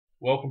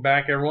Welcome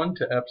back, everyone,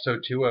 to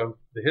episode 2 of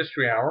the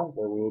History Hour,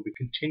 where we will be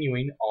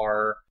continuing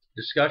our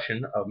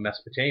discussion of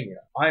Mesopotamia.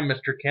 I'm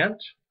Mr.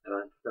 Kent. And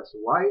I'm Professor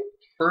White.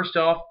 First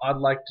off, I'd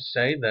like to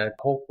say that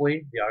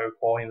hopefully the audio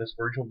quality in this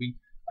version will be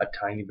a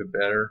tiny bit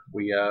better.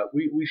 We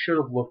should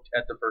have looked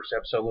at the first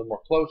episode a little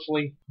more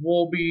closely.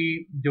 We'll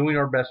be doing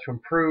our best to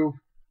improve.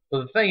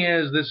 But the thing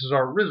is, this is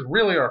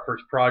really our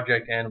first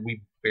project, and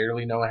we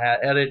barely know how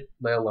to edit,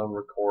 let alone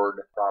record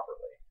properly.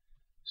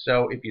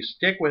 So if you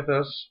stick with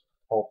us,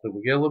 hopefully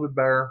we'll get a little bit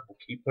better. We'll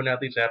keep putting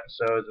out these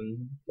episodes,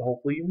 and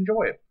hopefully you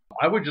enjoy it.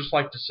 I would just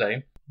like to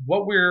say,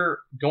 what we're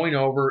going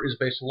over is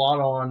based a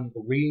lot on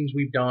the readings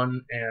we've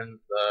done and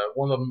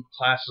one of the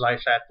classes I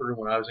sat through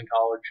when I was in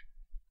college.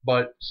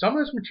 But some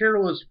of this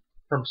material is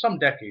from some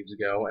decades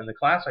ago, and the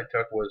class I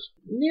took was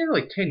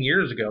nearly 10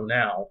 years ago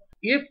now.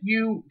 If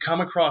you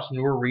come across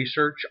newer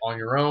research on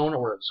your own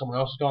or that someone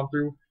else has gone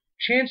through,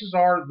 chances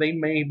are they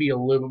may be a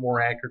little bit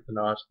more accurate than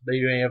us. They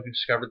may have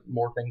discovered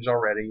more things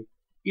already.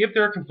 If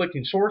there are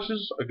conflicting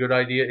sources, a good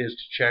idea is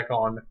to check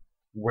on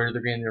where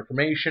they're getting their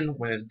information,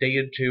 when it's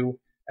dated to,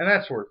 and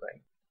that sort of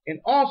thing. And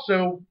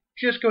also,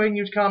 just go ahead and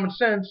use common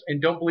sense and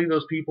don't believe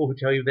those people who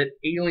tell you that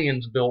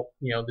aliens built,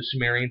 the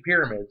Sumerian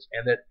pyramids,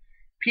 and that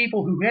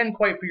people who hadn't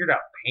quite figured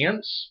out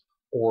pants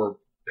or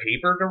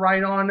paper to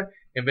write on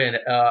invented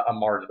a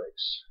Mars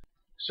base.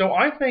 So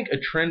I think a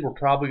trend we're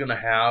probably going to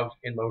have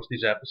in most of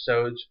these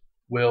episodes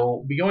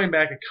will be going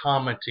back and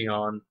commenting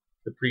on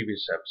the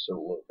previous episode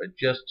a little bit,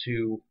 just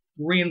to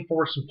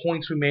reinforce some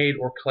points we made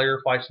or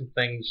clarify some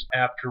things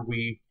after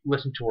we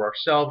listen to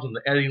ourselves in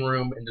the editing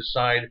room and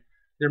decide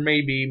there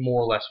may be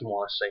more or less we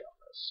want to say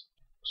on this.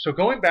 So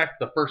going back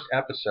to the first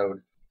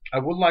episode, I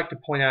would like to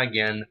point out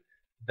again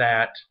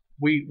that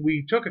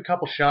we took a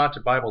couple shots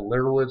at Bible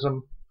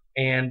literalism,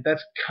 and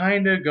that's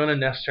kind of going to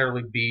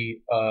necessarily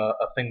be a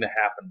thing that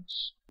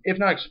happens. If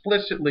not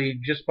explicitly,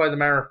 just by the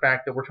matter of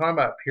fact that we're talking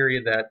about a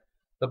period that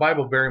the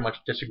Bible very much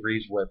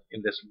disagrees with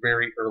in this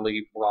very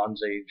early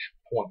Bronze Age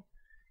point.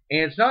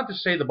 And it's not to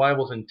say the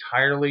Bible is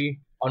entirely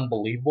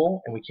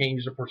unbelievable and we can't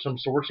use it for some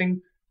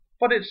sourcing,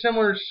 but it's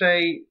similar to,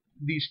 say,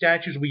 the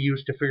statues we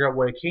used to figure out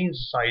what Akkadian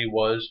society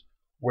was,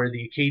 where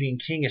the Akkadian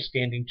king is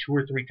standing 2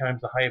 or 3 times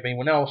the height of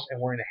anyone else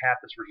and wearing a hat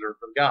that's reserved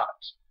for the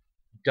gods.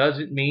 Does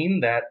it mean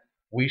that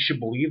we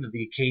should believe that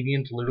the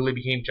Akkadians literally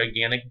became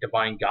gigantic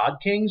divine god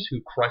kings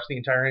who crushed the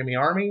entire enemy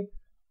army?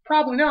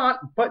 Probably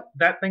not, but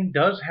that thing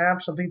does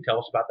have something to tell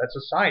us about that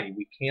society.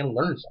 We can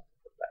learn something.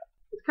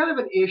 It's kind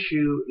of an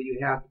issue that you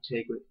have to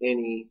take with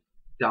any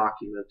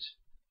document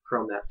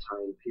from that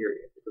time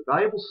period. It's a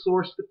valuable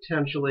source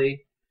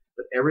potentially,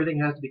 but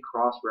everything has to be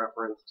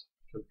cross-referenced,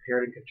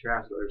 compared and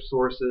contrasted with other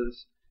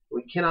sources.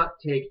 We cannot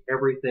take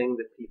everything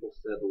that people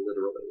said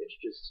literally.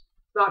 It's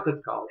not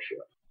good scholarship.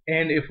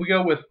 And if we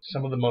go with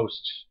some of the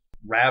most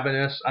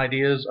ravenous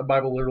ideas of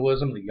Bible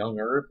literalism, the young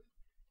earth,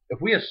 if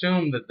we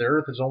assume that the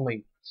earth is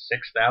only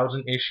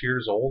 6,000-ish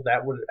years old,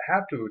 that would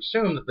have to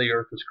assume that the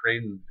earth was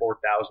created in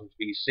 4000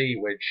 BC,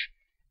 which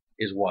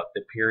is what,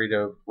 the period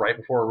of right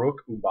before Uruk,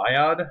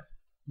 Ubayyad?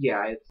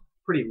 Yeah, it's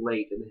pretty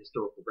late in the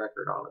historical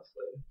record,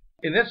 honestly.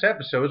 In this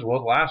episode, as well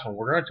as the last one,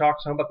 we're going to talk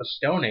some about the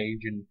Stone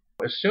Age, and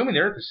assuming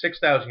the earth is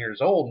 6,000 years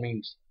old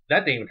means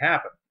that didn't even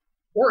happen.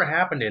 Or it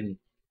happened in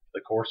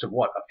the course of,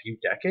 what, a few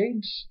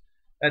decades?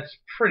 That's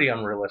pretty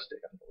unrealistic,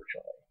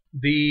 unfortunately.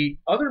 The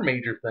other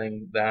major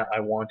thing that I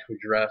want to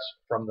address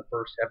from the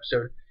first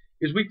episode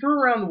is we threw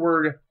around the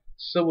word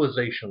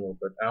civilization a little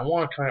bit, and I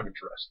want to kind of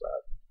address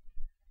that.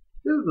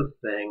 This is the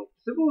thing.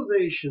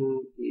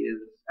 Civilization is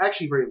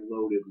actually a very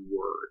loaded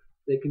word.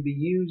 It can be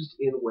used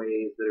in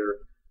ways that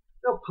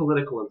are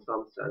political in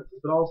some senses,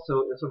 but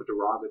also in a sort of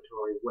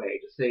derogatory way.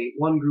 To say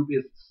one group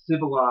is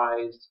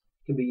civilized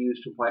can be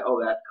used to imply,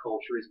 oh, that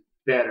culture is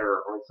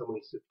better or in some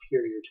way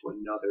superior to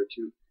another.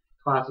 To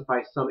classify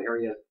some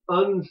areas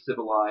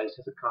uncivilized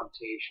has a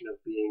connotation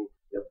of being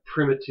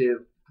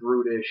primitive,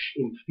 brutish,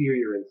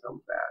 inferior in some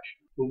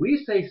fashion. When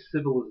we say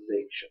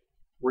civilization,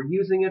 we're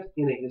using it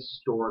in a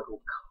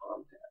historical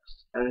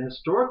context. And in a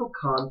historical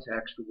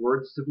context, the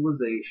word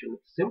civilization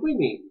simply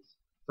means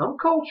some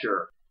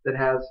culture that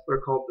has what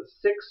are called the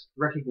 6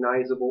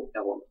 recognizable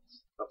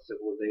elements of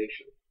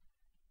civilization.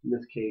 In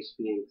this case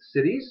being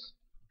cities,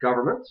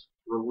 government,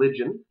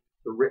 religion,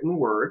 the written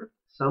word,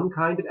 some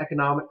kind of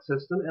economic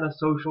system, and a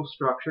social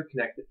structure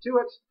connected to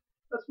it,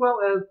 as well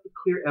as the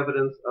clear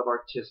evidence of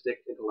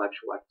artistic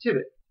intellectual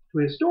activity. To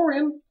a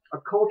historian, a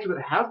culture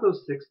that has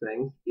those 6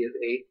 things is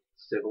a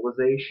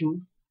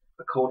civilization.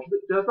 A culture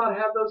that does not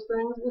have those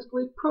things is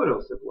called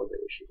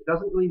proto-civilization. It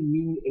doesn't really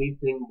mean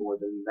anything more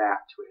than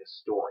that to a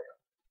historian.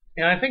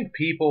 And I think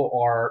people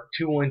are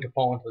too willing to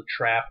fall into the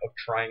trap of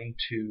trying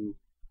to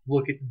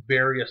look at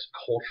various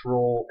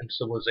cultural and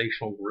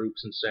civilizational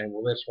groups and saying,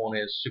 well, this one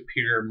is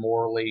superior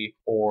morally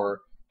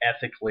or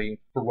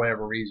ethically for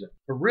whatever reason.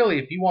 But really,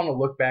 if you want to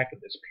look back at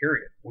this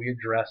period, we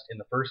addressed in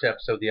the first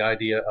episode the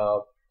idea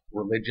of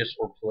religious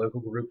or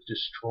political groups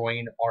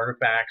destroying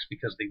artifacts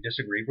because they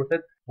disagreed with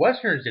it.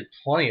 Westerners did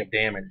plenty of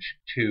damage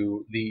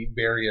to the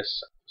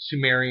various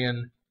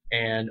Sumerian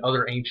and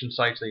other ancient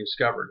sites they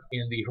discovered.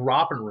 In the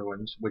Harappan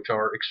ruins, which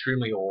are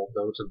extremely old,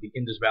 those of the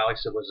Indus Valley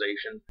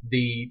civilization,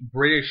 the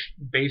British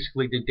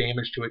basically did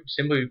damage to it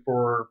simply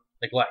for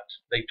neglect.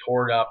 They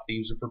tore it up, they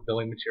used it for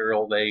building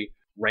material, they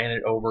ran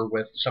it over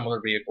with some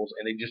other vehicles,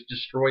 and they just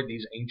destroyed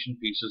these ancient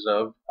pieces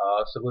of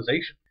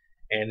civilization.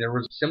 And there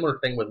was a similar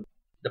thing with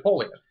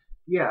Napoleon.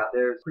 Yeah,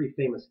 there's a pretty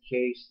famous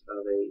case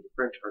of a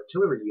French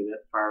artillery unit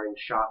firing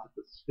shots at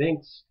the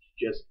Sphinx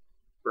just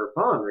for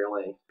fun,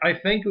 really. I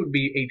think it would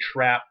be a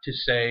trap to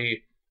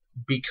say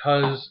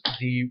because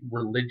the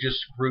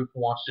religious group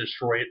wants to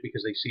destroy it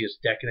because they see it as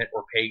decadent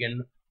or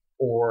pagan,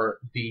 or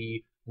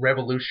the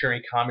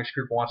revolutionary communist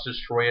group wants to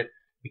destroy it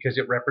because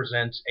it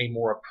represents a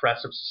more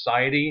oppressive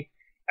society.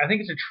 I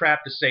think it's a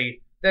trap to say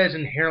that is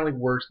inherently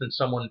worse than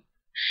someone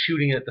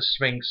shooting at the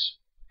Sphinx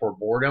for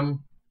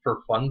boredom, for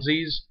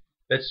funsies.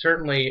 That's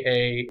certainly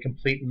a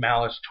complete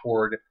malice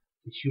toward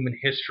the human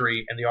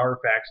history and the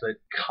artifacts that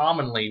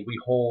commonly we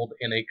hold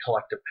in a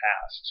collective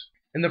past.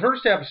 In the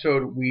first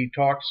episode, we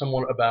talked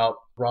somewhat about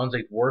Bronze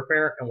Age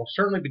warfare, and we'll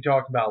certainly be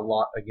talking about a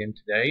lot again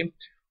today.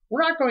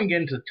 We're not going to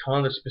get into a ton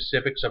of the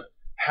specifics of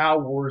how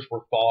wars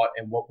were fought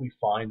and what we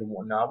find and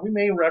whatnot. We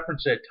may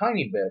reference it a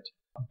tiny bit,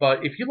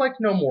 but if you'd like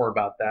to know more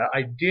about that,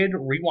 I did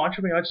rewatch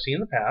something I've seen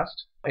in the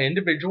past. An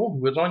individual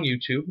who is on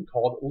YouTube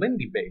called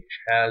Lindy Beige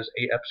has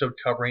an episode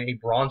covering a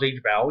Bronze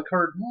Age battle. It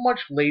occurred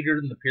much later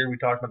than the period we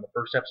talked about in the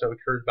first episode. It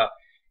occurs about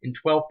in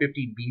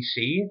 1250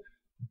 BC,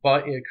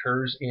 but it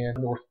occurs in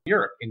North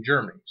Uruk in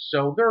Germany.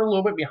 So they're a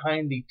little bit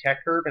behind the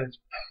tech curve, and it's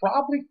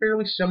probably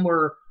fairly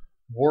similar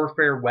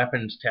warfare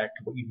weapons tech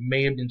to what you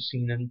may have been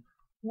seeing in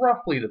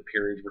roughly the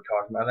periods we're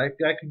talking about.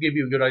 That could give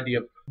you a good idea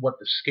of what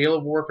the scale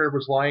of warfare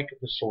was like,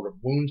 the sort of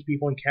wounds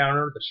people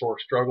encounter, the sort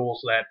of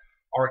struggles that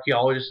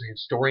archaeologists and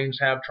historians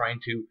have trying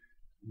to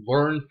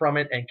learn from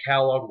it and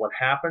catalog what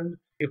happened.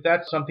 If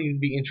that's something you'd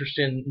be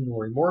interested in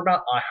learning more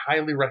about, I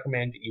highly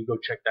recommend that you go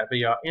check that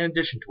video out in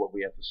addition to what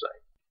we have to say.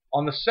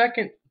 On the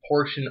second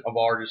portion of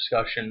our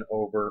discussion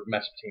over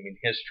Mesopotamian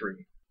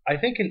history, I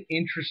think an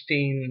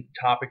interesting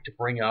topic to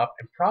bring up,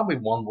 and probably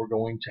one we're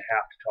going to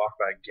have to talk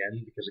about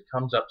again because it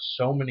comes up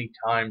so many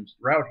times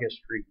throughout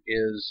history,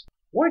 is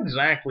what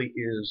exactly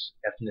is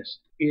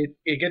ethnicity?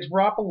 It gets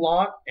brought up a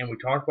lot, and we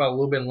talked about it a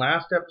little bit in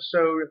last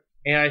episode,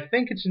 and I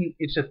think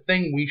it's a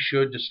thing we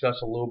should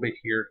discuss a little bit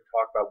here to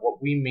talk about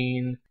what we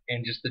mean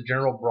and just the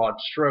general broad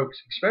strokes,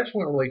 especially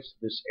when it relates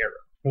to this era.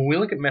 When we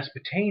look at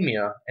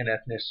Mesopotamia and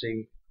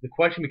ethnicity, the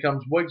question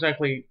becomes, what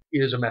exactly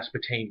is a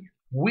Mesopotamian?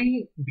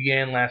 We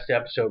began last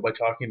episode by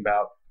talking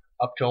about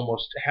up to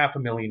almost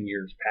 500,000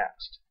 years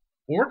past.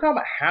 When we're talking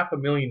about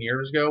 500,000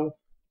 years ago,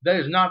 that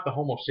is not the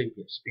Homo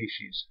sapiens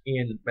species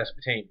in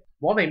Mesopotamia.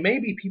 While they may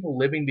be people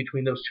living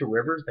between those two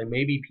rivers, they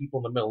may be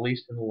people in the Middle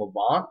East and the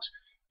Levant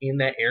in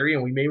that area,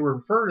 and we may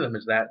refer to them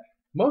as that,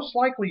 most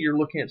likely you're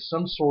looking at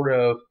some sort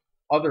of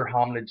other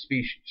hominid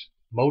species.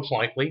 Most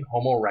likely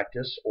Homo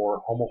erectus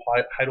or Homo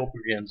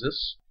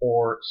heidelbergensis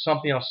or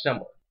something else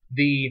similar.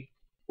 The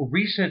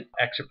recent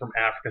exit from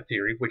Africa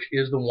theory, which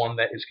is the one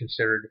that is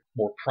considered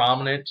more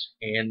prominent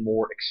and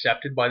more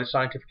accepted by the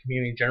scientific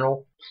community in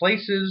general,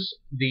 places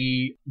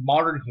the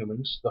modern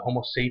humans, the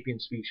Homo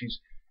sapiens species,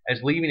 as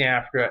leaving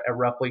Africa at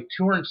roughly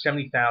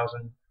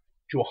 270,000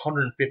 to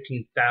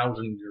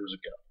 115,000 years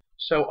ago.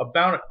 So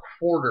about a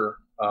quarter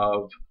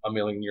of a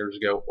million years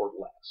ago or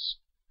less.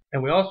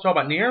 And we also talk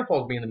about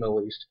Neanderthals being in the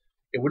Middle East.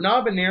 It would not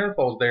have been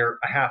Neanderthals there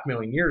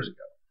 500,000 years ago,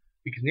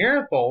 because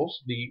Neanderthals,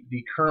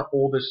 the current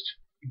oldest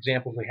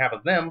examples we have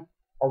of them,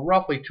 are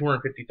roughly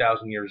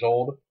 250,000 years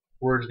old,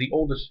 whereas the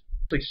oldest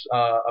is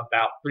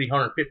about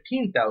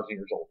 315,000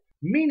 years old.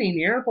 Meaning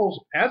Neanderthals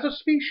as a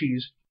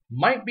species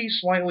might be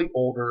slightly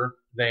older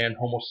than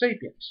Homo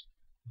sapiens,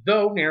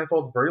 though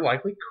Neanderthals very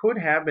likely could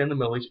have been in the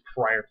Middle East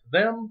prior to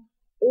them,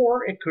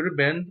 or it could have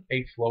been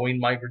a flowing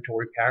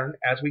migratory pattern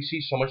as we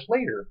see so much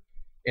later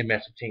in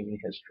Mesopotamian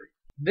history.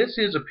 This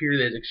is a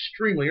period that is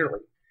extremely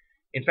early.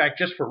 In fact,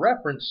 just for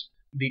reference,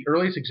 the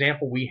earliest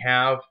example we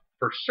have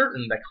for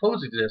certain that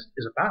clothes exist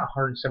is about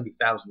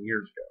 170,000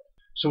 years ago.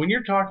 So when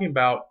you're talking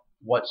about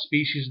what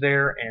species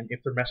there and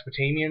if they're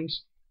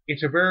Mesopotamians,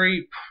 it's a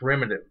very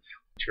primitive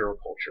material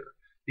culture.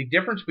 The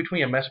difference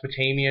between a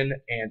Mesopotamian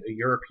and a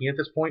European at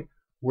this point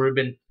would have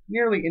been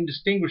nearly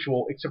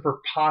indistinguishable except for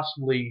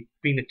possibly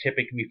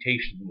phenotypic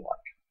mutations and the like.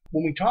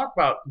 When we talk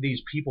about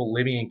these people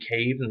living in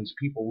caves and these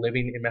people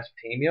living in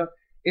Mesopotamia,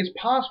 it's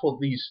possible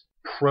these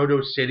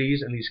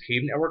proto-cities and these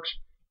cave networks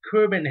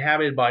could have been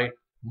inhabited by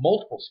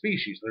multiple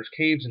species. There's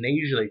caves in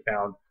Asia they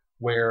found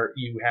where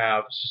you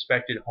have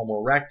suspected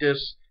Homo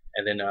erectus,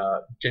 and then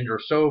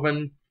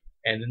Dendrosovan,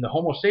 and then the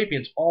Homo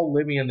sapiens all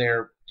living in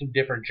there in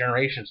different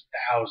generations,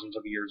 thousands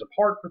of years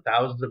apart for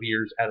thousands of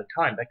years at a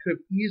time. That could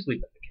have easily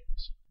been the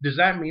case. Does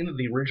that mean that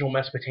the original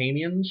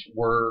Mesopotamians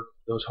were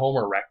those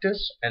Homo erectus,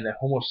 and that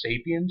Homo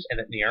sapiens and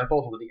that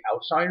Neanderthals were the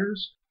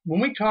outsiders? When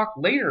we talk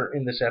later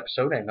in this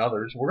episode and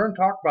others, we're going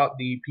to talk about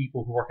the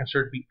people who are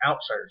considered to be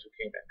outsiders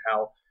who came in,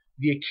 how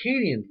the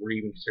Akkadians were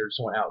even considered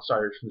somewhat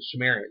outsiders from the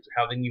Sumerians,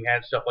 how then you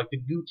had stuff like the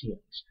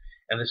Gutians,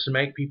 and the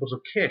Semitic peoples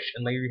of Kish,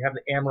 and later you have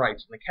the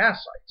Amorites and the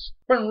Kassites.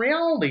 But in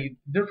reality,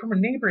 they're from a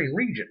neighboring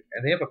region,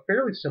 and they have a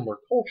fairly similar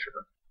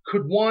culture.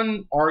 Could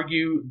one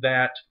argue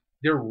that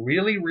they're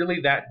really, really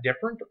that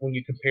different when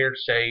you compare,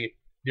 say,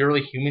 the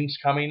early humans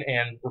coming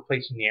and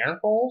replacing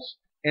Neanderthals?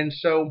 And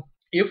so,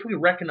 if we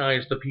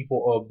recognize the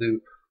people of the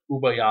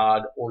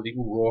Ubayyad or the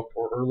Uruk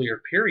or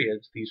earlier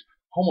periods, these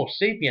Homo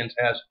sapiens,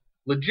 as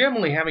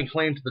legitimately having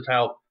claim to the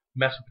title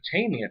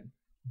Mesopotamian,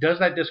 does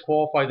that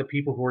disqualify the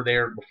people who were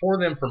there before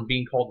them from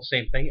being called the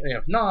same thing? And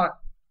if not,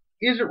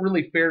 is it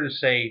really fair to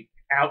say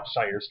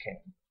outsiders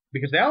came?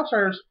 Because the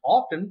outsiders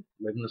often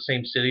lived in the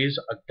same cities,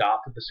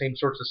 adopted the same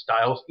sorts of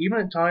styles, even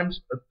at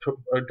times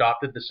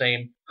adopted the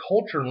same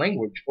culture and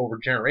language over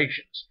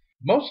generations.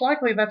 Most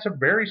likely that's a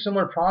very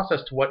similar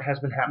process to what has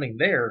been happening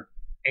there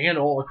and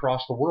all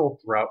across the world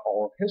throughout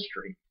all of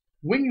history.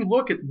 When you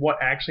look at what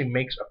actually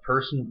makes a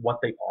person what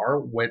they are,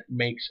 what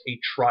makes a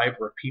tribe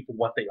or a people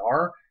what they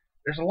are,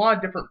 there's a lot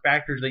of different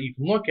factors that you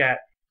can look at,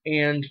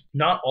 and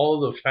not all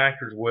of those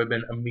factors would have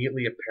been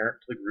immediately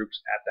apparent to the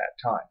groups at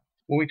that time.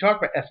 When we talk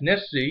about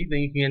ethnicity, then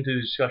you can get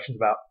into discussions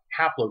about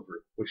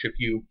haplogroup, which if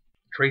you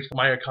trace the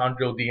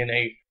mitochondrial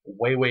DNA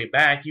way, way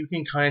back, you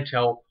can kind of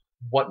tell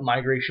what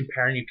migration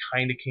pattern you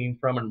kind of came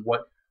from and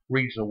what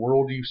region of the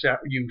world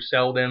you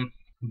settled in,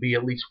 be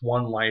at least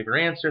one line of your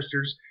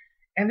ancestors.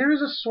 And there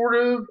is a sort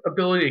of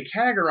ability to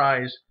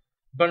categorize,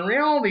 but in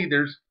reality,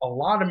 there's a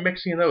lot of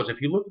mixing of those.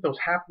 If you look at those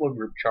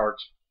haplogroup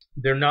charts,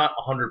 they're not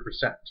 100%.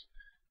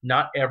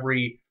 Not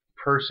every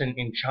person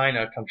in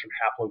China comes from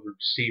haplogroup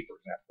C, for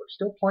example. There's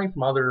still plenty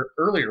from other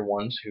earlier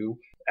ones who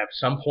at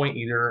some point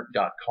either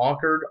got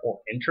conquered or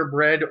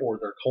interbred, or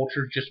their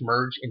cultures just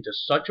merged into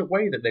such a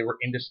way that they were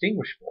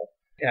indistinguishable.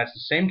 And that's the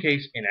same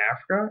case in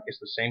Africa. It's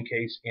the same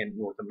case in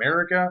North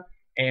America.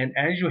 And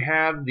as you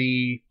have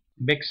the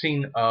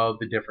mixing of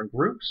the different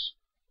groups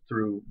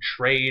through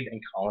trade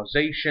and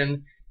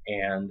colonization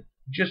and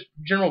just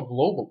general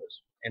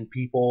globalism and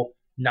people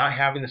not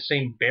having the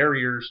same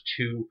barriers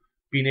to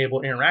being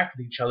able to interact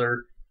with each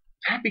other,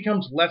 that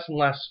becomes less and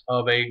less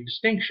of a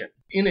distinction.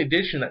 In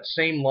addition, that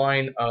same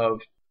line of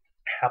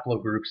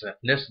haplogroups and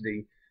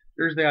ethnicity,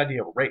 there's the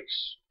idea of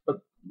race. But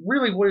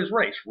really, what is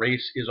race?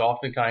 Race is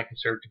often kind of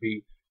considered to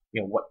be,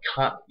 what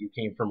continent you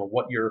came from or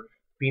what your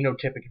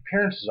phenotypic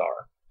appearances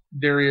are.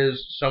 There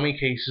is so many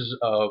cases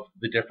of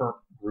the different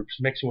groups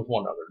mixing with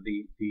one another,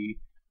 the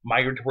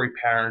migratory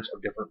patterns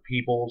of different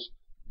peoples,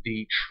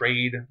 the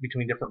trade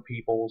between different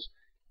peoples.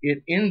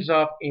 It ends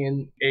up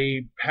in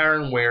a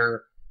pattern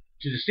where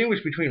to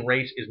distinguish between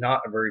race is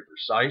not very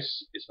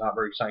precise, it's not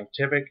very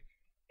scientific,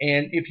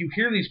 and if you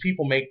hear these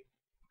people make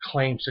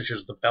claims such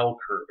as the bell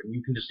curve, and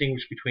you can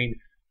distinguish between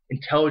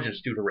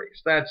intelligence due to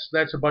race,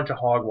 that's a bunch of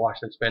hogwash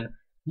that's been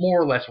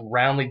more or less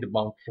roundly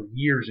debunked for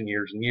years and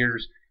years and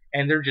years,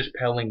 and they're just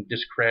peddling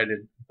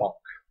discredited bunk.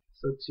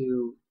 So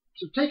to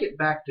take it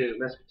back to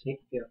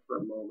Mesopotamia for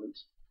a moment,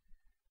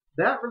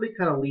 that really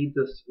kind of leads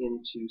us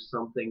into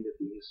something that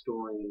the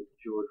historian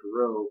George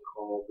Rowe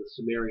called the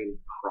Sumerian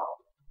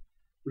problem,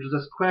 which is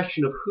this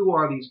question of who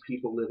are these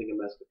people living in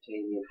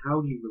Mesopotamia and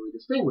how do you really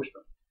distinguish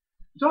them?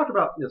 We talked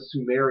about the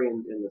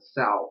Sumerians in the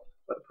south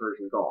by the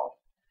Persian Gulf.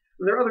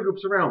 And there are other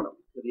groups around them,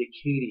 the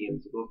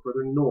Akkadians a little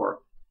further north,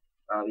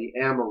 the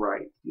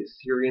Amorites, the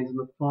Assyrians in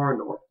the far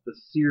north, the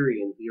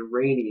Syrians, the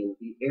Iranians,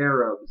 the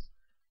Arabs,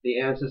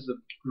 the ancestors of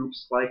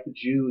groups like the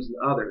Jews and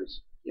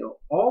others.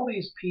 All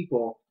these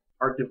people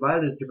are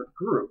divided into different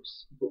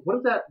groups. But what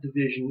does that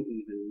division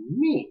even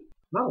mean?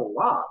 Not a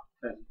lot,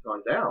 as it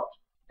turns out.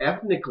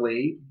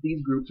 Ethnically,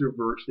 these groups are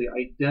virtually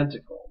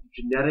identical.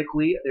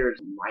 Genetically, there's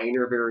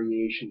minor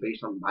variation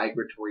based on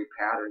migratory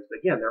patterns. But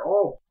again, they're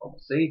all Homo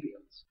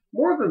sapiens.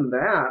 More than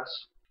that,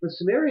 the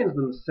Sumerians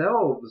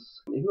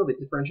themselves, even though they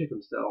differentiate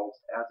themselves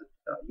as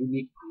a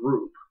unique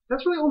group,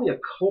 that's really only a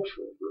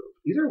cultural group.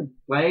 These are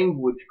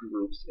language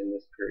groups in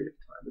this period of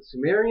time. The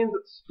Sumerians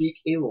speak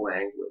a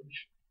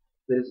language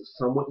that is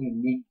somewhat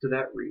unique to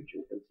that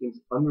region and seems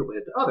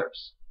unrelated to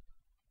others.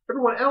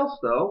 Everyone else,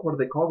 though, what do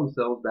they call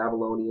themselves?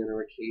 Babylonian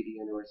or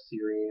Akkadian or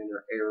Assyrian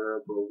or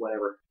Arab or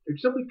whatever. They're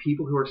simply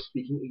people who are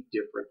speaking a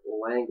different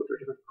language or a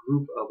different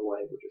group of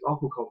languages,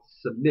 often called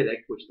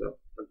Semitic, which is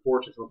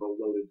unfortunately sort of a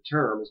loaded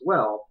term as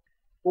well.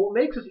 But what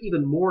makes this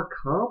even more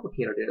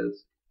complicated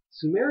is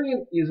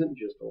Sumerian isn't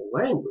just a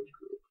language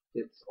group.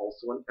 It's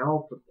also an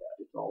alphabet.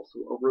 It's also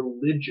a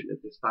religion.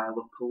 It's a style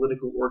of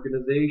political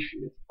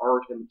organization. It's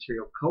art and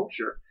material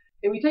culture.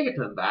 And we take it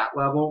to that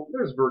level,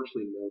 there's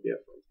virtually no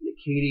difference. The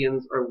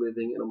Akkadians are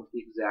living in almost the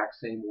exact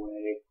same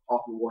way,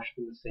 often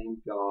worshiping the same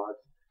gods.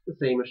 The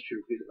same is true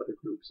for these other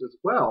groups as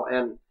well.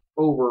 And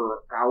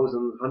over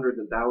thousands, hundreds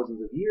and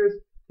thousands of years,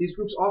 these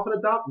groups often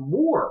adopt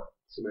more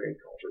Sumerian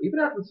culture. Even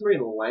after the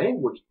Sumerian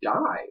language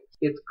dies,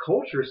 its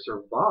culture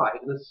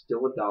survives and is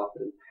still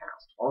adopted and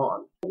passed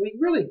on. We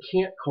really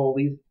can't call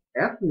these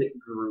ethnic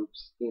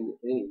groups in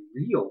any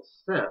real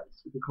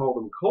sense. We can call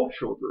them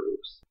cultural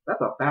groups. That's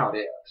about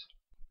it.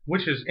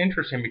 Which is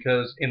interesting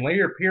because in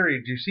later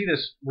periods you see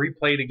this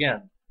replayed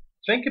again.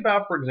 Think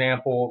about, for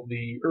example,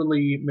 the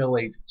early Middle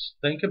Ages.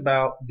 Think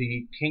about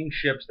the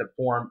kingships that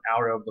formed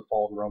out of the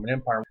fall of the Roman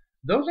Empire.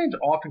 Those names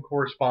often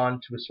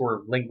correspond to a sort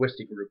of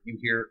linguistic group. You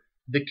hear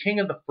the king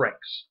of the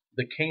Franks,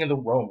 the king of the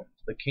Romans,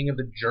 the king of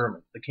the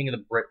Germans, the king of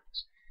the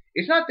Britons.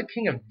 It's not the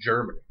king of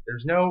Germany.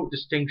 There's no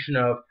distinction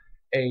of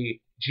a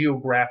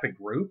geographic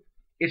group.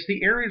 It's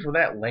the areas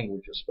where that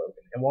language is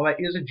spoken. And while that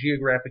is a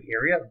geographic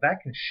area,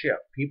 that can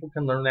shift. People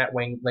can learn that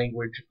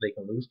language. They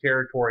can lose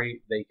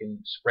territory. They can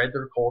spread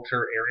their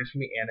culture. Areas can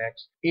be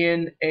annexed.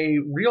 In a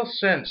real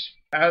sense,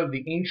 out of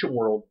the ancient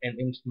world and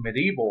into the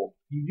medieval,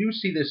 you do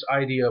see this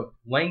idea of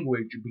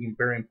language being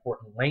very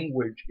important.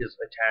 Language is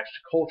attached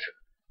to culture.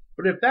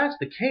 But if that's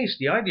the case,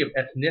 the idea of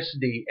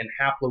ethnicity and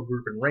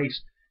haplogroup and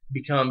race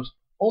becomes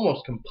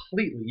almost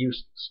completely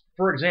useless.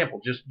 For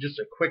example, just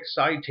a quick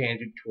side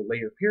tangent to a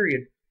later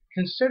period,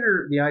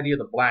 consider the idea of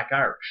the Black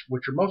Irish,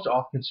 which are most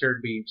often considered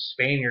to be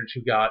Spaniards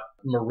who got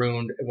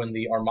marooned when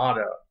the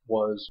Armada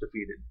was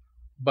defeated.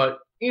 But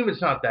even if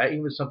it's not that, even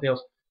if it's something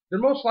else, they're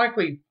most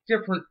likely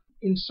different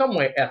in some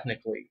way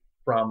ethnically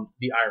from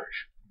the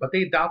Irish. But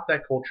they adopt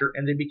that culture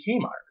and they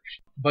became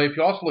Irish. But if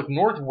you also look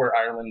north of where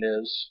Ireland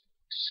is,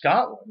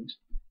 Scotland,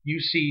 you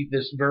see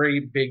this very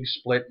big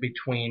split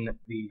between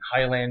the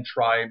Highland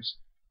tribes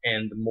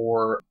and the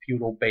more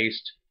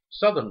feudal-based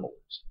southern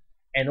lords.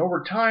 And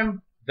over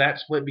time, that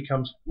split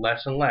becomes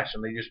less and less,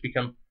 and they just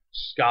become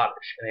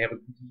Scottish, and they have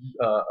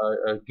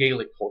a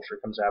Gaelic culture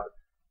that comes out of it.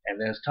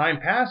 And then as time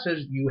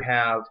passes, you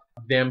have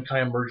them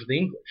kind of merge with the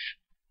English.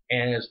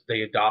 And as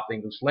they adopt the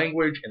English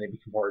language and they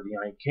become part of the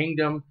United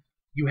Kingdom,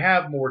 you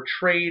have more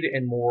trade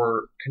and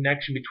more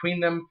connection between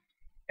them.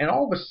 And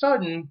all of a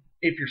sudden,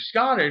 if you're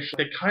Scottish,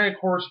 that kind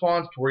of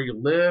corresponds to where you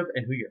live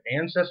and who your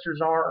ancestors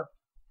are.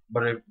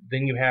 But if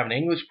then you have an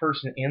English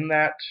person in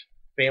that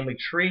family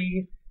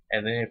tree,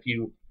 and then if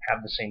you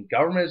have the same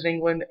government as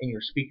England and you're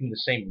speaking the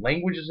same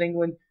language as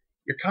England,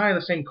 you're kind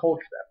of the same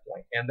culture at that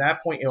point. And at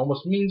that point, it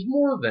almost means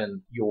more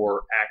than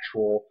your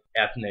actual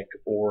ethnic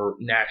or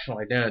national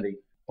identity.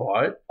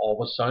 But all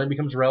of a sudden, it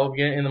becomes relevant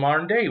in the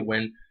modern day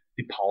when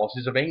the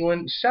policies of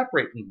England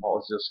separate from the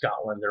policies of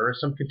Scotland. There is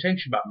some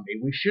contention about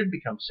maybe we should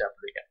become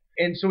separate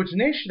again. And so it's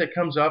an issue that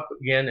comes up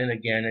again and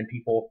again, and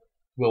people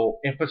will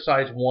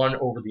emphasize one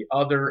over the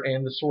other,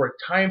 and the sort of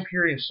time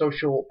period and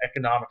social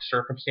economic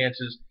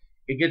circumstances,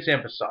 it gets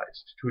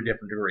emphasized to a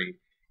different degree.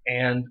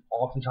 And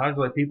oftentimes,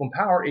 by people in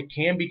power, it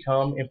can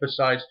become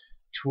emphasized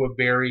to a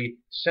very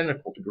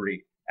cynical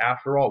degree.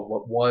 After all,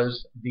 what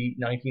was the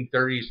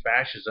 1930s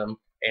fascism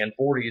and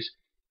 40s,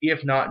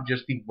 if not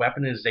just the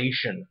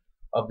weaponization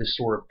of this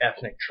sort of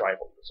ethnic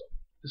tribalism?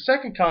 The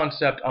second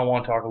concept I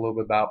want to talk a little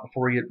bit about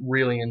before we get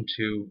really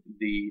into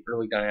the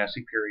early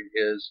dynastic period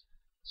is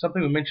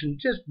something we mentioned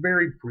just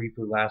very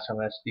briefly last time.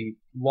 That's the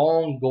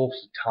long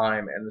gulfs of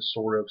time and the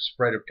sort of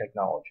spread of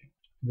technology.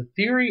 The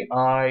theory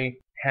I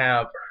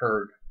have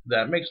heard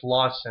that makes a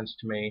lot of sense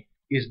to me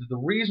is that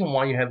the reason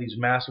why you have these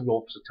massive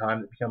gulfs of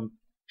time that become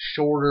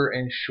shorter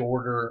and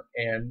shorter,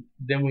 and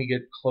then we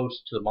get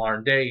close to the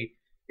modern day,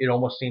 it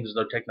almost seems as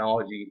though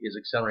technology is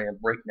accelerating at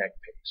a breakneck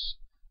pace.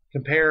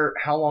 Compare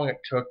how long it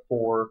took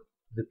for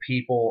the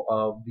people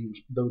of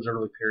those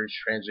early periods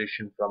to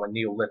transition from a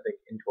Neolithic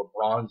into a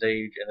Bronze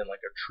Age and then like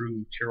a true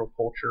material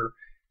culture.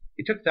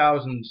 It took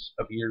thousands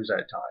of years at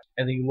a time.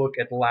 And then you look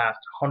at the last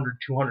 100,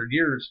 200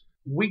 years,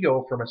 we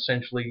go from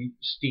essentially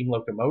steam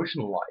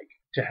locomotion-like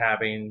to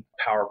having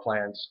power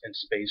plants and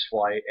space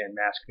flight and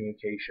mass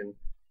communication.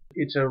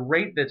 It's a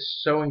rate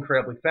that's so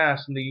incredibly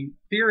fast, and the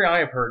theory I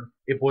have heard,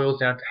 it boils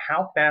down to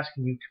how fast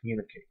can you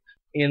communicate.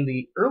 In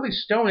the early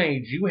Stone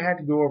Age, you had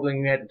to go over there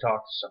and you had to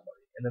talk to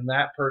somebody, and then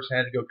that person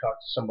had to go talk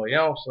to somebody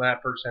else, and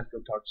that person had to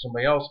go talk to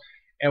somebody else,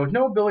 and with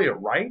no ability to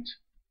write,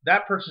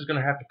 that person is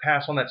going to have to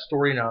pass on that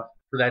story enough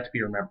for that to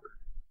be remembered.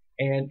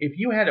 And if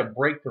you had a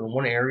breakthrough in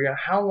one area,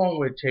 how long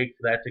would it take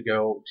for that to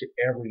go to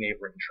every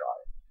neighboring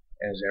tribe?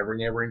 And is every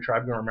neighboring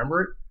tribe going to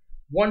remember it?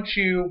 Once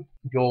you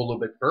go a little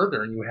bit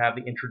further and you have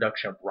the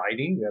introduction of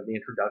writing, you have the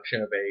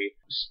introduction of a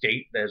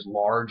state that is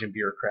large and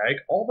bureaucratic,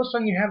 all of a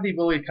sudden you have the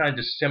ability to kind of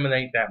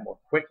disseminate that more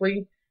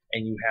quickly,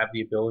 and you have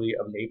the ability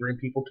of neighboring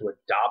people to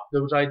adopt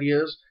those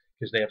ideas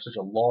because they have such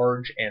a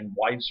large and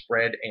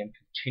widespread and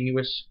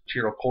continuous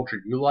material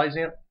culture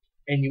utilizing it.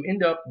 And you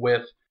end up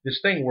with this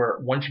thing where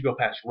once you go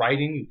past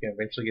writing, you can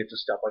eventually get to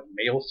stuff like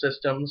mail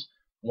systems.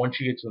 Once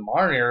you get to the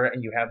modern era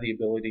and you have the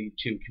ability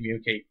to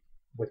communicate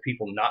with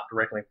people not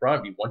directly in front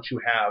of you, once you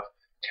have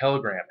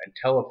telegram and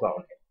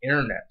telephone and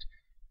internet,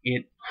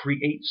 it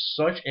creates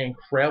such an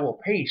incredible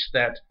pace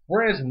that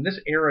whereas in this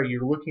era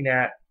you're looking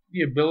at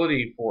the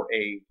ability for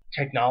a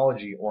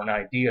technology or an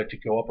idea to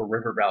go up a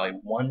river valley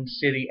one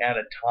city at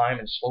a time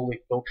and slowly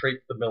filtrate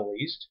the Middle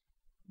East,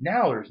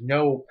 now there's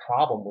no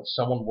problem with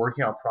someone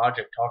working on a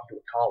project talking to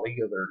a colleague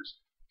of theirs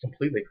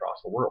completely across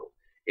the world.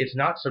 It's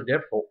not so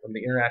difficult from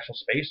the International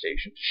Space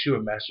Station to shoot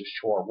a message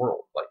to our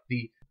world. Like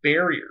the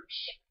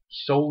barriers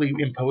solely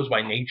imposed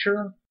by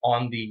nature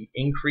on the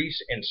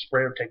increase and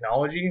spread of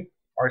technology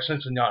are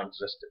essentially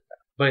non-existent.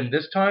 But in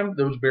this time,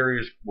 those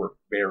barriers were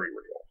very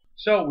real.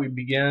 So we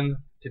begin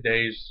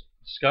today's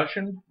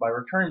discussion by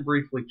returning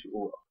briefly to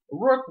Uruk.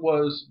 Uruk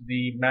was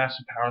the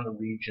massive power in the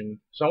region,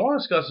 so I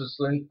want to discuss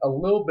a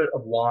little bit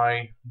of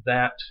why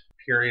that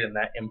period and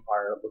that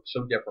empire looked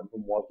so different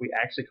from what we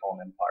actually call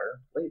an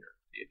empire later,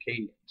 the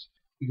Akkadians.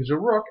 Because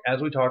Uruk,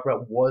 as we talked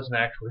about, was an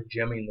actual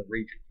hegemony in the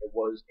region. It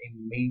was a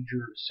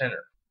major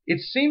center. It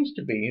seems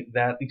to be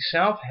that the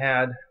South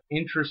had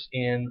interest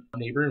in a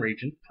neighboring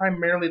region,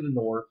 primarily the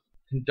North,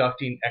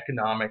 conducting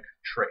economic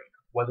trade.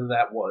 Whether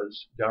that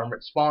was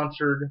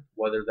government-sponsored,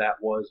 whether that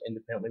was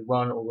independently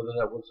run, or whether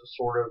that was a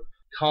sort of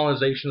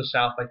colonization of the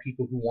South by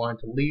people who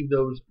wanted to leave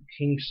those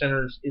king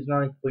centers is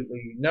not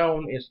completely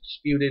known, is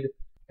disputed.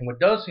 And what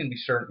does seem to be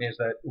certain is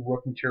that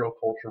Uruk material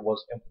culture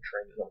was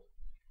infiltrated over.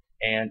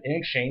 And in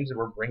exchange, they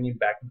were bringing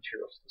back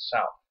materials to the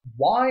south.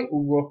 Why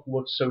Uruk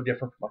looks so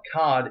different from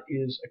Akkad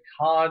is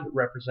Akkad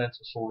represents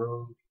a sort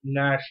of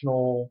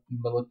national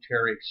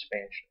military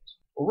expansions.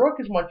 Uruk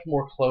is much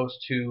more close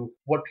to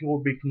what people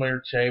would be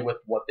familiar today with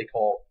what they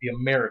call the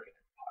American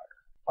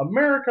Empire.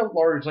 America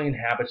largely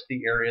inhabits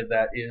the area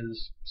that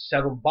is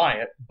settled by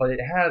it, but it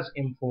has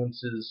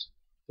influences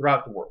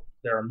throughout the world.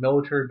 There are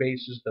military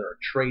bases, there are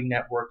trade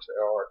networks,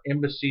 there are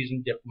embassies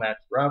and diplomats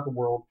throughout the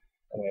world,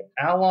 and we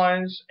have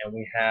allies, and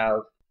we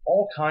have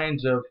all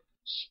kinds of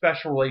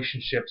special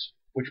relationships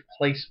which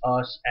place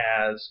us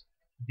as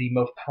the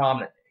most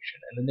prominent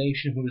nation, and the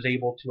nation who is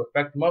able to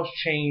effect the most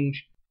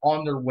change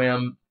on their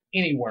whim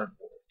anywhere in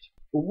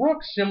the world.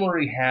 Uruk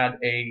similarly had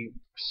a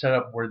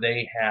setup where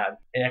they had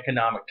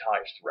economic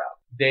ties throughout.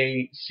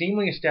 They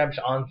seemingly established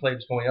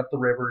enclaves going up the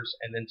rivers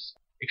and then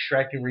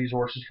extracting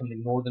resources from the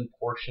northern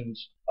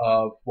portions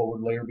of what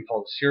would later be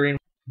called Assyrian.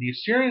 The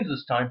Assyrians of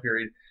this time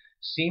period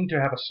seem to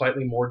have a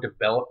slightly more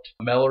developed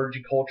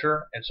metallurgy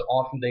culture, and so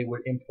often they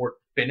would import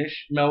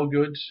finished metal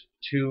goods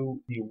to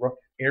the Uruk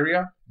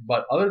area.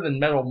 But other than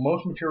metal,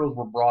 most materials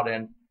were brought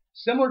in,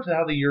 similar to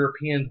how the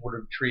Europeans would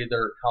have treated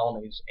their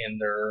colonies in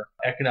their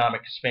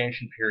economic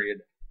expansion period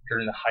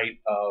during the height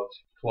of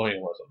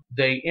colonialism.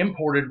 They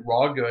imported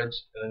raw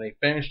goods, and then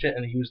they finished it,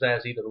 and they used that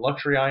as either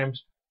luxury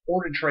items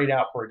or to trade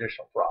out for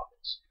additional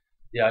profits.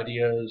 The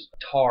idea is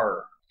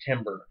tar,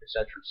 timber,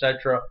 etc.,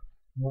 etc.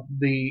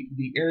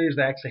 The areas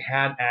that actually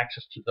had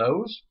access to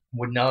those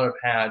would not have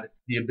had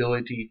the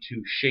ability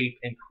to shape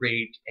and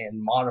create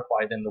and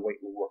modify them the way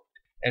Uruk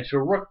did. And so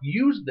Uruk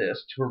used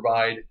this to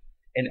provide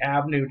an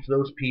avenue to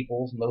those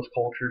peoples and those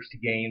cultures to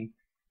gain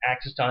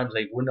access times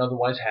they wouldn't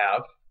otherwise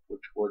have,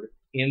 which would,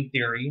 in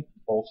theory,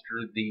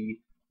 bolster the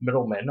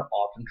middlemen,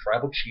 often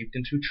tribal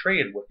chieftains who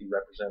traded with the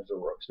representatives of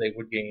Uruk. So they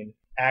would gain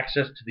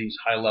access to these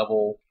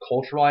high-level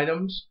cultural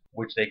items,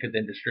 which they could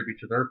then distribute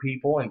to their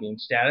people and gain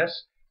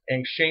status. In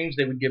exchange,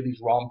 they would give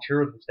these raw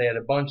materials, which they had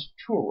a bunch,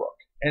 to Uruk.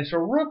 And so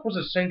Uruk was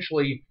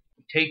essentially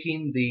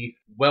taking the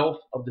wealth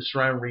of the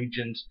surrounding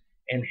regions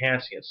and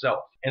enhancing itself.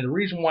 And the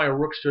reason why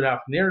Uruk stood out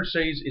from the other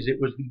cities is it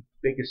was the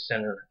biggest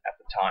center at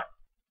the time.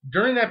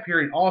 During that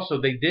period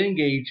also, they did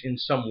engage in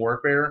some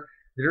warfare.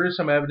 There is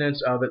some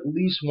evidence of at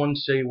least one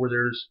city where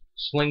there's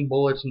sling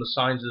bullets and the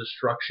signs of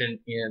destruction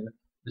in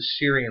the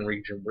Syrian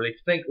region, where they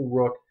think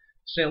Uruk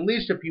sent at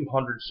least a few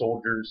hundred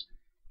soldiers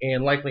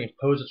and likely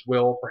impose its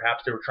will.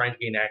 Perhaps they were trying to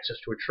gain access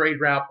to a trade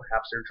route.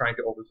 Perhaps they were trying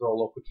to overthrow a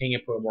local king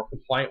and put a more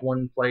compliant one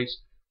in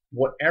place.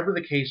 Whatever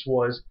the case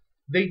was,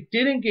 they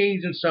did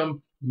engage in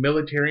some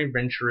military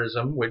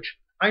adventurism, which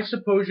I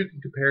suppose you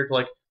can compare to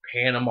like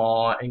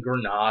Panama and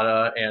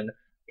Grenada and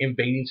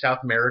invading South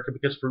America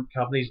because fruit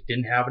companies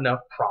didn't have enough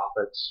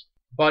profits.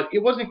 But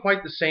it wasn't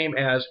quite the same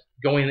as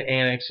going and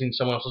annexing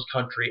someone else's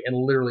country and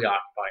literally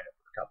occupying it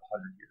for a couple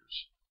hundred years.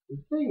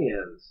 The thing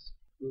is,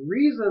 the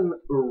reason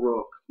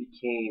Uruk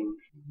became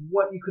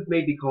what you could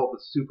maybe call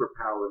the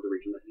superpower of the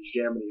region, the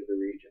hegemony of the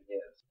region,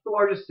 is the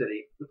largest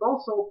city. It's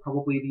also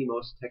probably the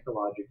most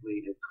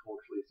technologically and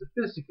culturally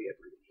sophisticated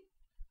region.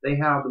 They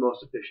have the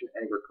most efficient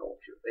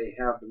agriculture. They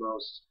have the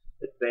most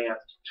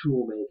advanced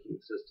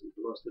tool-making systems,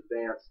 the most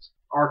advanced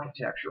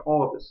architecture,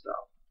 all of this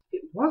stuff.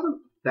 It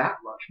wasn't that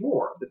much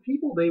more. The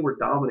people they were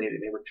dominating,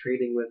 they were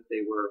trading with,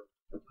 they were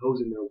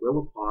imposing their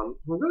will upon,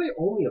 were really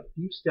only a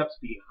few steps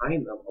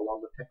behind them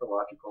along the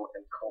technological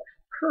and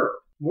cultural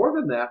curve. More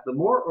than that, the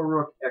more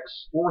Uruk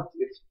exports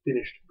its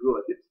finished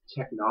goods, its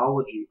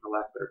technology, for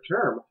lack of a better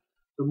term,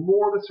 the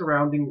more the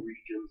surrounding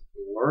regions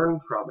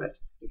learn from it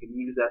and can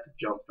use that to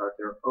jumpstart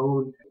their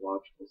own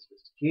technological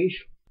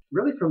sophistication.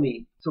 Really from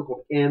the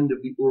so-called end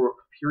of the Uruk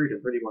period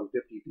of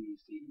 3150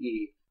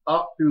 BCE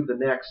up through the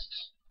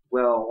next,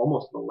 well,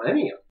 almost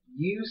millennium,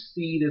 you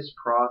see this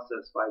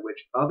process by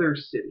which other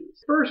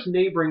cities, first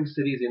neighboring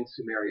cities in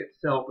Sumeria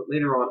itself, but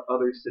later on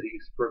other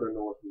cities further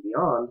north and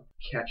beyond,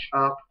 catch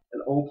up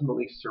and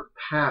ultimately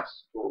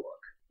surpass Uruk.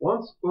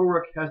 Once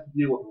Uruk has to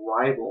deal with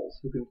rivals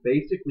who can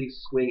basically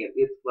swing at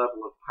its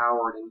level of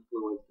power and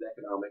influence and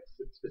economic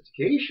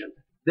sophistication,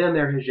 then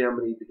their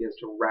hegemony begins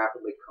to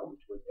rapidly come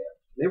to an end.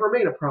 They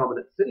remain a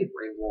prominent city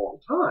for a long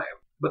time,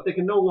 but they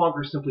can no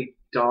longer simply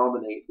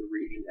dominate the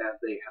region as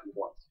they had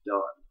once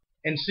done.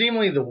 And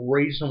seemingly the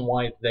reason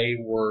why they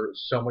were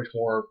so much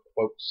more,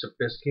 quote,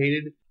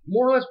 sophisticated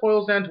more or less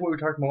boils down to what we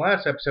talked about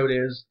last episode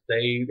is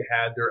they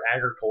had their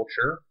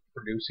agriculture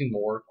producing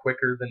more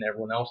quicker than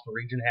everyone else in the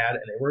region had,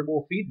 and they were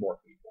able to feed more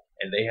people.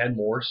 And they had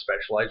more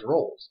specialized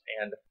roles.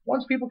 And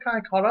once people kind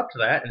of caught up to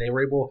that, and they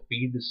were able to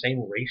feed the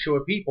same ratio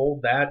of people,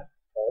 that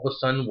all of a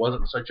sudden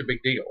wasn't such a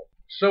big deal.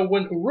 So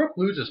when Uruk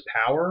loses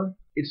power,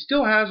 it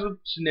still has a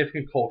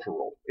significant cultural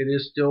role. It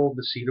is still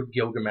the seat of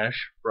Gilgamesh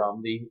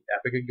from the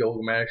Epic of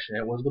Gilgamesh, and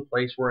it was the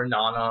place where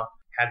Inanna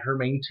had her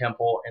main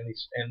temple, and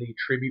the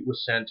tribute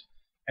was sent.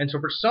 And so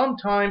for some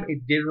time,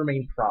 it did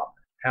remain prominent.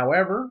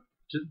 However,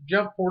 to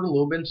jump forward a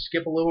little bit and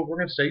skip a little bit, we're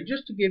going to say,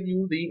 just to give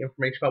you the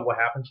information about what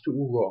happens to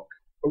Uruk.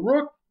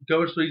 Uruk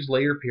goes through these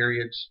later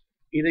periods.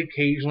 It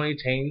occasionally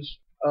attains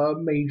a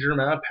major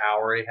amount of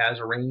power. It has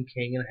a reigning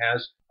king and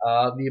has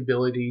the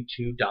ability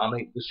to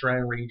dominate the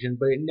surrounding region,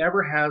 but it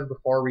never has the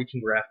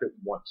far-reaching grasp it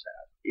once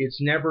had. It's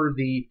never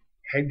the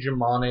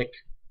hegemonic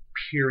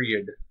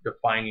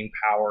period-defining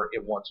power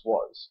it once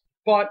was.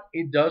 But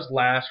it does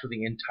last for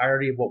the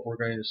entirety of what we're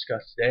going to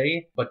discuss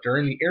today. But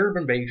during the Arab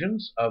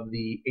invasions of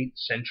the 8th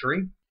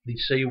century, the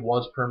city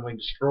was permanently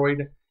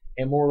destroyed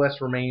and more or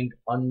less remained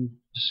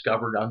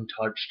undiscovered,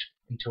 untouched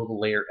until the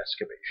later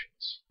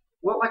excavations.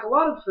 Well, like a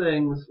lot of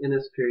things in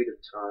this period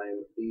of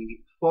time, the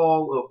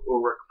fall of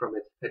Uruk from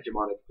its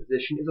hegemonic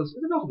position is a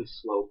relatively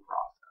slow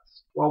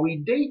process. While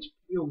we date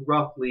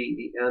roughly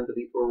the end of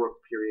the Uruk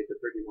period to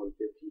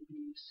 3150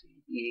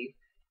 BCE,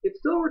 it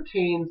still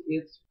retains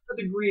a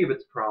degree of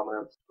its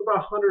prominence for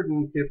about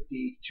 150,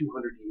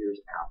 200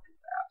 years after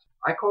that.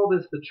 I call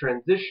this the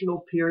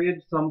transitional period.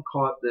 Some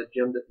call it the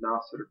Jemdet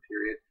Nasr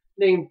period,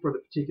 named for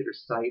the particular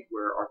site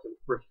where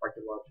first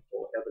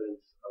archaeological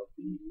evidence of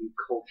the new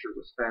culture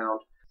was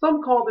found.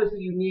 Some call this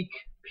a unique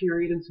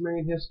period in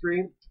Sumerian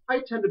history. I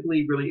tend to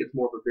believe really it's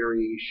more of a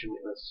variation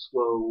in a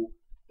slow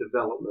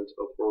development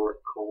of Uruk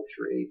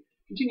culture, a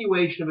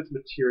continuation of its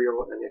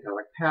material and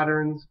economic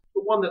patterns,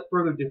 but one that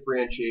further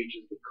differentiates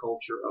the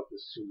culture of the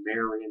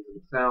Sumerians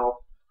in the south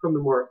from the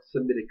more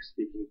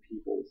Semitic-speaking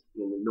peoples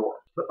in the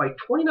north. But by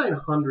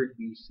 2900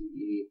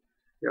 BCE,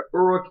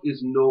 Uruk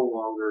is no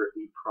longer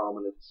the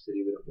prominent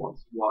city that it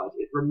once was.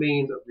 It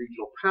remains a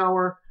regional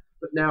power,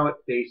 but now it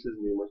faces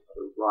numerous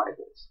other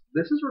rivals.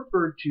 This is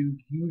referred to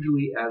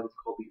usually as what's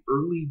called the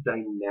early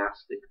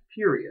dynastic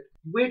period,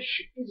 which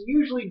is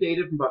usually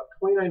dated from about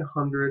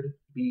 2900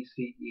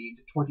 BCE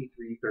to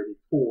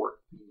 2334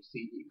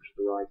 BCE, which is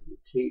the rise of the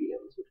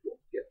Akkadians, which we'll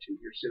get to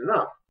here soon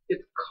enough.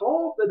 It's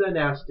called the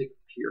dynastic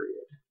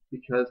period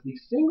because the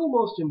single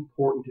most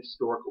important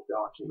historical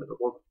document, the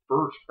one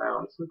first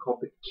found, is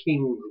called the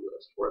King's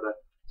List, or the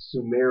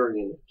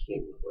Sumerian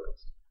King's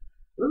List.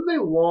 This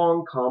is a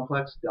long,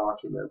 complex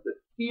document that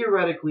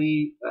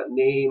theoretically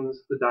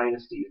names the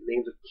dynasties,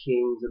 names of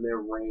kings and their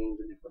reigns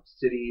in different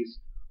cities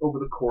over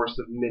the course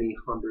of many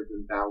hundreds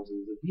and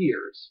thousands of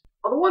years.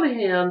 On the one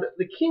hand,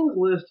 the King's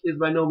List is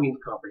by no means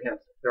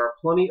comprehensive. There are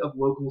plenty of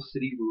local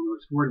city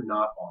rulers who are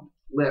not on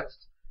this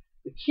list.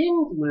 The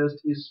King's List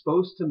is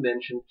supposed to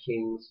mention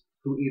kings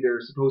who either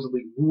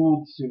supposedly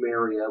ruled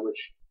Sumeria,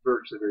 which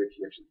virtually very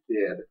few actually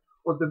did,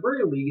 or at the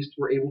very least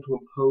were able to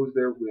impose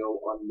their will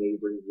on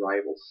neighboring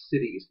rival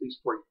cities, at least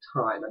for a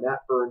time, and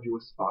that earned you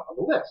a spot on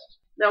the list.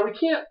 Now, we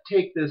can't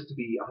take this to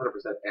be 100%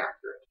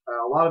 accurate.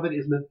 A lot of it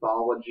is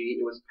mythology.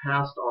 It was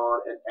passed on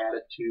and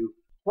added to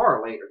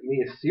far later.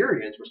 The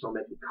Assyrians were still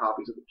making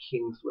copies of the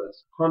King's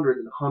List hundreds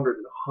and hundreds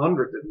and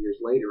hundreds of years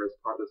later as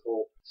part of this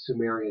whole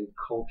Sumerian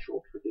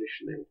cultural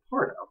tradition they were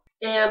part of.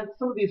 And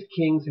some of these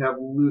kings have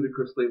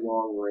ludicrously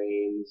long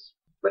reigns,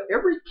 but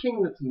every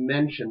king that's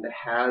mentioned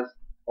has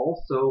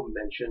also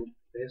mentioned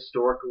the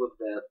historical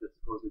event that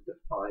supposedly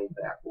defined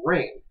that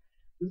reign.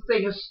 This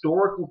is a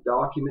historical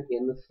document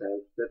in the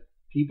sense that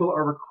people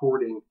are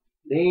recording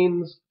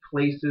names,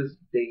 places,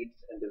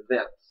 dates, and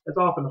events. It's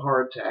often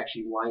hard to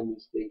actually line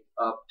these dates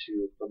up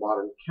to the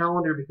modern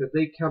calendar because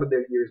they counted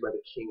their years by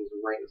the king's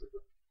reign. It's like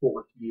the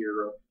fourth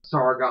year of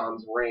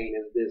Sargon's reign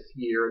is this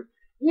year.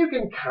 You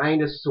can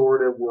kind of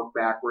sort of work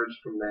backwards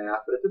from that,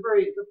 but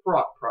it's a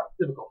fraught,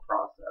 difficult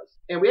process.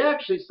 And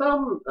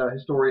some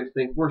historians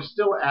think we're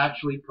still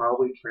actually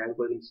probably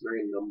translating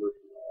Sumerian numbers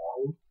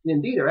wrong. And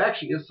indeed, there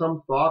actually is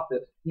some thought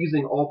that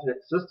using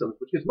alternate systems,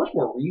 which gives much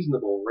more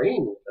reasonable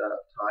reign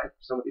time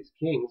for some of these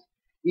kings,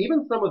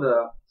 even some of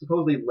the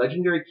supposedly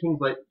legendary kings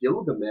like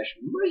Gilgamesh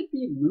might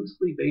be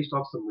loosely based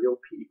off some real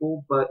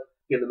people, but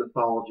again, the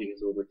mythology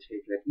has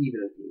overtaken it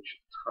even in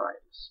ancient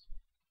times.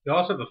 You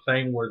also have the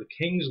thing where the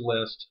King's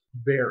List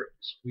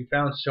varies. We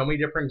found so many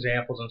different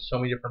examples in so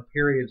many different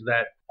periods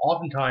that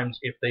oftentimes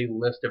if they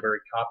list a very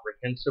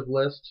comprehensive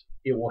list,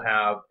 it will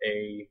have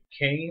a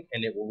king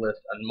and it will list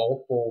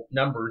multiple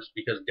numbers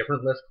because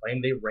different lists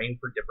claim they reigned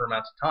for different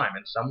amounts of time.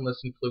 And some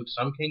lists include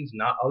some kings,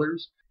 not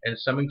others. And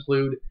some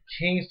include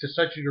kings to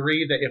such a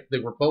degree that if they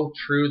were both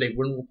true, they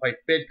wouldn't quite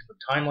fit because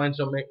the timelines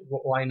don't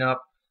line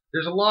up.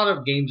 There's a lot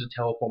of games of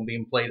telephone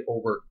being played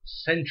over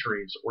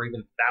centuries or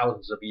even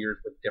thousands of years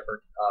with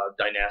different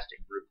dynastic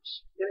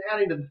groups. And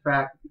adding to the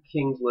fact that the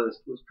King's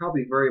List was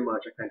probably very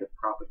much a kind of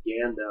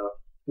propaganda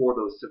for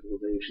those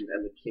civilizations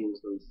and the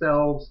kings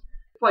themselves,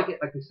 like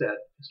we said,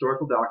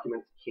 historical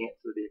documents can't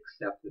sort of be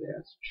accepted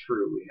as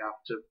true. We have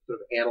to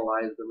sort of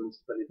analyze them and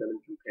study them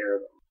and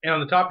compare them. And on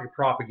the topic of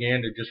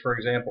propaganda, just for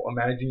example,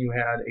 imagine you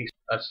had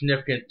a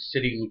significant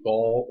city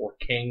Lugal or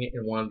king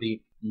in one of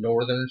the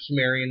northern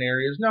Sumerian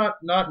areas, not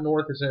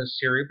north as in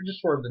Assyria, but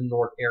just sort of the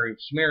north area of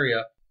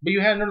Sumeria. But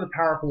you had another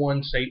powerful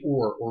one, say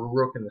Ur or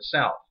Uruk in the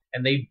south,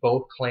 and they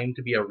both claimed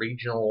to be a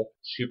regional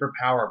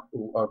superpower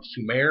of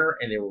Sumer,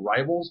 and they were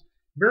rivals.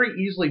 Very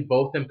easily,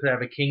 both of them could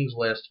have a king's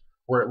list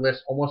where it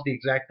lists almost the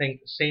exact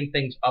same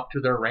things up to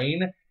their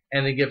reign,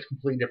 and it gives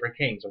completely different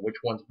kings. And which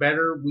one's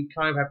better? We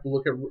kind of have to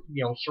look at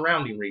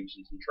surrounding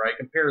regions and try to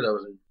compare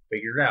those and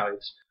figure it out.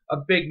 It's a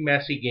big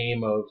messy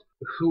game of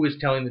who is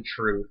telling the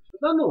truth.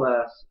 But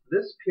nonetheless,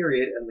 this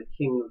period and the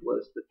king's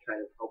list that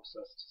kind of helps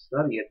us to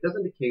study it does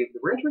indicate that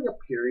we're entering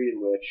a period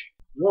in which,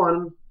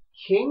 one,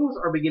 kings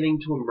are beginning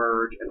to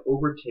emerge and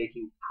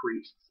overtaking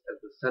priests as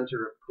the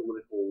center of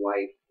political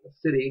life in the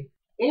city.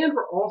 And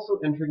we're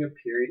also entering a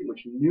period in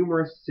which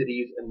numerous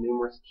cities and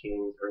numerous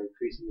kings are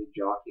increasingly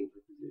jockeying for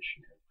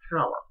position and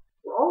power.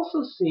 We're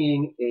also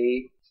seeing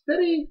a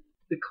steady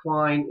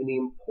decline in the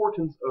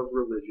importance of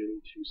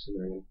religion to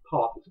Sumerian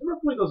politics. It never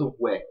really goes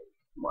away,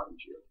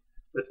 mind you,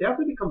 but it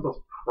definitely becomes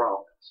less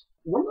prominent.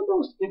 One of the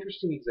most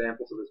interesting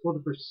examples of this, one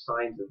of the first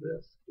signs of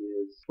this,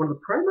 is one of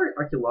the primary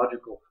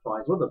archaeological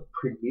finds, one of the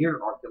premier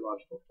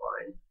archaeological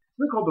finds,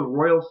 something called the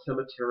Royal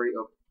Cemetery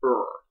of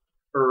Ur.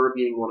 Ur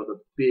being one of the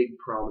big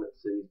prominent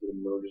cities that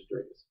emerged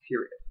during this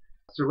period.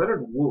 Sir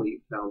Leonard Woolley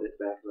found it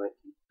back in the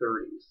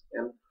 1930s,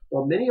 and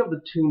while many of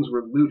the tombs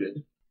were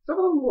looted, some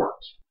of them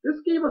weren't.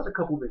 This gave us a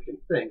couple of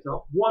different things.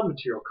 Now, one,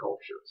 material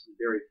culture, some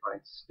very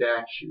fine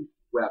statues,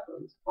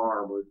 weapons,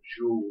 armor,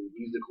 jewelry,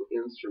 musical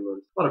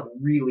instruments, a lot of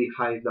really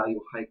high-value,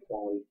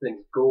 high-quality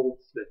things.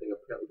 Goldsmithing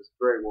apparently was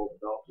very well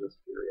developed in this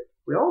period.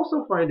 We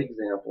also find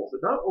examples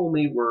that not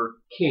only were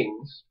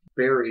kings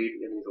buried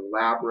in these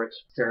elaborate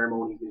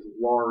ceremonies, these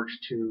large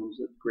tombs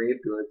with grave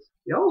goods,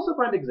 we also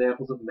find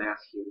examples of mass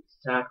human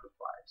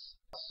sacrifice.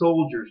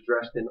 Soldiers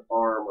dressed in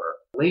armor,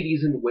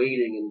 ladies in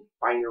waiting in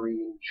finery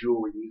and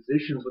jewelry,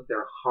 musicians with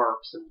their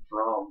harps and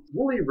drums.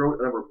 Woolley wrote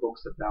a number of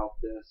books about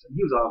this, and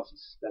he was obviously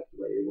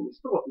speculating, and we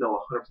still don't know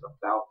 100%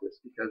 about this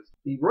because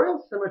the Royal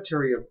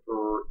Cemetery of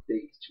Ur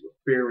dates to a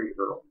very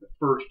early, the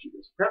first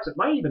years. Perhaps it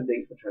might even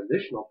date the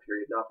transitional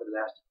period, not the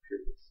dynastic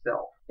period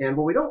itself. And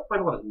while we don't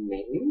find a lot of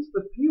names,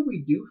 the few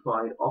we do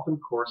find often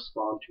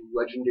correspond to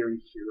legendary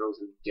heroes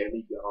and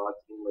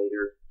demigods in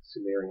later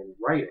Sumerian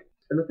writing.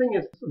 And the thing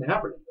is, this doesn't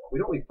happen anymore. We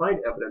don't really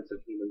find evidence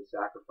of human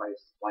sacrifice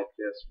like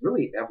this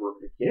really ever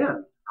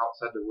again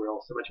outside the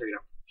Royal Cemetery and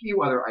a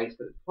few other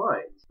isolated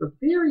finds. The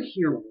theory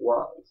here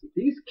was that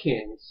these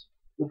kings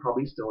were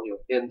probably still,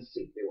 NC.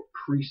 They were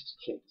priest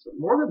kings.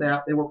 But more than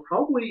that, they were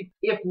probably,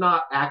 if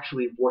not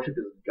actually worshipped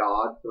as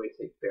gods, the way,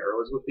 say,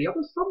 pharaohs would be,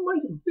 although some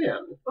might have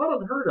been. It's not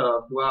unheard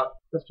of throughout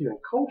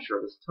Mesopotamian culture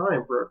at this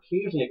time for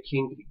occasionally a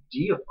king to be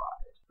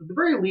deified. At the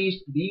very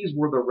least, these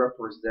were the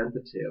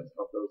representatives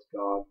of those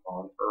gods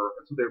on earth,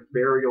 and so their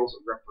burials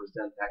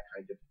represent that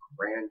kind of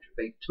grandeur.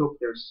 They took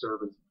their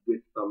servants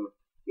with them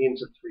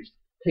into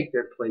take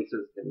their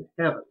places in the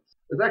heavens.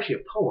 There's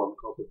actually a poem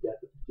called The Death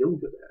of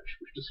Gilgamesh,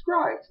 which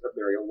describes a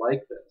burial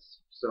like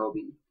this. So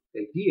the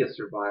idea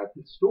survived,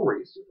 the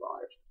story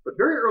survived. But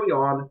very early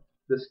on,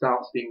 this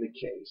stops being the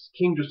case.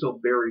 Kings are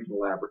still buried in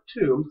elaborate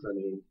tombs. I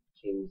mean,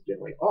 kings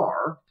generally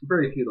are.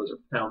 Very few of those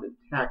are found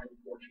intact,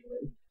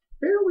 unfortunately.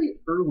 Fairly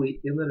early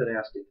in the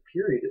dynastic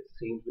period, it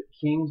seems that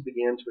kings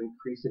began to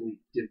increasingly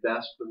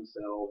divest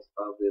themselves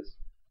of this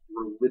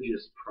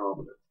religious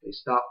prominence. They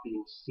stopped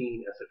being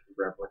seen as such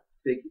reverent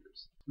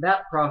figures.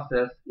 That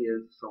process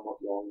is somewhat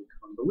long and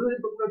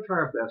convoluted, but we're going to try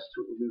our best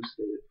to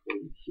elucidate it for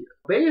you here.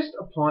 Based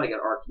upon,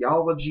 again,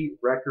 archaeology,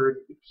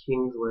 records, the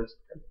king's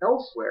list, and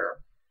elsewhere,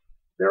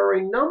 there are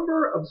a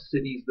number of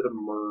cities that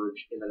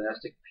emerge in the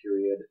dynastic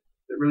period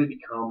that really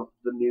become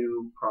the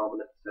new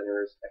prominent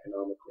centers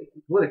economically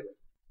and politically.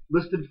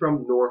 Listed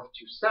from north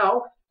to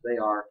south, they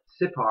are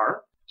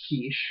Sippar,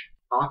 Kish,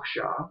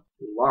 Aksha,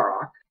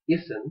 Larak,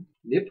 Isin,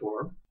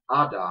 Nippur,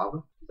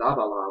 Adav,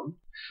 Zabalam,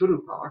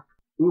 Shurupak,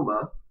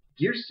 Uma,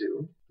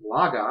 Girsu,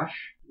 Lagash,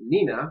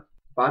 Nina,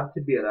 Bad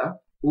Tibira,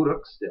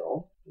 Uruk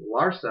still,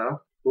 Larsa,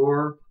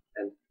 Ur,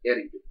 and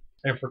Eridu.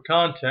 And for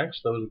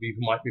context, those of you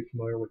who might be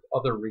familiar with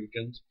other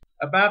regions,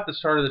 about the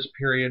start of this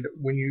period,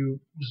 when you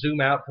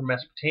zoom out from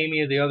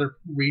Mesopotamia, the other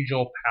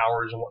regional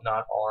powers and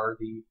whatnot are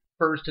the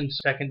first and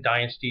second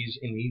dynasties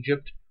in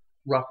Egypt,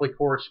 roughly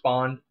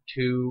correspond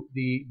to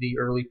the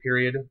early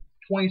period.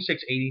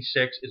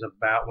 2686 is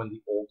about when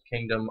the Old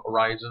Kingdom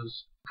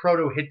arises.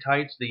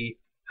 Proto-Hittites, the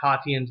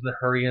Hattians and the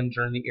Hurrians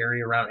are in the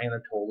area around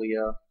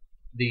Anatolia.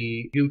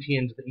 The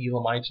Gutians, the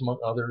Elamites, among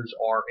others,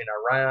 are in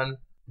Iran.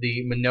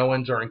 The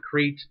Minoans are in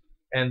Crete.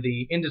 And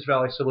the Indus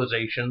Valley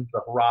civilization,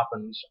 the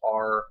Harappans,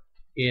 are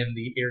in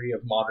the area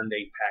of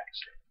modern-day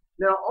Pakistan.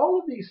 Now, all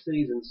of these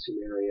cities in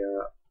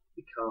Sumeria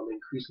become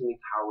increasingly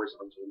powers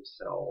unto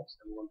themselves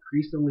and will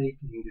increasingly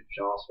continue to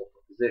jostle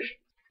for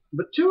positions.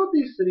 But two of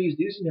these cities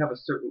do seem to have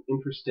a certain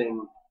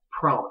interesting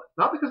prominence,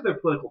 not because of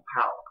their political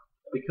power.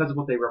 because of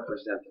what they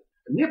represented.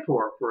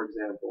 Nippur, for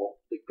example,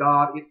 the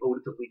god it owed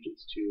its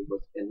allegiance to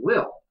was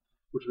Enlil,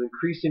 which was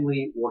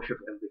increasingly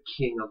worshipped as the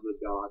king of the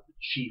gods, the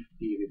chief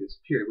deity of this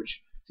period,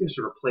 which seems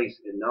to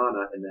replace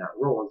Inanna in that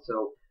role. And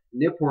so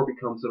Nippur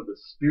becomes sort of the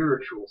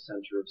spiritual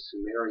center of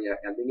Sumeria,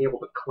 and being able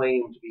to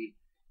claim to be,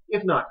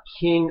 if not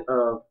king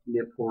of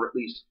Nippur, at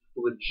least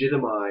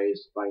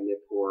legitimized by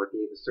Nippur,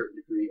 gave a certain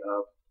degree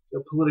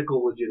of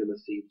political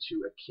legitimacy to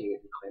a king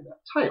who claimed that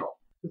title.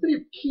 The city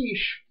of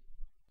Kish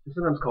is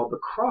sometimes called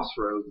the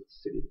crossroads of the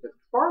city because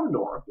it's far in the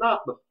north,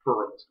 not the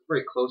furthest, but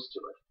very close to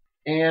it.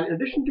 And in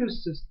addition to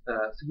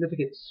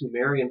significant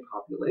Sumerian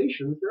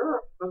populations, there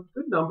are a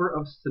good number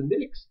of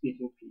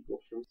Semitic-speaking people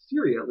from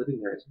Syria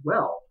living there as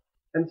well.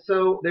 And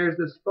so there's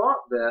this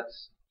thought that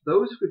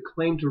those who could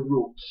claim to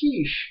rule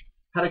Kish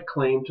had a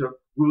claim to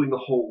ruling the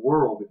whole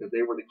world because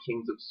they were the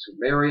kings of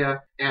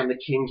Sumeria and the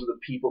kings of the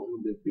people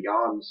who lived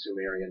beyond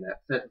Sumeria in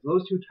that sense.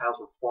 Those two titles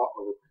were fought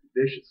over pretty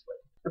viciously.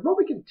 And from what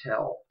we can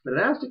tell, the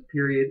dynastic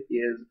period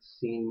is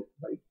seen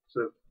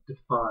sort of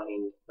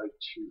defined by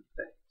two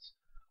things.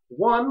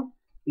 One,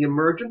 the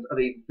emergence of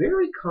a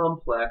very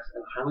complex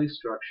and highly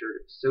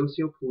structured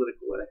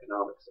socio-political and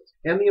economic system,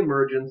 and the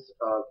emergence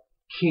of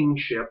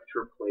kingship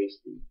to replace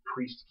the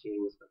priest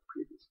kings of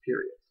previous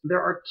periods.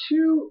 There are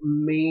two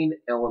main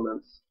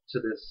elements to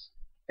this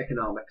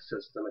economic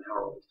system and how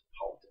it relates to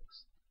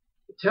politics.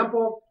 The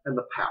temple and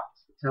the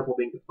palace. The temple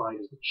being defined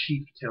as the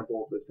chief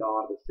temple of the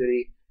god of the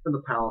city, and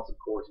the palace, of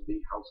course, is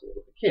the household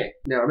of the king.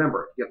 Now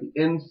remember, you have the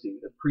Ensi,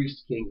 the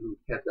priest king who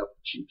heads up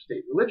the chief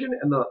state religion,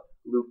 and the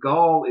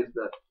Lugal is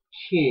the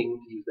king,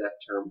 to use that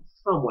term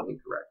somewhat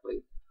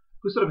incorrectly,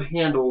 who sort of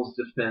handles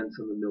defense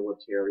in the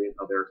military and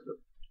other sort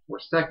of more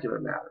secular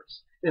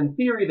matters. In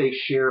theory, they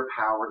share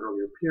power in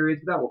earlier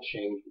periods, but that will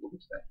change. We'll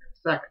get to that in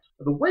a second.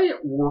 But the way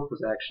it worked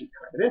was actually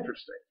kind of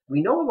interesting.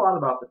 We know a lot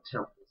about the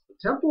temples. The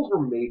temples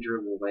were major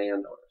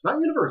landowners,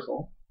 not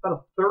universal.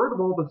 About a third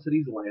of all the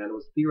city's land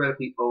was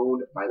theoretically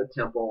owned by the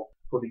temple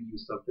for the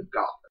use of the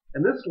god.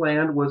 And this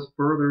land was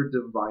further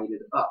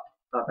divided up.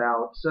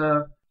 About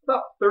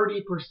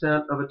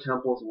 30% of a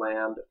temple's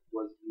land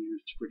was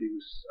used to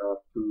produce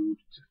food,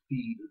 to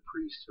feed the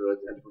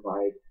priesthoods, and to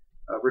provide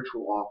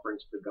ritual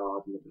offerings to the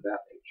gods and things of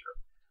that nature.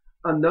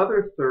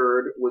 Another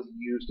third was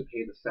used to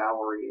pay the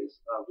salaries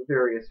of the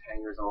various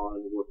hangers-on,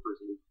 workers,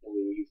 and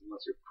employees, and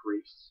lesser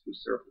priests who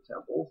served the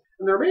temples.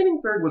 And the remaining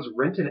third was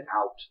rented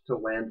out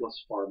to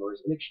landless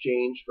farmers in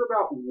exchange for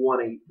about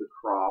 1/8 the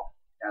crop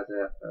as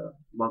a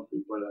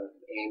monthly, but an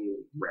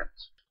annual rent.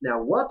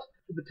 Now, what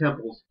did the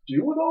temples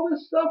do with all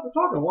this stuff? We're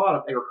talking a lot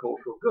of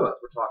agricultural goods.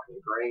 We're talking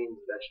grains,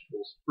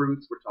 vegetables,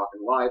 fruits. We're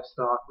talking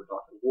livestock. We're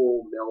talking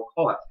wool, milk,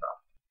 all that stuff.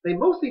 They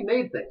mostly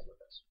made things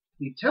with it.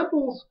 The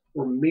temples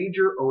were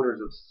major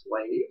owners of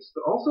slaves,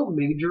 but also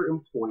major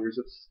employers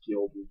of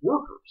skilled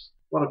workers.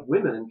 A lot of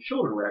women and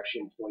children were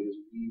actually employed as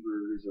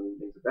weavers and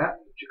things of that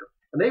nature.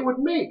 And they would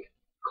make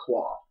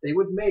cloth. They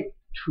would make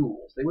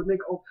tools. They would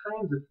make all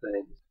kinds of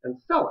things and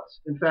sell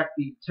it. In fact,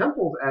 the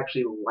temples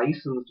actually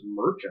licensed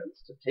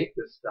merchants to take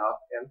this stuff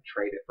and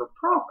trade it for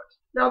profit.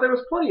 Now, there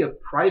was plenty of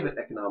private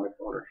economic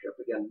ownership.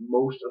 Again,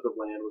 most of the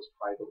land was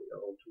privately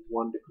owned to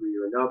one degree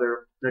or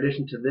another. In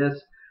addition to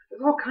this,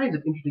 there's all kinds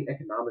of interesting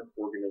economic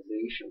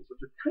organizations,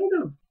 which are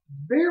kind of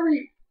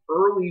very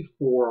early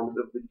forms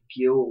of the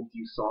guilds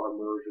you saw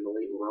emerge in the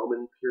late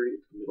Roman period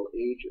to the Middle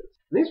Ages.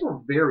 And these were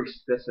very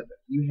specific.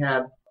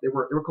 They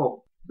were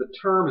called, the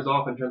term is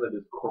often translated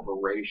as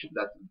corporations.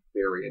 That's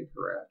very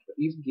incorrect. But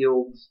these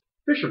guilds,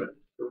 fishermen,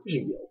 they were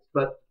fishing guilds.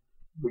 But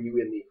were you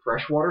in the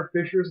freshwater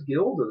fishers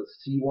guild or the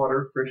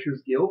seawater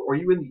fishers guild? Or were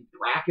you in the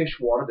brackish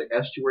water, the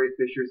estuary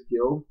fishers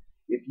guild?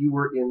 If you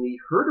were in the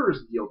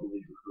herders guild,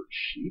 you herd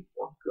sheep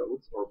or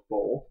goats or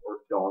both or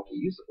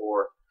donkeys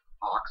or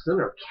oxen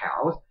or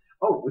cows.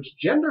 Oh, which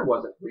gender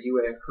was it? Were you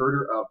a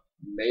herder of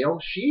male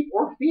sheep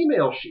or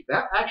female sheep?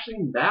 That actually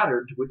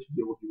mattered to which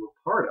guild you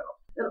were part of.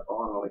 And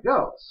on it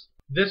goes.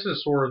 This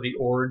is sort of the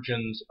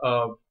origins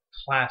of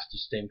class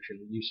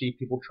distinction. You see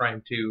people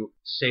trying to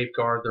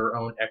safeguard their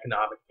own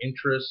economic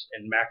interests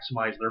and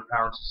maximize their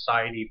power in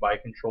society by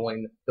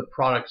controlling the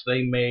products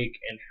they make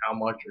and how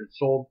much it's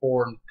sold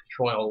for, and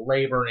controlling all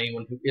labor, and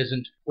anyone who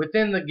isn't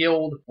within the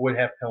guild would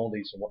have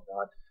penalties and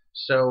whatnot.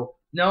 So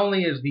not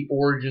only is the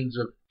origins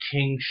of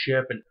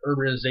kingship and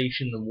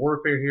urbanization and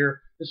warfare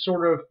here, this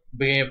sort of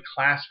beginning of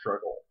class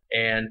struggle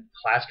and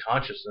class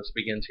consciousness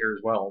begins here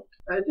as well.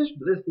 In addition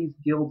to this, these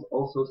guilds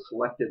also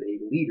selected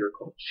a leader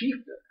called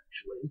chieftain,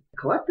 actually.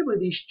 Collectively,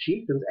 these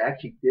chieftains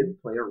actually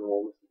did play a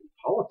role in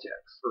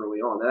politics early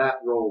on.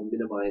 That role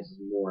minimizes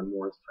more and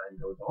more as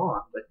time goes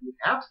on, but you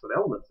have some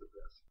elements of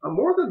this.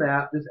 More than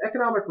that, this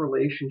economic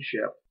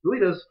relationship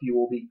really does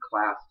fuel the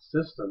class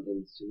system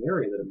in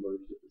Sumeria that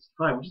emerged at this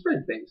time, which is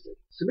very basic.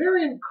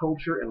 Sumerian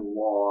culture and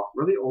law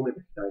really only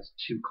recognized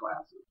two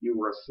classes. You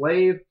were a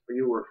slave or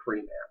you were a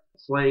free man.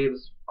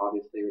 Slaves,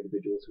 obviously, were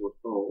individuals who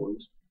were owned.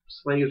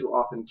 Slaves were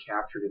often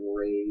captured in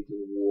raids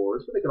and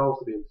wars, but they could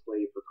also be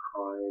enslaved for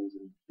crimes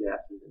and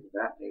debt and things of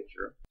that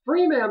nature.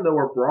 Free men, though,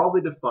 are broadly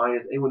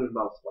defined as anyone who's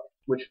not a slave.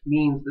 which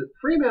means that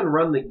free men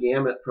run the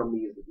gamut from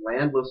these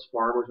landless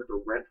farmers who have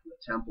to rent from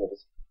the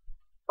temples,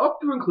 up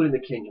through including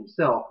the king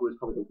himself, who is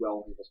probably the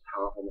wealthiest, most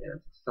powerful man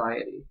in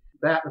society.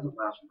 That doesn't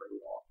last for very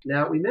long.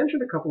 Now, we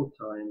mentioned a couple of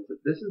times that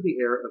this is the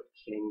era of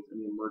kings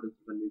and the emergence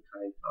of a new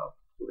kind of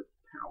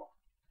political power.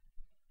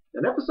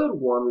 In episode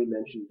 1, we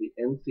mentioned the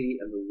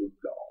Ensi and the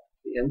Lugal.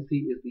 The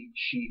Ensi is the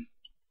chief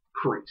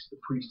priest, the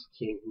priest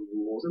king who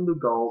rules, and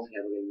Lugals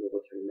handling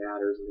military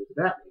matters and things of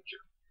that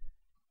nature.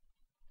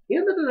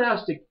 In the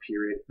dynastic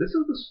period, this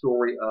is the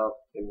story of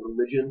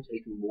religion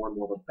taking more and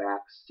more of a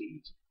back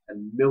seat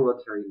and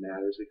military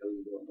matters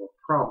becoming more and more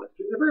prominent.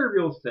 In a very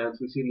real sense,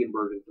 we see the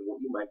emergence of what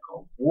you might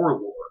call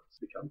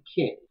warlords become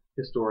king.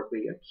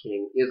 Historically, a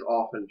king is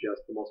often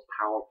just the most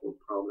powerful and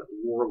prominent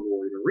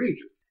warlord in a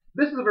region.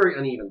 This is a very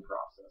uneven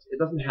process. It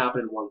doesn't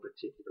happen in one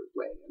particular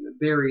way, and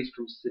it varies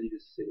from city to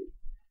city.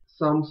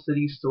 Some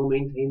cities still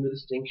maintain the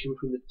distinction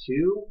between the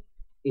two.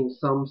 In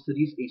some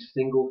cities, a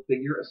single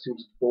figure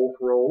assumes both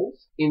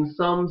roles. In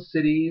some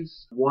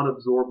cities, one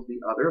absorbs the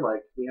other.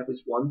 Like, we have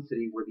this one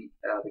city where the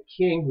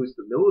king, who's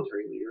the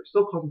military leader,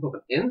 still calls himself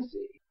an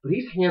Ensi, but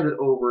he's handed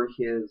over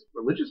his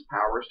religious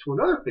powers to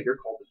another figure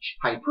called the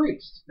high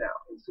priest now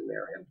in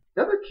Sumerian.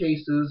 In other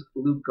cases,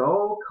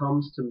 Lugal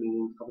comes to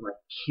mean something like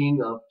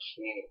king of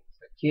kings,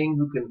 a king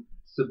who can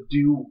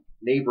subdue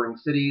neighboring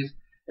cities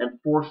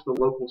and force the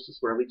locals to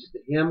swear allegiance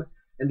to him.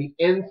 And the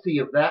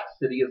Ensi of that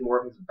city is more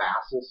of his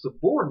vassal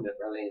subordinate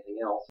rather than anything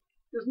else.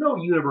 There's no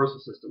universal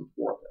system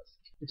for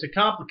this. It's a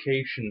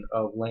complication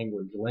of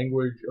language.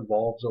 Language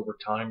evolves over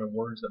time, and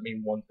words that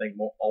mean one thing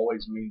won't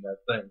always mean that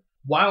thing.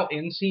 While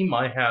Ensi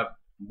might have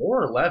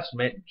more or less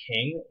meant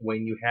king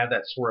when you had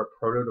that sort of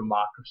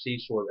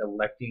proto-democracy, sort of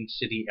electing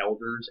city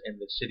elders, and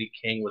the city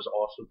king was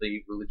also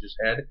the religious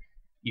head,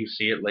 you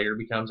see it later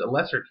becomes a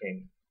lesser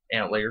king,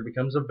 and it later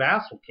becomes a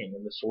vassal king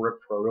in the sort of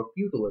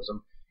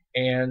proto-feudalism.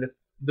 And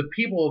the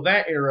people of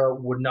that era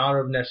would not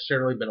have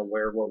necessarily been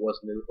aware of what was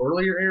in the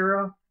earlier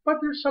era, but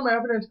there's some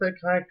evidence that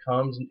kind of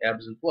comes and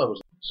ebbs and flows.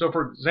 So,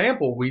 for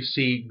example, we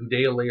see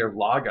Gudea of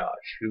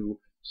Lagash, who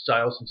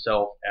styles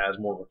himself as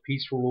more of a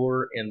peaceful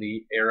ruler in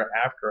the era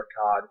after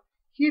Akkad.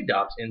 He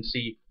adopts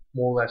Ensi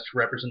more or less to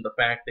represent the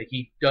fact that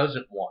he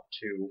doesn't want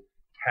to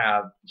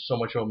have so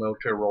much of a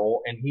military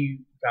role, and he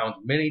founds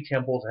many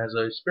temples and has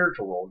a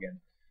spiritual role again.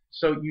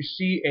 So you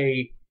see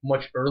a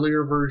much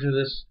earlier version of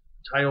this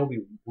title be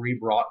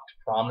rebrought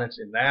to prominence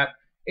in that.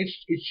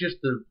 It's just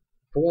the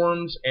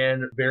forms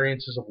and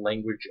variances of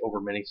language over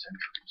many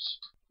centuries.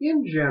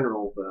 In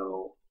general,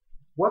 though,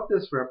 what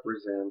this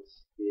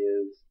represents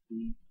is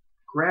the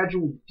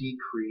gradual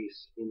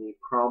decrease in the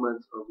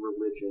prominence of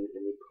religion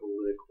in a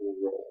political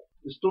role.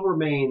 It still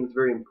remains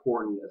very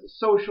important as a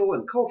social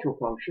and cultural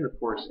function, of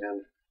course,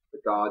 and the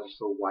gods are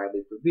still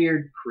widely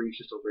revered,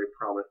 priests are still very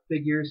prominent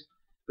figures,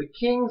 but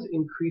kings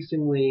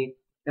increasingly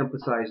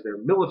emphasize their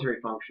military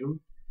function,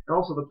 and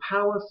also the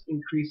palace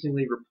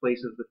increasingly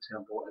replaces the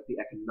temple as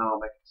the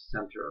economic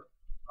center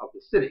of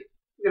the city.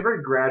 It's a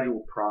very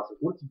gradual process.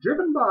 What's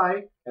driven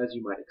by, as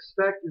you might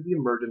expect, is the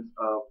emergence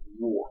of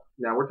war.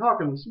 Now, we're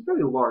talking some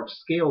fairly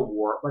large-scale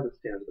war by the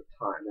standards of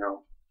the time.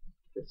 Now,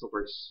 it's still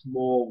very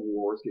small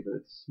wars, given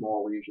its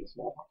small region,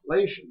 small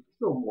population.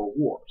 Still more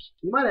wars.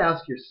 You might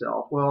ask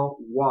yourself, well,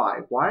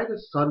 why? Why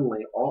does suddenly,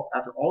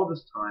 after all of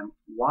this time,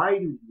 why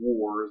do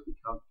wars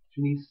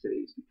between these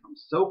cities become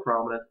so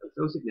prominent and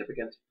so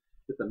significant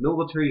that the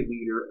military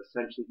leader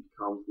essentially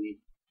becomes the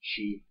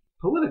chief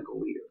political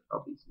leader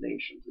of these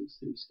nations, these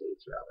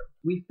city-states rather?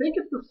 We think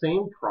it's the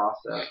same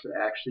process that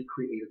actually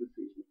created the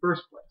cities in the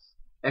first place: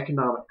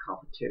 economic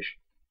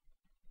competition.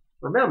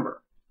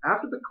 Remember,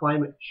 after the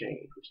climate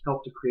change, which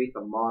helped to create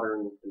the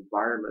modern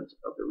environment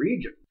of the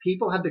region,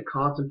 people had to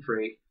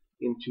concentrate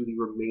into the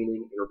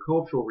remaining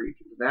agricultural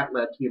regions. That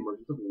led to the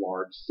emergence of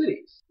large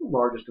cities, the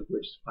largest of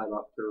which is probably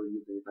about 30,000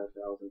 to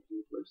 35,000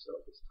 people or so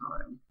at this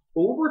time.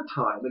 Over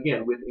time,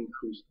 again, with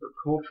increased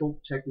agricultural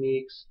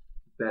techniques,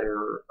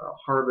 better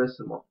harvests,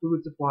 and more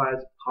food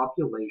supplies,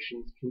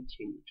 populations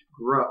continue to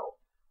grow,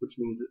 which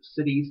means that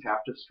cities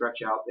have to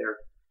stretch out their,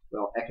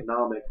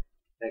 economic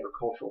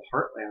agricultural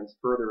heartlands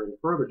further and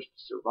further to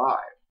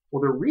survive.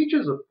 Well, there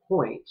reaches a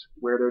point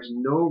where there's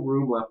no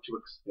room left to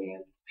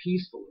expand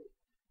peacefully.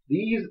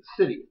 These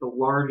cities, the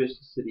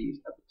largest cities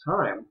at the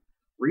time,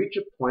 reach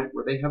a point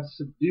where they have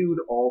subdued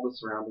all the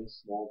surrounding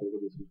small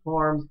villages and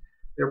farms.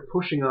 They're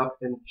pushing up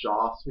and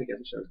jostling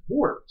against each other's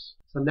borders.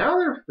 So now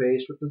they're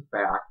faced with the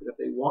fact that if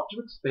they want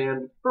to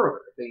expand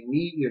further, if they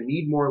either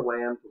need more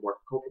land for more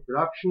agricultural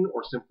production,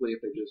 or simply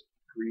if they're just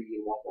greedy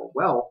and want more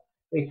wealth,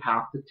 they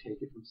have to take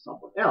it from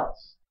someone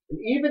else. And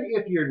even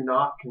if you're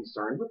not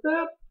concerned with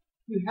that,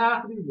 you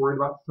have to be worried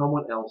about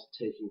someone else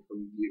taking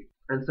from you.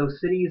 And so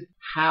cities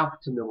have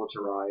to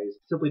militarize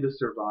simply to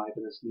survive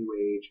in this new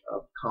age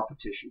of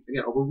competition,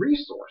 again, over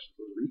resources.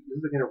 This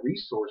is again a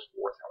resource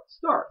war is how it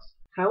starts.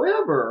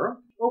 However,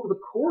 over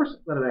the course of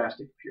the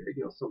dynastic period,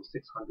 some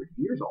 600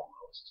 years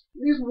almost,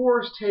 these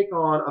wars take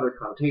on other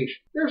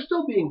connotations. They're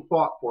still being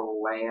fought for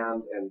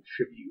land and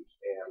tribute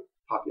and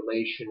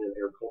population and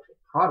agricultural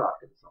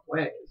product in some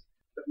ways.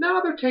 But Now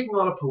they're taking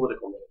on a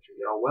political nature.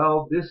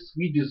 Well, this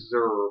we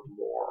deserve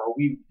more, or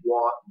we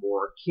want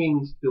more.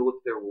 Kings feel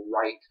it's their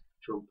right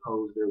to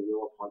impose their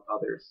will upon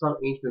others. Some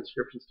ancient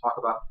inscriptions talk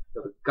about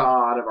the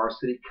god of our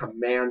city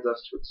commands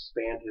us to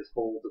expand his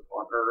hold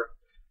upon earth,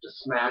 to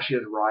smash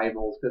his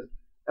rivals, because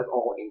as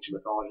all ancient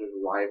mythology,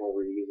 there's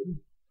rivalries and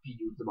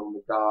feuds among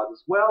the gods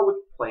as well,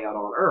 which play out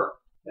on earth.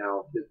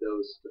 Now, did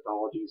those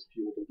mythologies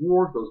fuel the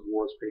wars? Those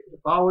wars create the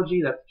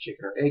mythology? That's the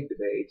chicken or egg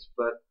debate.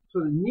 But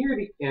so near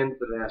the end of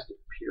the dynastic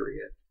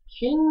period,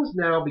 kings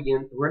now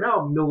who are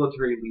now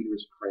military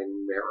leaders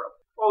primarily.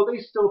 Oh,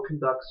 they still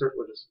conduct certain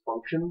religious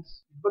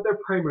functions, but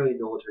they're primarily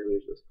military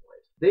leaders at this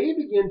point. They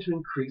begin to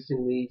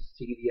increasingly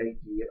see the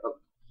idea of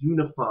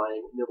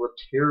unifying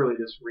militarily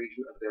this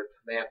region under their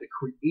command to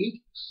create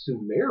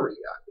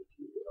Sumeria, if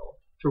you will,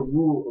 to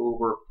rule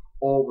over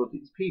all of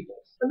these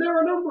peoples. And there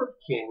are a number of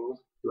kings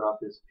throughout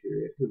this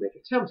period who make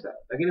attempts at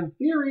it. Again, in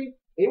theory,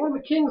 anyone on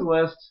the king's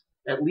list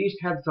at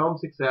least had some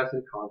success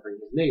in conquering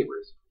his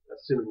neighbors,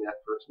 assuming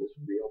that person is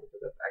real,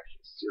 because that's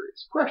actually a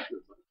serious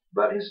question.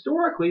 But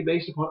historically,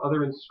 based upon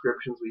other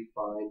inscriptions we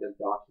find and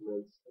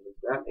documents and of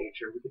that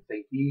nature, we could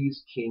say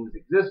these kings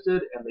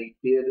existed and they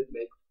did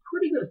make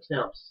pretty good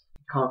attempts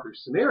to conquer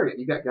Sumeria.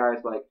 You got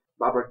guys like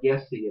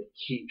Babargesi of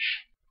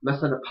Kish,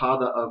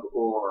 Mesanapada of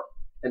Ur,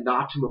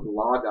 Enatum of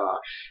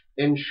Lagash,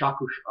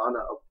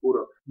 Enshakushana of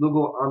Uruk,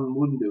 Lugo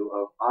Anmundu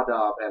of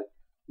Adab, and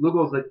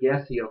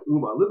Lugo-Zagesi of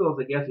Umma.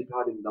 Lugo-Zagesi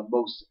probably the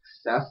most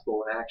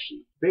successful and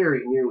actually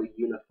very nearly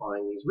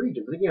unifying these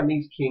regions. And again,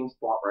 these kings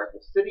fought rival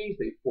cities.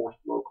 They forced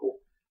local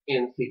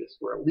NC to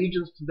swear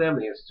allegiance to them.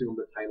 They assumed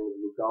the title of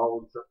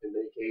Lugal in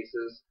many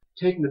cases.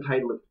 Taking the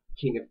title of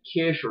King of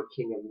Kish or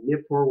King of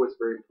Nippur was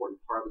a very important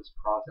part of this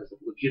process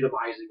of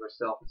legitimizing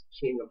herself as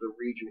king of the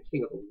region,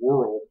 king of the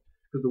world,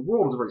 because the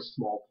world was a very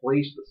small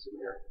place to the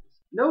Sumerians.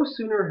 No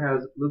sooner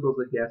has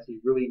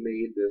Lugo-Zagesi really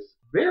made this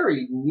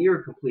very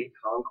near complete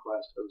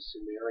conquest of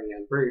Sumeria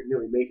and very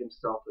nearly made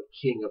himself the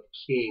king of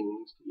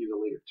kings, to use a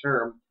later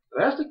term,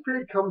 the dynastic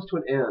period comes to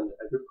an end.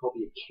 A group called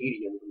the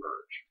Akkadians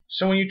emerge.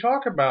 So when you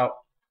talk about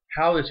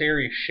how this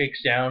area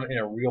shakes down in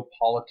a real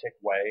politic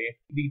way,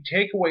 the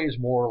takeaway is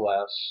more or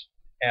less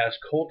as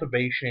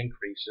cultivation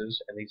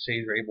increases and these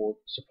cities are able to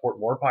support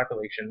more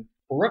population,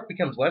 Uruk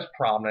becomes less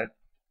prominent.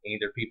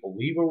 Either people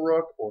leave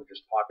Uruk or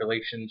just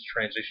populations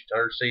transition to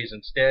other cities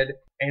instead.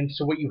 And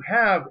so what you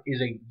have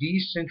is a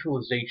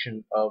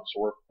decentralization of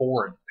sort of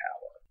foreign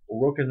power.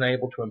 Uruk is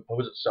able to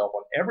impose itself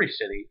on every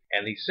city,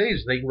 and these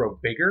cities, they grow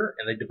bigger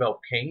and they develop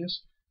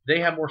kings.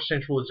 They have more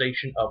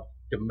centralization of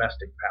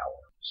domestic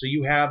power. So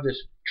you have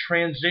this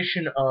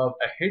transition of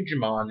a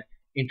hegemon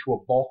into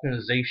a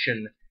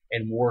balkanization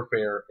and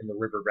warfare in the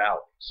river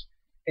valleys.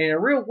 And in a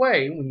real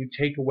way, when you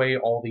take away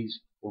all these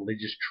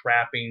religious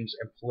trappings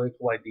and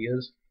political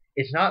ideas,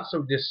 it's not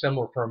so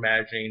dissimilar from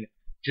imagining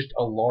just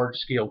a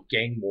large-scale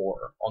gang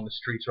war on the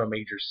streets of a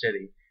major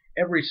city.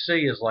 Every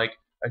city is like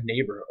a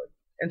neighborhood.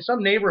 And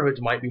some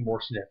neighborhoods might be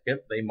more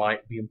significant. They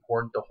might be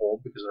important to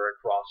hold because they're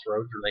at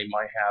crossroads, or they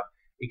might have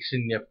a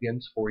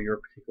significance for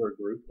your particular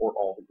group or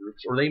all the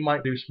groups, or they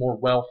might produce more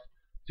wealth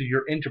to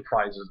your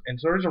enterprises. And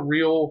so there's a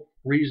real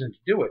reason to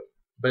do it.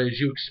 But as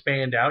you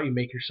expand out, you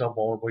make yourself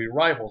vulnerable to your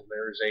rivals.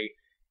 There is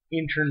a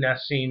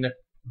internecine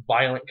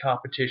violent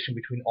competition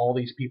between all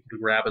these people to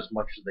grab as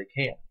much as they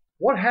can.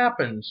 What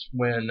happens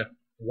when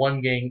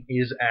one gang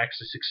is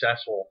actually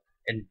successful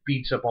and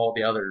beats up all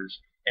the others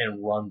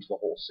and runs the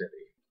whole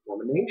city?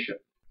 Form a nation.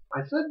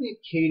 I said the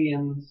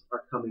Akkadians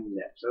are coming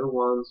next. They're the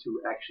ones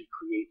who actually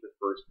create the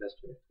first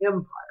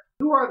Mesopotamian empire.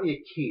 Who are the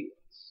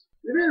Akkadians?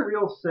 In a very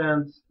real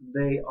sense,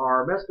 they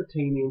are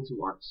Mesopotamians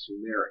who aren't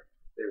Sumerian.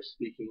 They're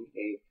speaking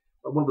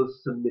one of those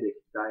Semitic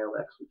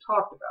dialects we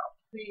talked about.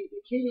 The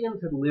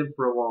Akkadians had lived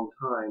for a long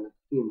time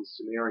in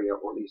Sumeria,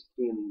 or at least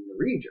in the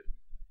region.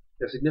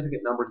 There are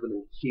significant numbers of them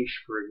in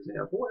Kish, for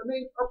example, and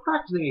they are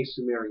practicing a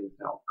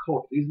Sumerian-style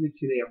culture. Using the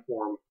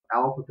cuneiform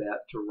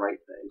alphabet to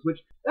write things,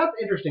 which that's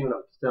interesting in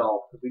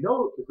itself, because we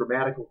know the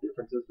grammatical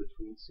differences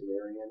between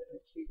Sumerian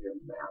and Akkadian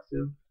are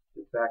massive.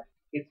 In fact,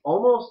 it's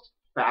almost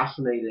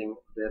fascinating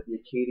that the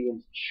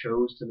Akkadians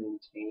chose to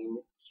maintain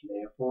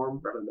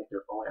cuneiform rather than make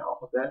their own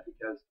alphabet,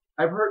 because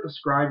I've heard it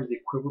described as the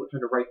equivalent of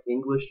trying to write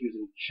English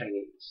using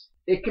Chinese.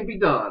 It can be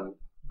done,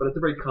 but it's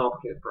a very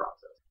complicated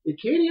process. The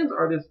Akkadians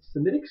are this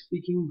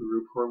Semitic-speaking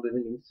group who are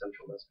living in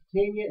central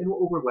Mesopotamia and who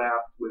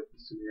overlap with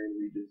the Sumerian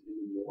regions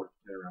in the north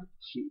and around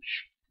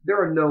Kish.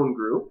 They're a known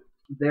group.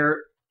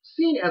 They're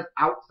seen as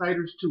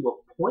outsiders to a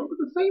point, but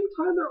at the same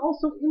time they're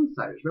also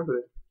insiders.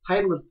 Remember, the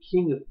title of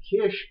King of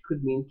Kish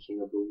could mean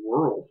King of the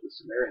World. The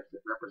Sumerians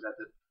that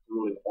represented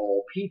ruling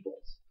all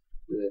peoples.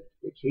 The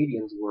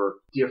Akkadians were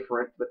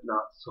different, but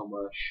not so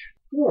much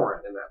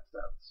foreign in that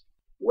sense.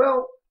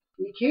 Well,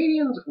 the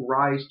Akkadians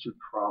rise to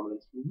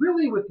prominence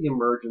really with the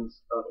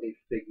emergence of a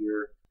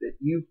figure that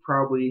you've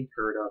probably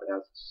heard of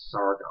as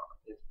Sargon.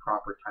 His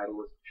proper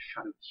title is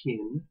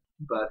Shadukin,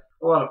 but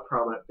a lot of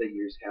prominent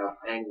figures have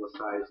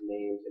anglicized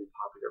names in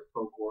popular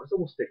folklore, so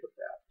we'll stick with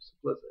that for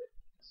simplicity.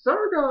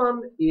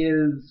 Sargon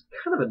is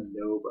kind of a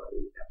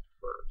nobody at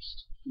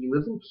first. He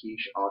lives in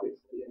Kish,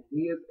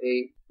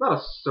 not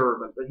a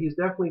servant, but he's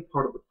definitely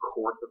part of the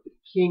court of the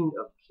king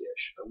of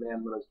Kish, a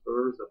man known as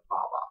Ur III.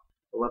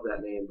 I love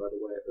that name, by the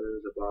way,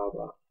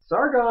 Ur-Zababa.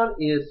 Sargon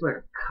is like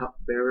a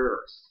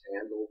cupbearer or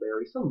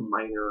sandal-bearer, some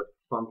minor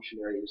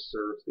functionary who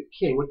serves the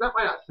king, which that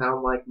might not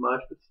sound like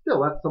much, but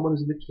still, that's someone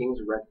who's in the king's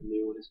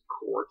retinue in his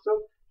court.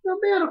 So, a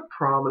man of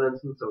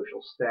prominence and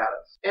social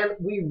status. And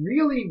we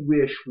really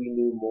wish we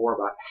knew more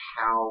about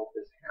how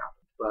this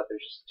happened, but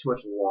there's just too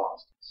much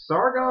lost.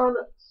 Sargon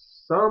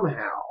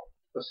somehow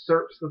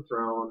usurps the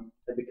throne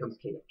and becomes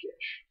king of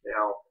Kish.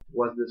 Now,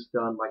 was this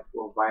done like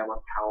through a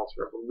violent palace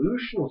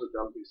revolution? Was it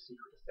done through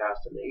secret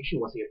assassination?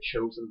 Was he a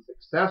chosen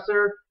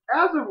successor?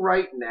 As of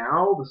right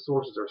now, the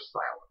sources are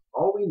silent.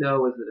 All we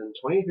know is that in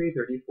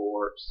 2334,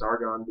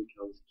 Sargon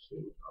becomes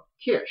king of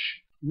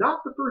Kish.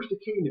 Not the first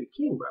Akkadian to be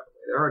king, by the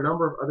way. There are a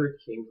number of other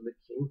kings in the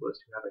king's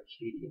list who have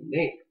Akkadian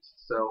names.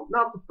 So,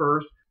 not the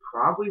first,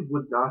 probably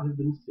would not have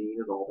been seen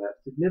as all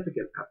that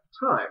significant at the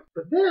time.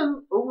 But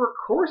then, over a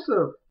course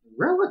of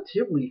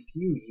relatively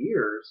few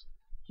years,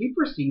 he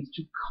proceeds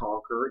to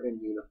conquer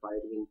and unify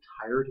the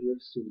entirety of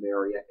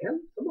Sumeria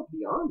and somewhat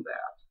beyond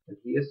that. And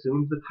he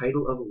assumes the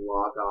title of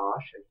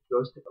Lagash and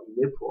goes to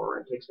Nippur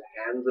and takes the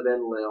hands of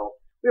Enlil.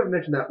 We haven't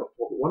mentioned that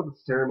before, but one of the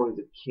ceremonies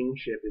of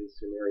kingship in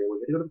Sumeria was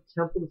you had to go to the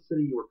temple of the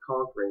city you were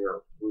conquering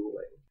or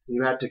ruling. And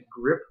you had to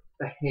grip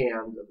the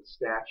hand of the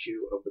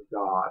statue of the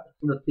god.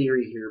 And the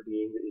theory here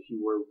being that if you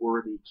were a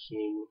worthy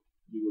king,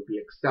 you would be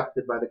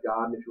accepted by the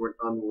god, and if you were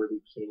an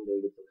unworthy king, they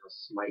would somehow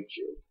smite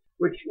you.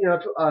 Which,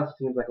 to us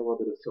seems like a little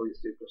bit of silly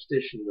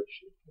superstition, which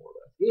it more or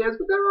less is,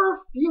 but there are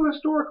a few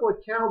historical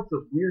accounts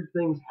of weird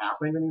things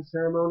happening in these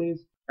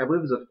ceremonies. I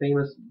believe there's a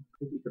famous,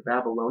 the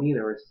Babylonian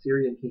or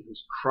Assyrian king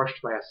who's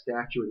crushed by a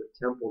statue in the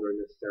temple during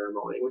this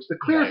ceremony, which is the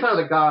clear sign of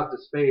the god's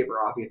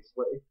disfavor,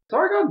 obviously.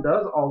 Sargon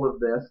does all of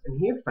this, and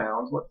he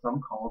founds what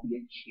some call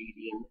the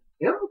Akkadian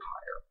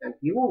Empire, and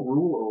he will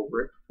rule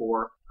over it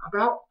for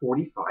about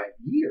 45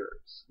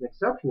 years, an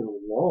exceptionally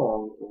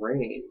long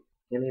reign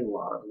in a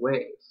lot of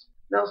ways.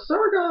 Now,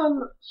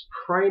 Sargon's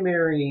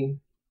primary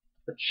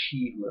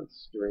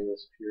achievements during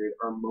this period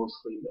are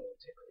mostly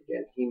military.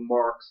 Again, he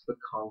marks the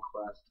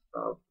conquest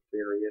of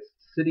various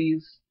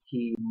cities.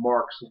 He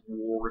marks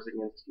wars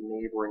against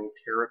neighboring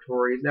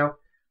territories. Now,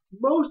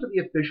 most of the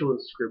official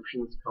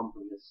inscriptions come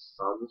from his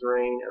son's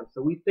reign, and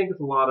so we think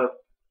it's a lot of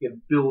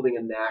building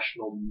a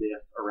national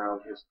myth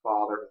around his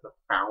father as the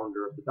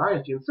founder of the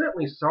dynasty. And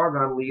certainly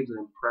Sargon leaves an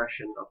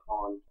impression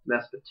upon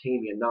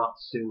Mesopotamia not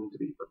soon to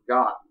be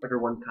forgotten.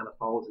 Everyone kind of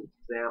follows his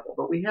example.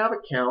 But we have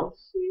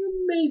accounts,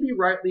 maybe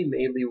rightly,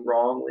 maybe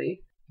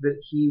wrongly, that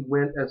he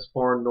went as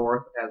far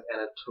north as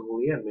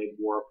Anatolia and made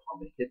war upon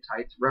the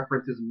Hittites.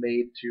 References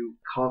made to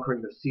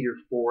conquering the Cedar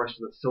Forest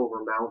and the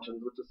Silver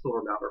Mountains, which the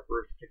Silver Mountain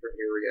refers to a particular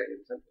area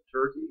in central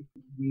Turkey.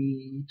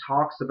 He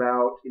talks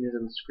about, in his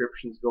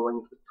inscriptions, going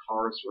into the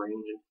Taurus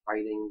Range and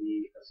fighting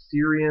the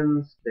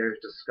Assyrians. There's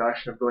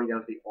discussion of going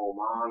down to the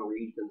Oman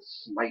region and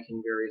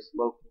smiting various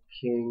local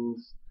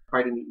kings,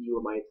 fighting the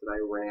Elamites in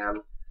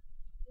Iran.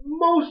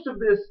 Most of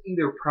this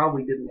either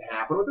probably didn't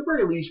happen, or at the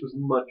very least was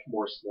much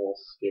more small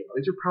scale.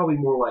 These are probably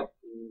more like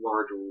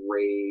large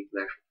raids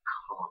and actual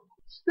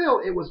conquests.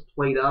 Still, it was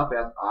played up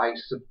as I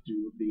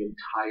subdued the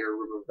entire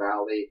river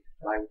valley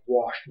and I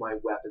washed my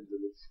weapons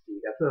in the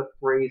sea. That's a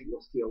phrase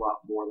you'll see a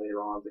lot more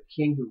later on. The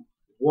king who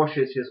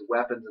washes his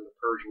weapons in the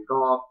Persian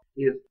Gulf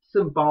is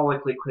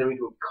symbolically claiming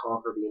to have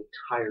conquered the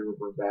entire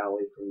river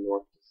valley from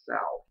north to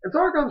south. And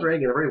Sargon's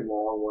reign, a very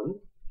long one,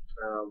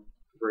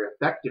 very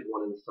effective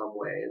one in some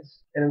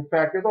ways. And in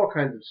fact, there's all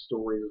kinds of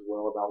stories as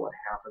well about what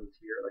happens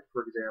here. Like,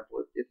 for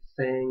example, it's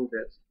saying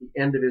that at the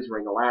end of his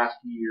reign, the last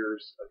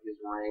years of his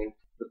reign,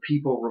 the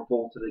people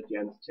revolted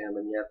against him,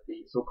 and yet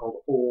the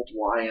so-called Old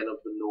Lion of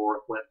the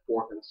North went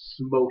forth and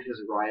smote his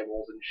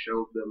rivals and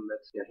showed them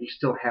that he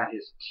still had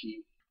his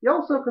teeth. He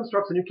also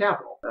constructs a new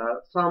capital.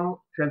 Some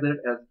translate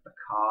it as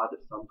Akkad,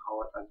 some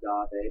call it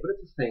Agade, but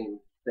it's the same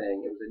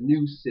thing. It was a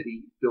new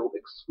city built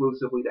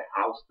exclusively to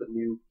house the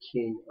new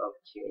king of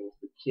kings,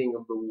 the king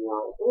of the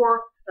world,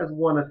 or as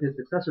one of his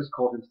successors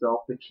called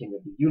himself, the king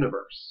of the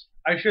universe.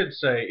 I should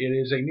say it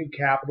is a new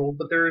capital,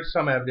 but there is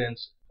some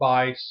evidence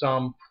by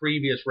some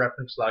previous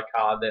reference to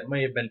Akkad that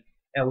may have been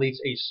at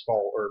least a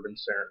small urban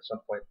center at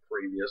some point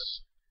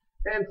previous.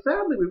 And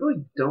sadly, we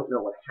really don't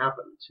know what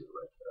happened to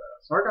it.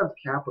 Sargon's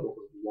capital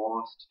was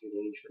lost in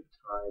ancient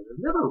times and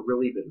never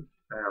really been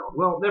found.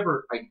 Well,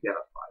 never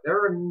identified. There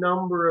are a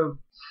number of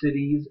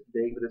cities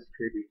dating to this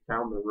period we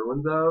found the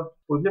ruins of,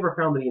 but we've never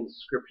found any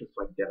inscriptions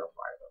to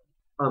identify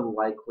them.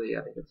 Unlikely,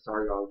 I think in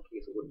Sargon's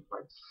case, we wouldn't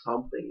find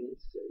something in the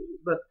city,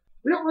 but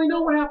we don't really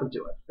know what happened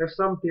to it. There's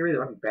some theory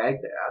that it might be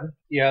Baghdad.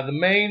 Yeah, the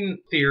main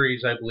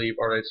theories, I believe,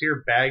 are that it's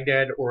either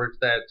Baghdad or it's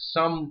that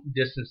some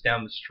distance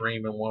down the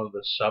stream in one of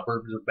the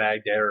suburbs of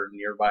Baghdad or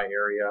nearby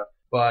area.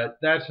 But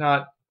that's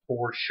not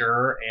for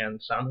sure,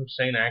 and Saddam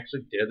Hussein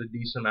actually did a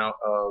decent amount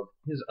of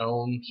his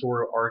own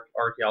sort of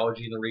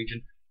archaeology in the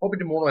region, hoping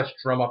to more or less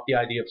drum up the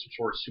idea of some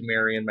sort of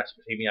Sumerian,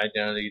 Mesopotamian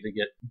identity to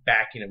get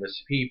backing of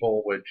his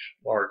people, which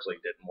largely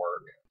didn't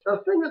work.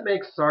 The thing that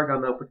makes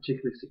Sargon, though,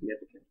 particularly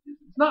significant is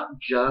it's not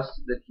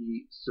just that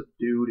he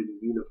subdued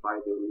and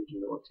unified the region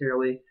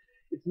militarily.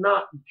 It's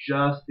not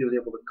just that he was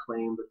able to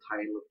claim the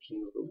title of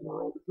king of the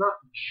world. It's not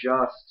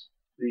just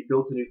that he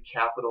built a new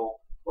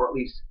capital, or at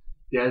least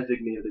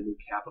designated a new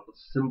capital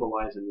to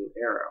symbolize a new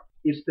era.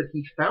 It's that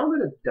he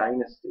founded a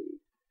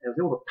dynasty and was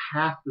able to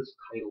pass this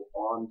title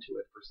on to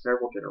it for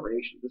several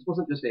generations. This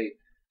wasn't just a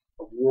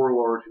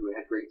warlord who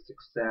had great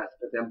success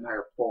as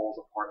empire falls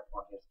apart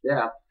upon his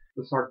death.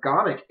 The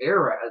Sargonic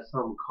era, as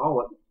some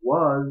call it,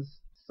 was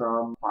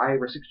some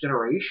 5 or 6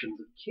 generations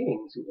of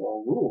kings who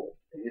all ruled.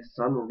 And his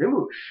son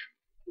Rimush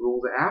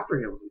rules after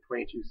him from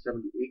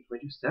 2278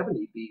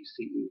 2270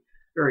 BCE.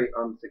 Very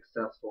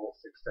unsuccessful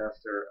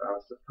successor.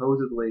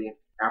 Supposedly,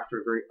 after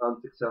a very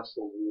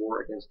unsuccessful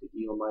war against the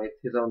Elamites,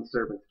 his own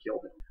servants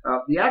killed him.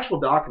 The actual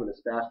document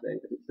is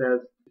fascinating because it says,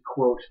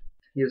 quote,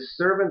 his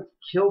servants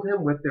killed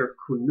him with their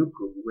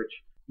kunuku, which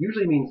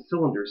usually means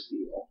cylinder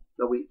seal,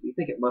 though we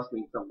think it must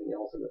mean something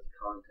else in this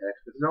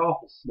context, because they're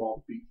awful small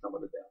to beat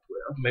someone to death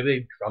with. Maybe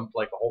they dumped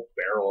like a whole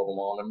barrel of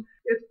them on him.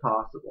 It's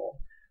possible.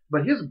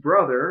 But his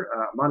brother,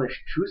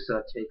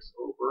 Manishchusa, takes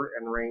over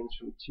and reigns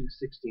from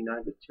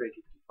 269 to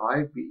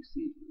 285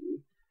 BCE.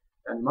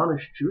 And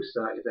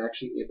Manishchusa is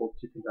actually able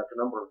to conduct a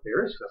number of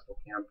very successful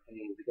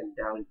campaigns, again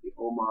down into the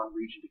Oman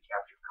region to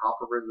capture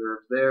copper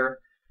reserves there.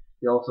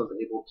 He also was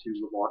able to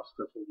launch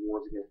successful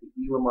wars against the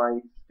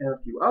Elamites and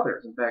a few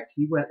others. In fact,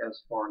 he went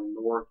as far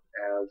north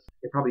as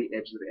probably the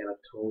edges of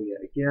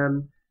Anatolia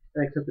again,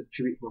 and accepted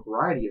tribute from a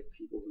variety of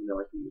peoples in there,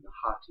 like the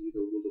Hatti,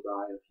 the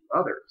Lullaby, and a few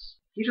others.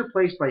 He's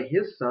replaced by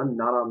his son,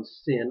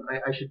 Naram-Sin.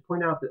 I should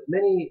point out that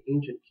many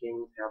ancient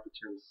kings have the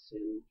term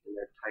Sin in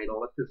their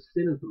title. It's because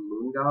Sin is the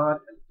moon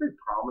god, and it's a very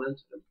prominent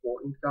and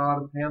important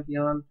god in the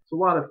pantheon. So a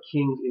lot of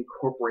kings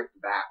incorporate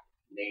that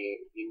name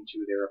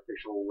into their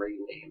official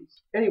reign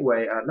names.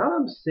 Anyway,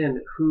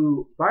 Naram-Sin,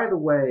 who, by the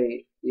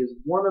way, is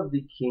one of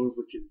the kings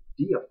which is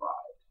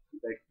deified.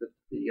 Like the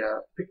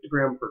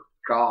pictogram for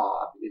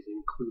God is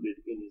included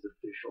in his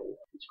official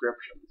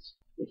inscriptions.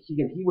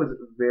 He was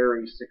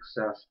very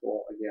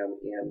successful, again,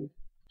 in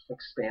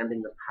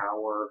expanding the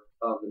power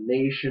of the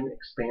nation,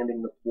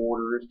 expanding the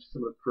borders to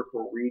some of the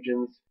peripheral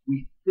regions.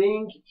 We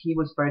think he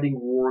was fighting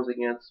wars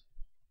against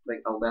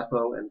like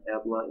Aleppo and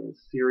Ebla in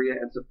Syria,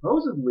 and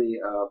supposedly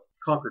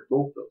conquered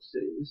both those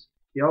cities.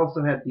 He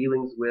also had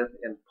dealings with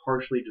and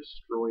partially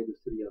destroyed the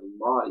city of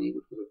Mahdi,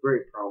 which was a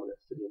very prominent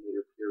city in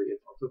later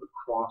periods, also the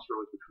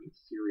crossroads between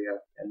Syria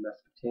and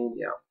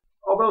Mesopotamia.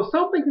 Although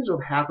something seems to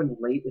have happened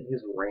late in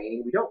his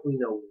reign, we don't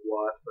really know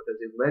what, but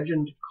there's a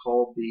legend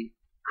called the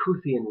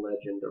Kuthian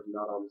legend of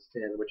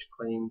Naram-Sin, which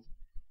claims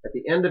at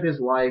the end of his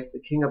life,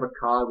 the king of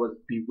Akkad was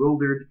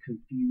bewildered,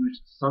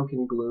 confused, sunk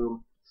in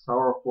gloom,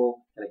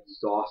 sorrowful, and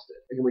exhausted.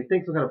 Again, we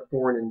think some kind of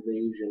foreign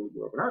invasion,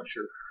 where we're not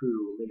sure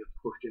who may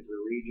have pushed into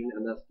the region,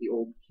 and thus the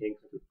old king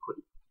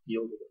couldn't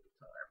deal with it at the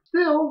time.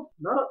 Still,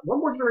 one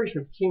more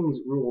generation of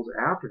kings rules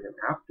after him.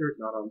 After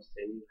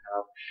Naram-Sin, you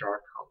have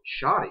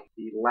Shar-Kali-Shadi,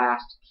 the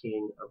last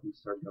king of the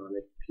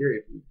Sargonic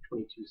period, from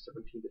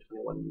 2217 to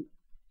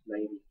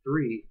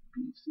 2193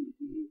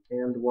 BCE.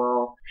 And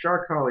while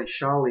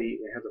Shar-Kali-Shali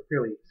has a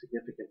fairly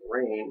significant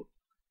reign,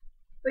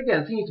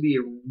 again, seems to be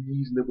a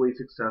reasonably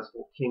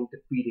successful king,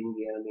 defeating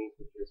the enemies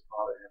that his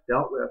father had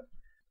dealt with.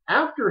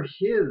 After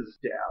his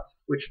death,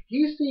 which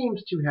he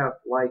seems to have,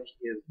 like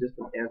his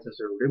distant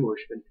ancestor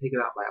Rimush, been taken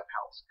out by a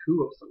palace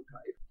coup of some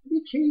type, the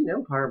Akkadian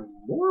Empire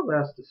more or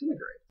less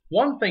disintegrates.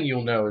 One thing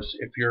you'll notice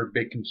if you're a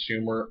big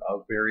consumer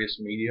of various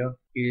media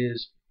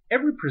is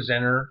every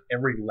presenter,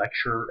 every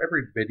lecture,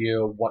 every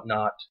video,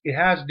 whatnot, it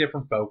has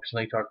different folks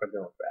and they talk about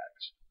different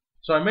facts.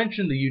 So I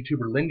mentioned the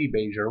YouTuber Lindy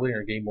Beige earlier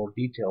and gave more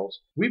details.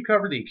 We've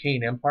covered the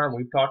Akkadian Empire and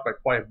we've talked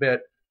about quite a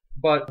bit,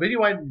 but the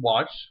video I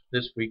watched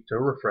this week to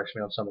refresh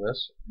me on some of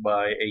this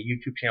by a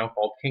YouTube channel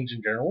called Kings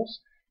and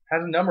Generals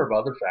has a number of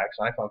other facts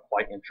and I found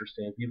quite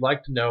interesting. If you'd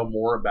like to know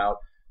more about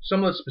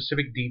some of the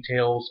specific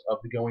details of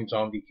the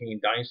goings-on of the Akkadian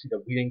dynasty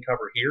that we didn't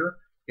cover here,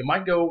 you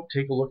might go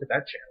take a look at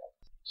that channel.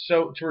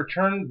 So to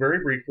return very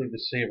briefly to the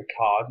city of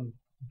Akkad and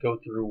go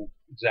through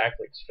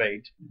exactly its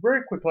fate.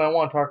 Very quickly, I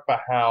want to talk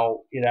about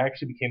how it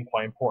actually became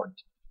quite important.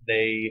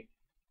 They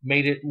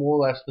made it more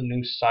or less the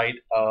new site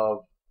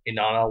of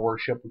Inanna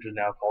worship, which is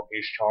now called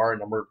Ishtar. A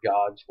number of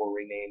gods were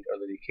renamed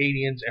under the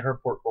Akkadians, and her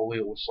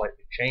portfolio was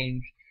slightly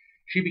changed.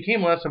 She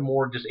became less of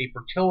more just a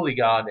fertility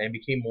god and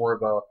became more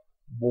of a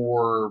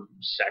war,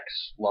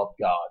 sex, love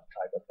god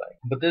type of thing.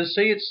 But the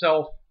city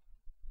itself,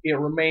 it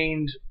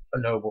remained a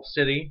noble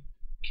city.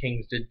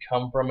 Kings did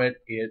come from it.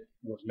 It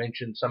was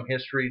mentioned in some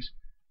histories.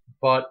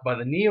 But by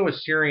the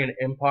Neo-Assyrian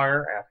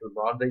Empire, after the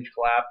Bronze Age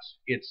collapse,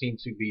 it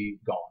seems to be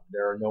gone.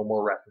 There are no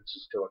more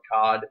references to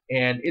Akkad,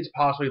 and it's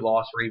possibly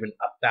lost for even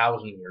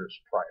 1,000 years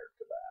prior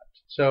to that.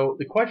 So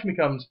the question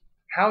becomes,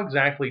 how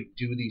exactly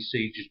do these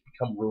cities just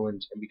become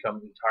ruins and become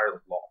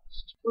entirely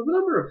lost? Well, there's a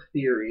number of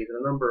theories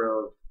and a number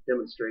of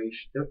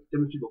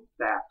demonstrable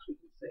facts we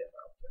can say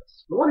about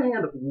this. On the one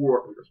hand,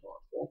 war is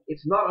responsible.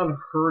 It's not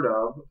unheard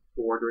of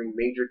for during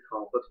major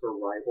conflicts for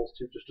rivals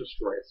to just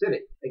destroy a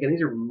city. Again, these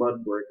are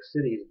mud brick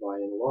cities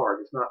by and large.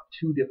 It's not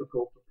too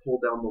difficult to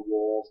pull down the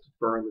walls, to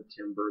burn the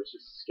timbers,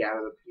 just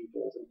scatter the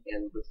peoples and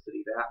end the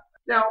city that way.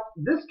 Now,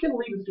 this can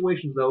lead to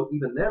situations, though,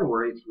 even then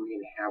where it's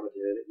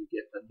re-inhabited and you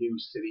get a new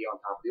city on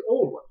top of the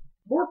old one.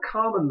 More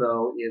common,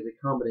 though, is a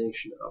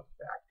combination of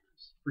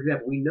factors. For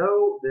example, we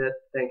know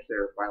that thanks to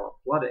their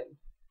violent flooding,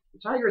 the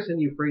Tigris and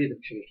Euphrates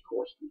have changed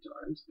course a few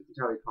times. It's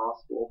entirely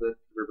possible that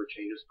the river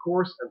changes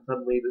course and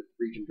suddenly the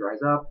region dries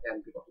up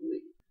and people have to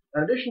leave.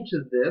 In addition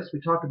to this,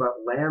 we talked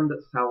about land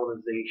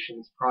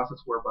salinization,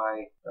 process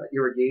whereby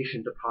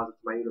irrigation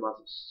deposits minute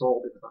amounts of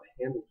salt if it's not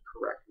handled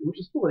correctly,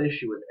 which is still an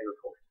issue in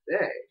agriculture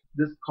today.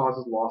 This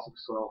causes loss of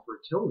soil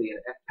fertility,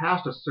 and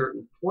past a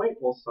certain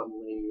point, well,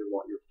 suddenly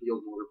your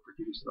field won't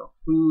produce enough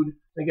food.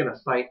 Again, a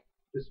site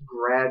just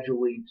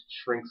gradually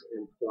shrinks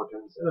in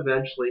importance, and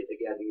eventually,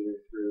 again, either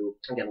through,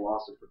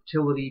 loss of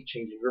fertility,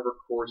 changing river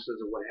courses,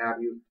 or what have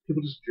you,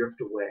 people just drift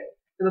away.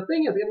 And the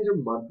thing is, again, these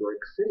are mud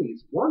brick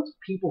cities. Once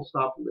people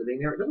stop living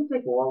there, it doesn't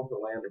take long for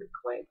the land to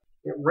reclaim.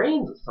 It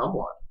rains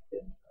somewhat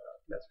in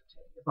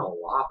Mesopotamia. It's not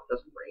a lot, but it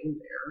doesn't rain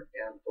there.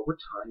 And over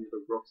time,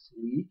 the roofs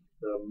leak,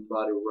 the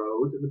mud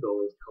erodes, and the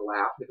buildings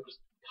collapse. They're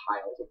just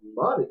piles of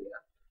mud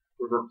again.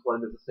 River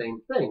flood is the same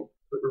thing,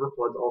 but river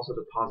floods also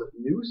deposit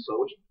new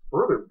soil, which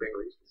further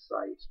buries the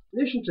site.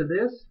 In addition to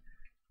this,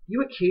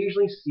 you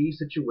occasionally see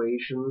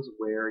situations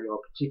where a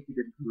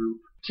particular group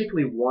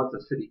particularly wants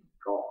a city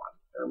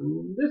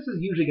gone. This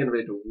is usually going to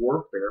lead to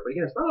warfare, but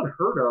again, it's not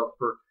unheard of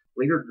for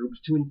later groups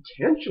to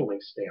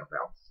intentionally stamp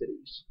out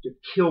cities, to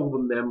kill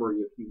the memory,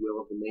 if you will,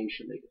 of the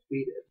nation they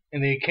defeated.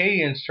 And the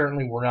Akkadians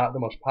certainly were not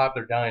the most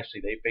popular dynasty.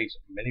 They faced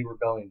many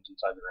rebellions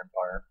inside their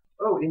empire.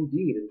 Oh,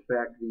 indeed. In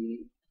fact,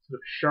 the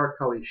sort of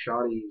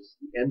Shar-Kali-Shadi's,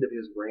 the end of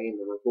his reign,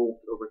 the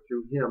revolt that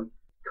overthrew him,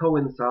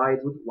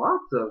 coincides with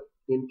lots of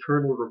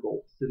internal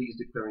revolts, cities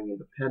declaring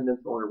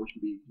independence, or which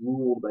can be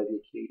ruled by the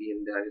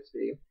Akkadian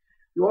dynasty.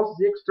 You also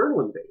see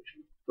external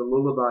invasion. The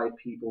Lullaby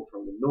people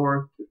from the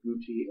north, the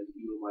Guti and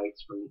the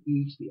Elamites from the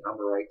east, the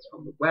Amorites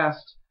from the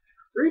west.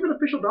 There are even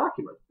official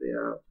documents.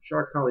 The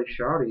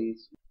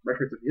Shar-Kali-Shadi's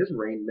records of his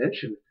reign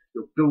mention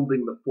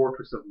building the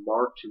fortress of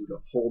Martu to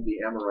hold the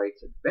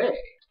Amorites at bay.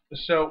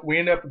 So we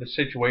end up with a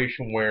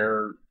situation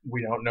where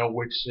we don't know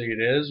which city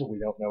it is. We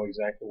don't know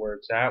exactly where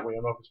it's at. We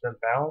don't know if it's been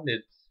found.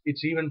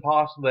 It's even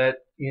possible that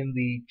in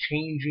the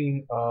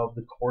changing of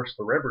the course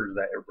of the rivers,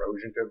 that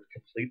erosion could have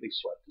completely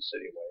swept the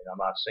city away. And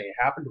I'm not saying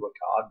it happened to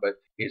Akkad, but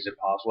is it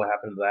possible it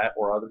happened to that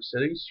or other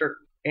cities?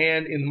 Certainly.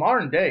 And in the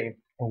modern day,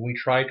 when we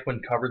try to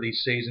uncover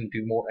these cities and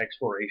do more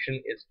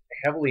exploration, it's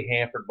heavily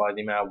hampered by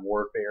the amount of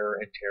warfare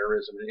and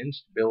terrorism and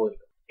instability.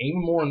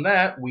 Even more than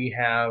that, we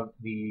have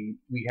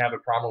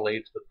a problem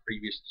related to the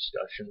previous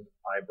discussion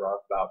I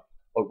brought up about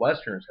what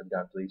Westerners have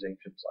done to these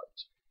ancient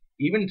sites.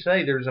 Even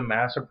today, there's a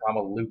massive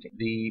problem of looting.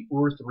 The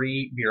Ur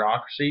III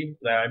bureaucracy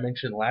that I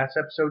mentioned in the last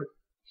episode,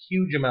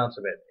 huge amounts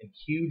of it, and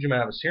huge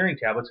amount of Assyrian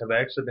tablets have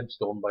actually been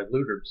stolen by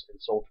looters and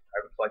sold to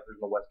private collectors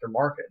in the Western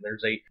market. And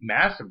there's a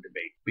massive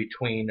debate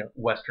between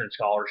Western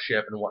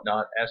scholarship and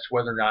whatnot as to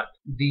whether or not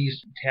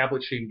these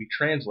tablets should be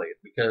translated,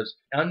 because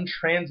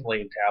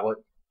untranslated tablet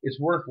is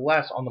worth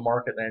less on the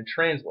market than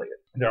translated.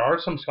 There are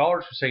some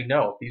scholars who say,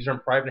 no, if these are in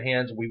private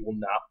hands, we will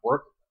not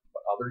work with them.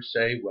 But others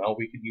say, well,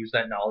 we could use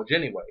that knowledge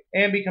anyway.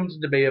 And it becomes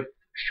a debate of,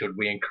 should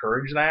we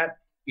encourage that?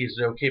 Is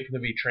it okay for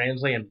them to be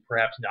translated and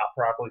perhaps not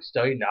properly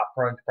studied, not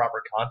put into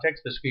proper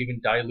context? This could even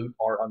dilute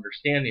our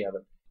understanding of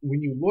it.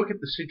 When you look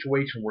at the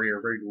situation where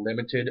you're very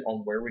limited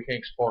on where we can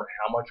explore,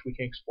 how much we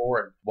can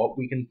explore, and what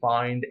we can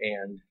find,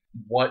 and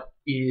what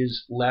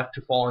is left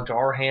to fall into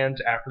our hands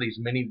after these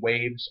many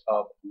waves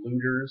of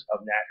looters,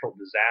 of natural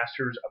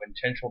disasters, of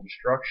intentional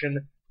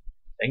destruction,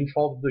 things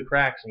fall through the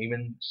cracks, and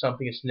even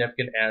something as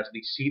significant as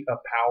the seat of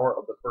power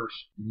of the first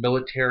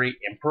military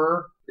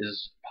emperor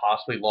is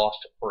possibly lost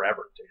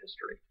forever to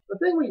history. The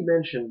thing we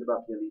mentioned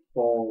about the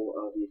fall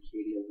of the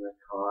Akkadians and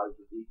Akkad,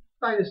 the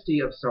dynasty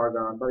of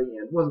Sargon by the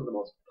end wasn't the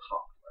most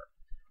popular.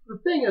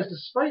 The thing is,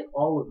 despite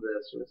all of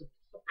this, there's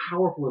a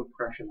powerful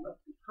impression left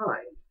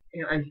behind.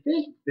 And I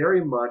think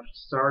very much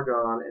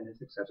Sargon and his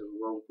successors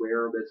were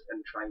aware of this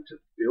and trying to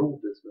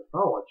build this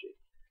mythology.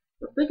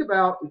 Now think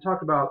about, we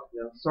talked about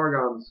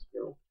Sargon's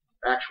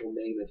actual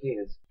name and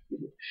his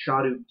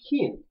Shadu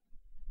Kin.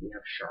 You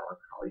have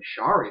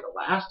Shar-Kali-Shari, the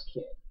last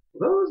king.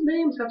 Those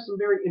names have some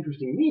very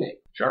interesting meaning.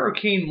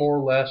 Shar-Kin more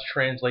or less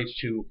translates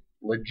to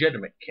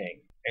legitimate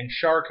king, and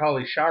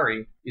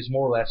Shar-Kali-Shari is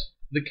more or less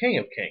the king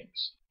of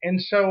kings. And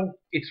so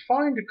it's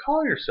fine to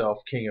call yourself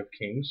King of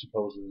Kings,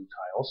 supposedly the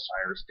title.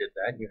 Cyrus did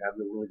that. You have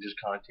the religious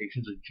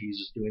connotations of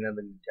Jesus doing that in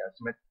the New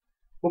Testament.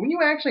 But when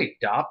you actually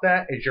adopt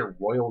that as your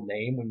royal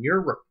name, when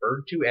you're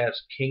referred to as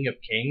King of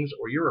Kings,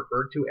 or you're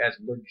referred to as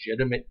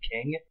legitimate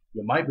king,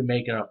 you might be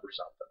making up for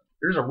something.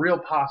 There's a real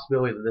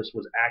possibility that this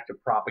was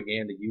active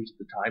propaganda used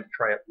at the time to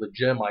try to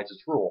legitimize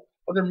its rule.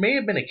 While there may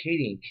have been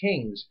Akkadian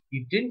kings,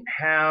 you didn't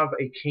have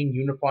a king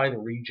unify the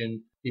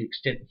region to the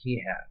extent he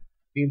had.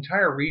 the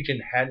entire region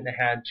hadn't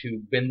had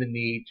to bend the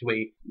knee to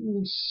a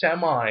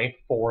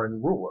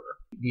semi-foreign ruler.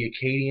 The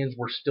Akkadians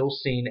were still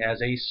seen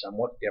as a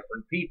somewhat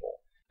different people.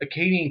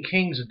 Akkadian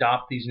kings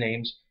adopt these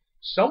names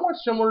somewhat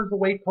similar to the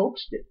way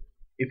popes did.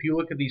 If you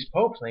look at these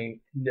popes, they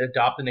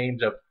adopt the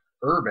names of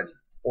Urban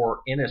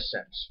or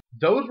Innocence.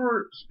 Those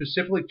were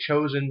specifically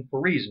chosen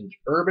for reasons.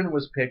 Urban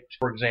was picked,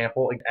 for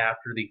example,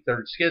 after the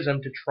Third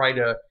Schism to try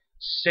to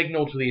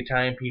signal to the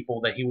Italian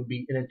people that he would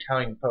be an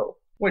Italian pope,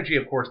 which he,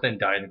 of course, then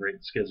died in the Great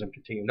Schism,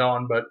 continued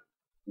on, but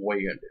way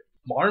ended.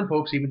 Modern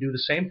popes even do the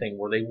same thing,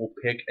 where they will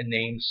pick a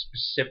name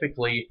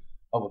specifically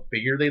of a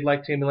figure they'd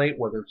like to emulate,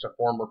 whether it's a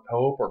former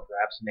pope or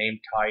perhaps a name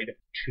tied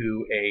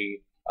to a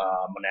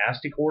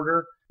monastic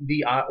order.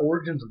 The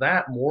origins of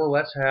that more or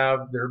less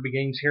have their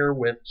beginnings here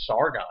with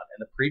Sargon and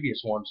the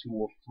previous ones who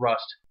will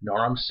thrust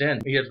Naram Sin.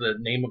 He has the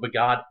name of a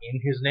god in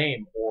his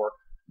name, or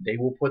they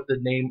will put the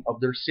name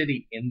of their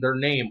city in their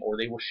name, or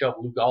they will shove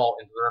Lugal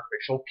into their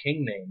official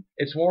king name.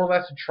 It's more or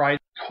less to try to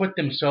put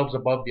themselves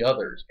above the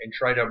others and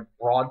try to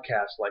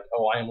broadcast like,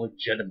 oh, I am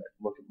legitimate.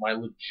 Look at my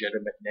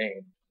legitimate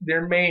name.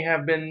 There may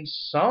have been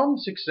some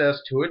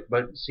success to it,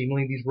 but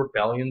seemingly these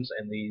rebellions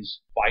and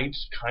these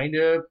fights kind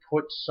of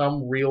put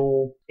some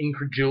real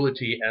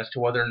incredulity as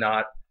to whether or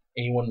not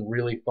anyone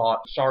really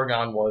thought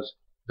Sargon was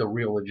the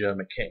real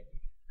legitimate king.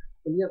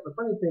 And yet the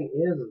funny thing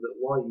is that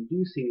while you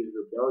do see these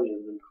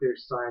rebellions and clear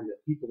sign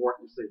that people weren't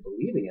necessarily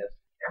believing it,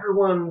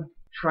 everyone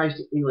tries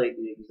to emulate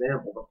the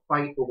example. The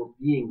fight over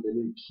being the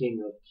new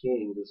king of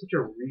kings is such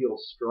a real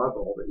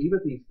struggle that even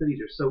if these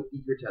cities are so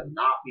eager to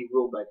not be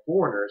ruled by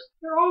foreigners,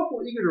 they're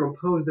awful eager to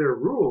impose their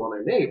rule on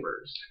their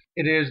neighbors.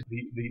 It is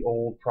the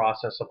old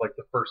process of like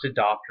the first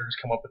adopters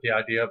come up with the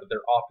idea, but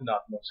they're often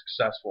not the most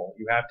successful.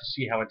 You have to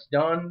see how it's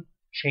done,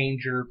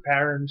 change your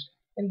patterns,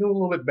 and do a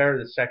little bit better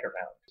the second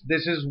round.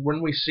 This is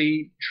when we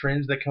see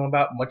trends that come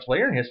about much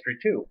later in history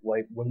too.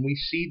 Like when we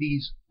see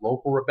these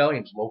local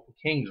rebellions, local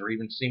kings, or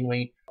even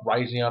seemingly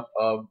rising up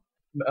of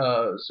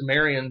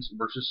Sumerians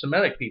versus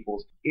Semitic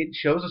peoples, it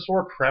shows a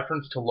sort of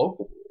preference to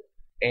local rule.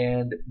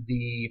 And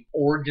the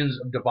origins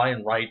of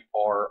divine right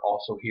are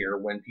also here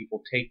when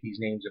people take these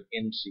names of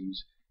MCs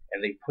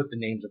and they put the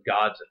names of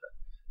gods in them.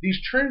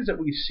 These trends that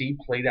we see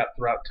played out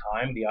throughout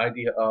time, the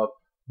idea of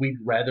we'd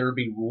rather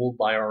be ruled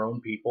by our own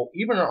people,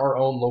 even our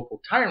own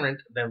local tyrant,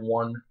 than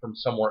one from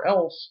somewhere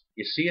else.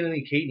 You see it in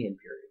the Akkadian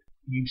period.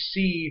 You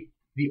see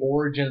the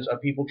origins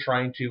of people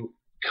trying to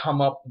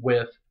come up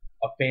with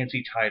a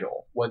fancy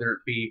title, whether it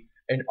be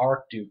an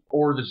Archduke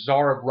or the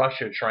Tsar of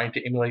Russia trying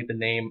to emulate the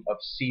name of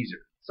Caesar.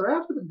 So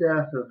after the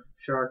death of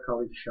Shar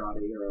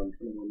Kali-Shadi around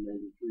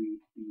 2193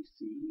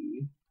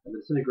 BCE and the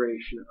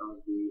disintegration of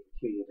the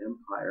Akkadian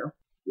Empire,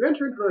 we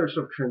enter into another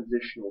sort of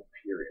transitional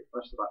period,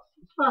 which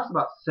lasts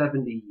about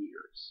 70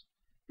 years.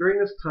 During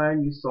this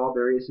time, you saw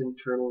various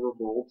internal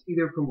revolts,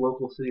 either from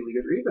local city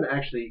leaders or even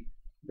actually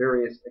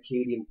various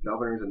Akkadian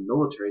governors and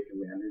military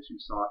commanders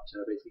who sought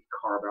to basically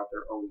carve out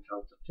their own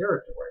chunks of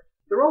territory.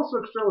 There were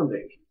also external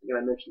invasions. Again,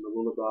 I mentioned the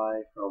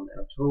Lullaby from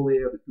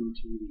Anatolia, the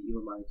Guti, the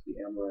Elamites,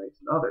 the Amorites,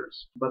 and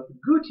others. But the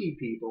Guti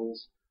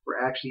peoples were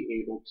actually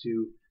able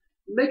to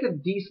make a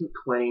decent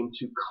claim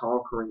to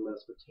conquering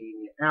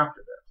Mesopotamia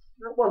after this.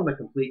 It wasn't a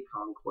complete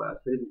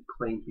conquest. They didn't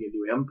claim to be a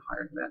new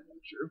empire of that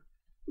nature.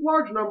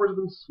 Large numbers of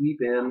them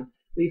sweep in.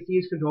 They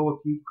seize control of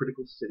a few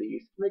critical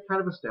cities, and they kind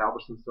of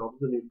establish themselves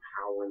as a new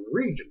power in the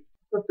region.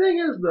 The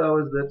thing is,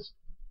 though, is that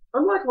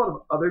unlike a lot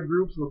of other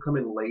groups that will come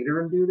in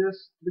later and do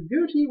this, the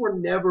Guti were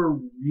never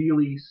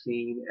really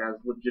seen as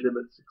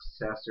legitimate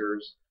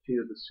successors to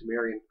either the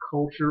Sumerian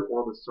culture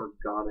or the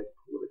Sargonic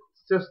political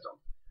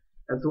system.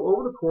 And so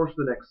over the course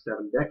of the next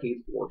 7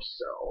 decades or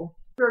so,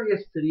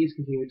 various cities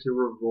continue to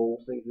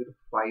revolt, they continue to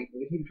fight,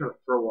 and they continue to try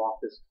to throw off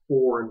this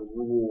foreign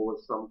rule,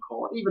 as some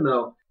call it, even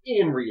though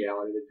in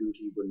reality the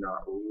Guti were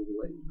not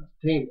ruling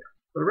Mesopotamia.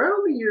 But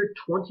around the year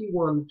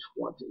 2120,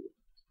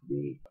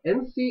 the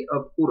NC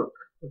of Uruk,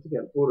 once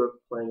again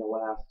Uruk playing a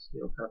last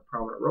kind of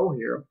prominent role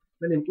here, a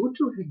man named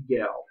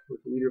Utu-Hegel, who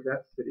was the leader of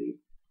that city,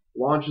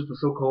 launches the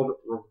so-called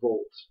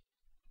revolt,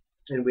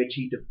 in which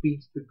he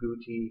defeats the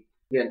Guti.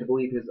 Again, to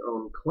believe his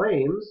own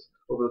claims,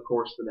 over the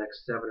course of the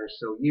next 7 or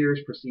so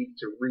years, proceeds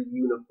to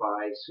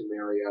reunify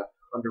Sumeria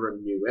under a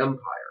new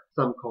empire.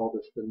 Some call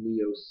this the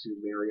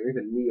Neo-Sumerian, or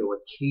even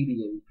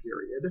Neo-Akkadian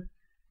period.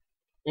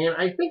 And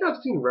I think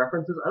I've seen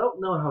references, I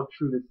don't know how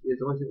true this is,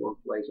 I've only seen one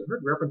place. I've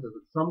heard references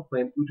that some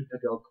claim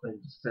Utu-Hegel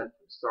claimed descent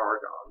from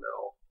Sargon,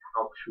 though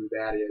how true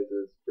that is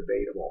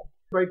debatable.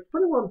 By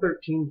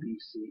 2113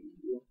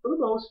 BCE, for the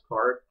most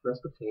part,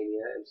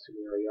 Mesopotamia and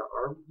Sumeria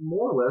are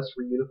more or less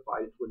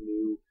reunified to a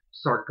new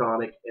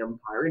Sargonic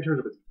empire in terms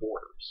of its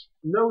borders.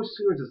 No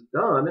sooner is this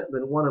done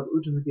than one of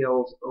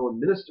Utu-Hegel's own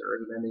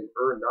ministers, a man named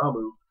Ur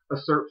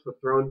usurps the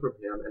throne from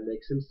him and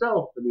makes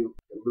himself the new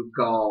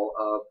Lugal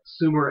of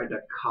Sumer and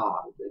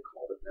Akkad, as they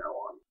called it now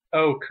on.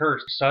 Oh,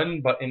 cursed,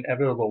 sudden but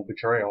inevitable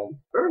betrayal.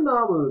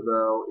 Ur-Nammu,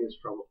 though, is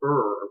from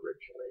Ur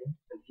originally,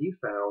 and he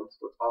founds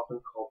what's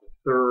often called the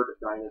Third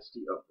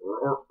Dynasty of Ur,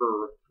 or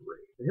Ur III.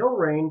 And he'll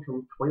reign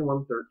from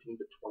 2113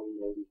 to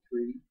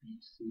 2093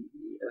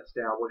 BCE, and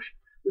establish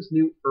this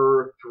new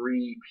Ur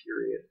III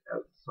period,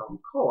 as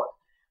some call it.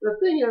 And the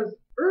thing is,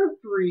 Ur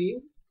III,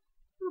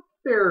 a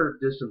fair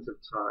distance of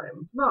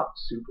time, not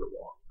super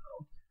long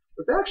though,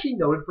 but it's actually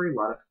noted for a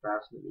lot of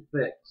fascinating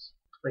things.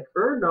 Like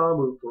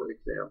Ur-Nammu, for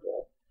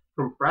example,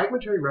 from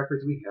fragmentary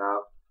records we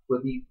have,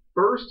 was the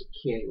first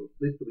king,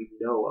 at least that we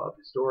know of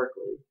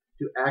historically,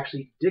 to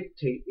actually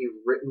dictate a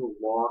written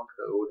law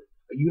code,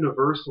 a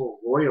universal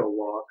royal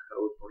law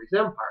code for his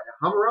empire.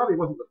 Now, Hammurabi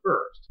wasn't the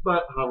first,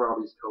 but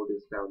Hammurabi's code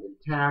is found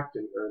intact,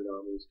 and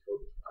Ur-Nammu's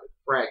code is found in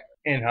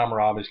fragments. And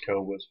Hammurabi's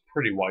code was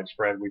pretty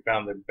widespread. We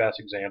found the best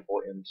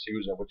example in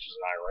Susa, which is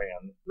in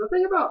Iran. The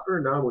thing about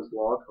Ur-Nammu's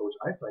law code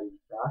I find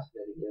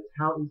fascinating is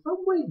how, in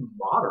some ways,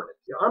 modern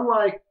it is.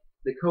 Unlike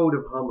the code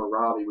of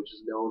Hammurabi, which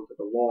is known for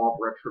the law of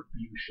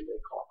retribution, they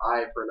call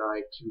eye for an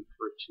eye, tooth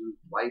for a tooth,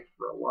 life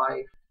for a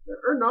life.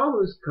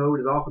 Ur-Nammu's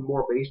code is often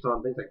more based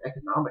on things like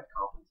economic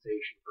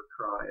compensation for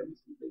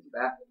crimes and things of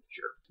that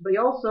nature. They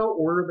also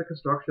ordered the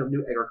construction of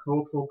new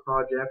agricultural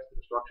projects,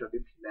 the construction of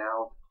new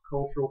canals,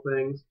 cultural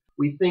things.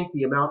 We think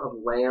the amount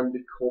of land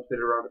cultivated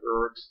around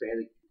Ur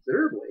expanded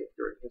considerably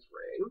during his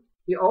reign.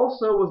 He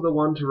also was the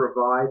one to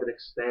revive and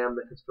expand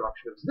the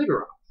construction of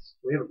ziggurats.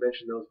 We haven't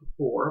mentioned those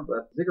before,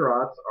 but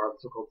ziggurats are the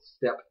so-called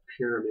step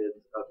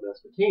pyramids of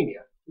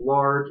Mesopotamia,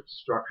 large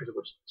structures of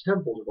which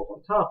temples are built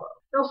on top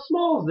of. Now,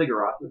 small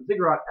ziggurats, and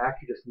ziggurat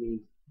actually just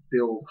means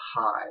build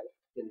high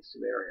in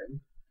Sumerian.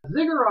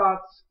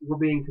 Ziggurats were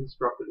being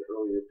constructed in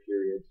earlier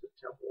periods of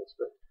temples,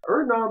 but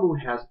Ur-Nammu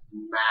has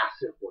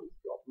massive ones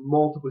built,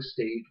 multiple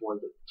stage ones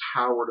that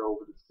towered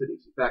over the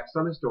cities. In fact,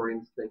 some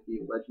historians think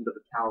the legend of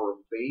the Tower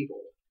of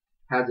Babel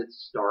has its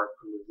start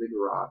from the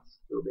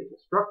ziggurats that were being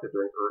constructed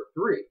during Ur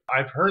III.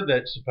 I've heard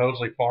that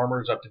supposedly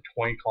farmers up to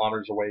 20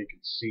 kilometers away could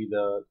see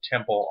the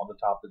temple on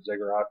the top of the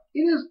ziggurat.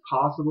 It is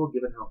possible,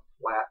 given how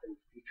flat and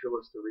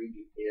featureless the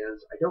region is.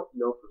 I don't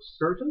know for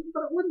certain,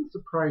 but it wouldn't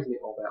surprise me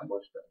all that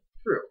much that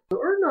it's true. So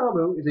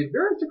Ur-Nammu is a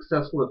very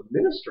successful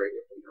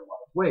administrator in a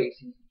lot of ways.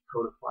 He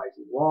codifies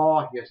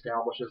law, he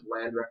establishes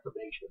land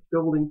reclamation and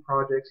building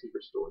projects, he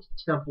restores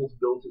temples,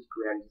 builds his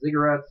grand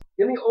ziggurats.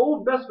 In the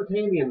old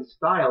Mesopotamian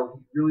style,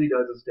 he really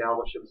does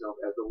establish himself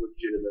as the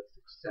legitimate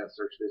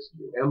successor to this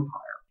new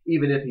empire,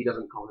 even if he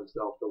doesn't call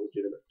himself the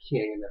legitimate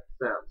king in that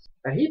sense.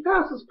 And he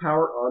passes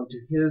power on to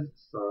his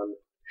son,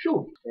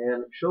 Shulgi,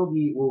 and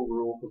Shulgi will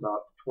rule for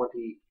about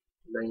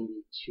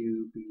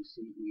 2092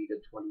 BCE to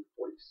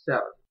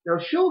 2047. Now,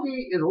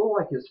 Shulgi is a little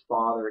like his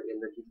father in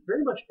that he's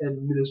very much an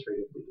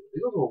administrative leader.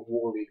 He's also a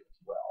war leader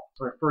as well.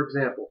 So, for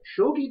example,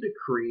 Shulgi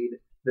decreed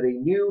that a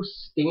new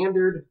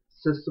standard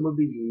system would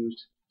be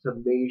used to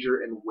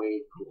measure and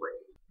weigh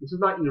grain. This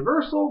is not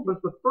universal, but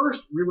it's the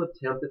first real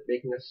attempt at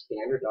making a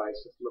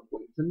standardized system of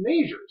weights and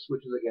measures,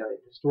 which is, again,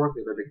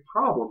 historically a very big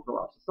problem for a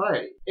lot of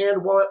society.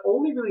 And while it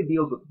only really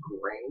deals with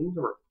grain,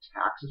 or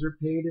taxes are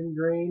paid in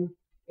grain,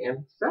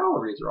 and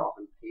salaries are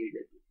often paid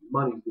in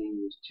money's being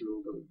used too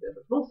a little bit,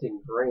 but mostly in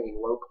grain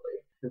locally.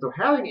 And so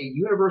having a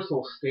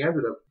universal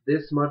standard of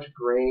this much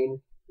grain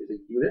is a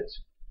unit,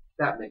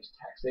 that makes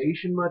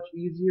taxation much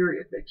easier,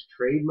 it makes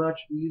trade much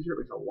easier, it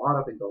makes a lot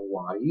of things a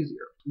lot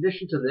easier. In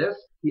addition to this,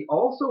 he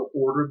also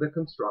ordered the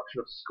construction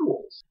of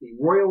schools. The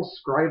royal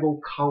scribal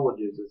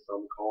colleges, as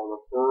some call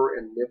them, Ur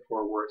and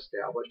Nippur, were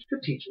established to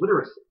teach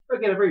literacy.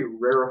 Again, a very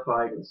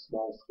rarefied and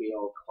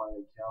small-scale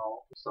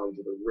clientele, the sons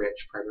of the rich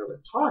primarily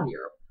taught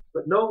here.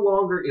 But no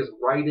longer is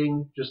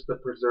writing just the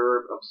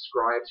preserve of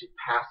scribes who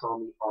pass on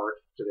the art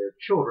to their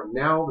children.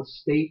 Now the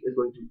state is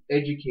going to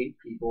educate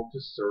people to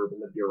serve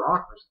in the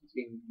bureaucracies.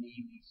 You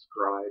need these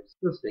scribes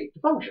for the state to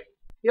function.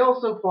 He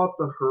also fought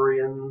the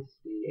Hurrians,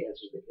 the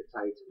answers the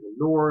Hittites in the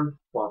north,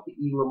 fought the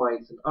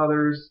Elamites and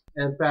others.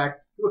 And in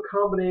fact, through a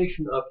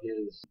combination of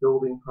his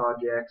building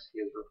projects,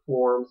 his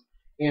reforms,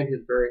 and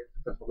his very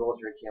successful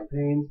military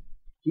campaigns,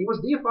 he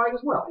was deified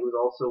as well. He was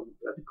also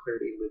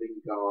declared a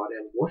living god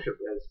and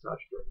worshipped as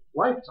such during his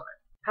lifetime.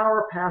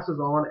 Power passes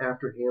on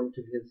after him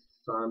to his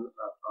son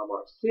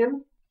Amar-Sin,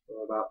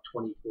 about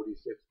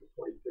 2046 to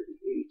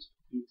 2038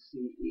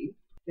 BCE.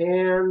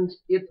 And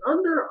it's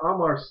under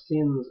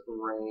Amar-Sin's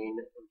reign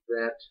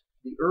that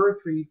the Ur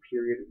III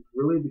period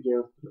really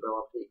begins to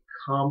develop a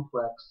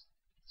complex,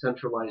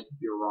 centralized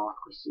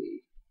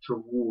bureaucracy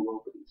to rule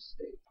over these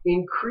states.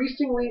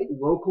 Increasingly,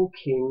 local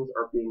kings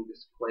are being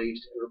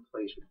displaced and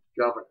replaced with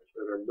governors,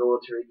 whether they're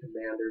military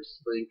commanders,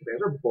 civilian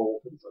commanders, or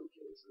both in some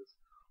cases,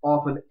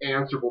 often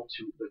answerable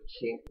to the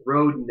king.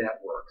 Road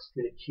networks,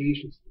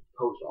 communications,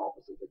 post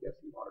offices, I guess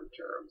in modern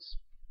terms.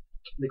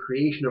 The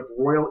creation of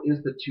royal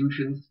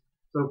institutions,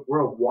 so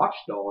royal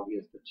watchdog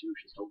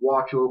institutions, to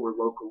watch over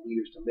local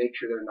leaders to make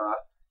sure they're not,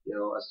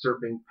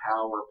 usurping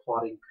power,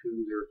 plotting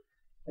coups, or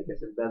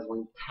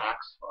embezzling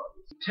tax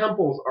funds.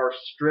 Temples are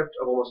stripped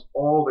of almost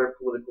all their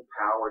political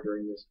power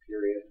during this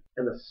period,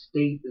 and the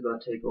state is going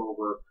to take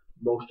over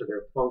most of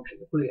their functions,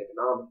 including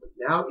economically.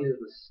 Now it is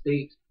the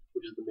state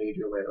which is the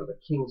major landowner. The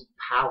king's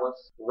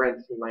palace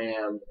rents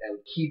land and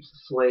keeps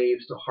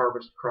slaves to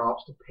harvest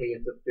crops, to pay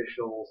its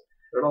officials.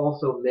 It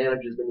also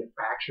manages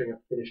manufacturing of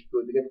finished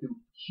goods. Again, through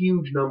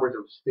huge numbers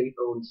of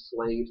state-owned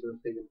slaves and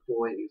state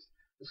employees.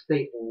 The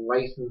state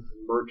licenses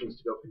merchants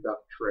to go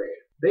conduct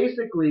trade.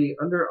 Basically,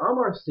 under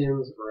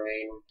Amar-Sin's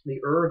reign, the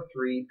Ur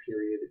III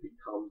period, it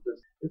becomes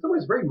this, in some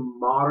ways, very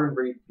modern,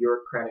 very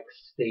bureaucratic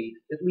state,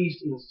 at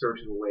least in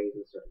certain ways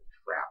and certain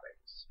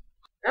trappings.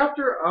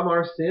 After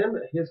Amar-Sin,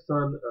 his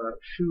son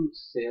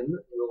Shu-Sin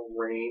will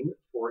reign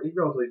for a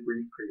relatively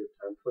brief period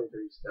of time,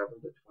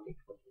 2037 to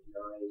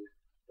 2029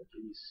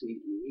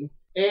 BCE.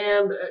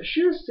 And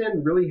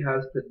Shu-Sin really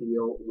has to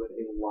deal with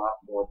a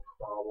lot more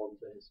problems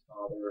than his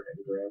father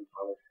and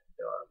grandfather had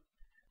done.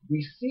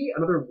 We see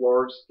another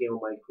large-scale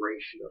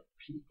migration of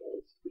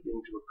peoples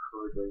beginning to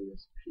occur during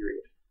this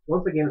period.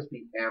 Once again, it's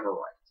the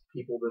Amorites,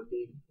 people that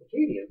the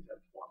Akkadians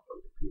have fought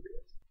over the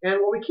periods. And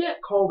while we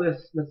can't call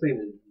this necessarily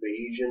an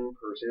invasion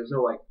per se, there's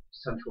no like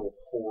central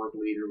horde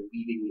leader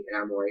leading the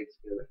Amorites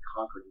in a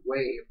conquering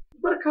wave,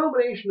 but a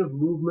combination of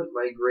movement,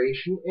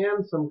 migration,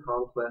 and some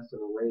conquests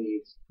and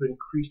raids put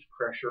increased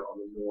pressure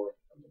on the north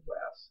and the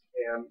west.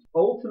 And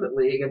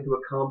ultimately, again, through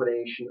a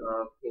combination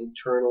of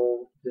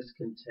internal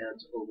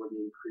discontent over the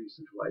increased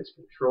centralized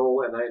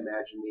control, and I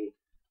imagine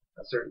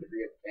a certain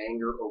degree of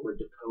anger over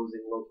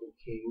deposing local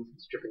kings and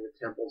stripping the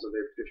temples of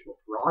their traditional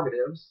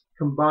prerogatives,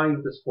 combined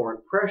with this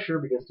foreign pressure,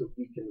 begins to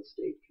weaken the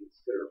state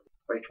considerably.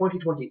 By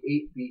 2028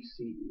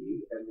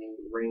 BCE, and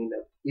the reign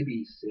of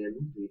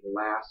Ibbi-Sin, the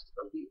last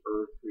of the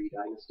Ur III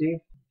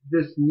Dynasty,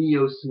 this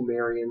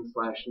Neo-Sumerian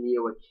 /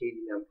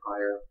 Neo-Akkadian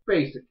Empire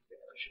basically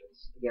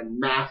vanishes. Again,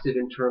 massive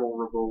internal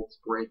revolts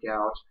break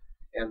out,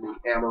 and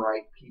the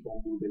Amorite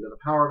people move into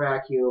the power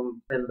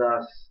vacuum, and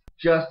thus,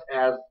 just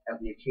as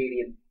the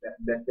Akkadian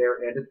met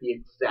their end at the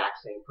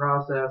exact same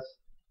process,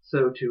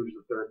 so too does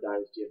the third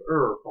dynasty of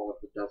Ur fall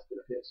into the dustbin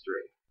of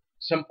history.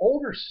 Some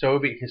older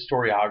Soviet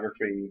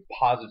historiography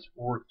posits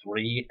Ur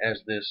III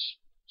as this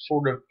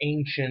sort of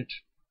ancient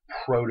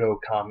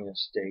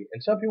proto-communist state,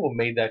 and some people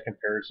made that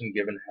comparison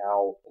given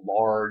how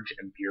large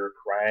and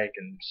bureaucratic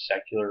and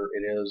secular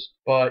it is,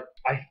 but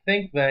I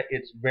think that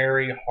it's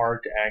very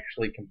hard to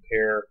actually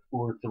compare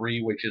Ur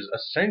III, which is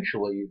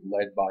essentially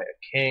led by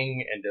a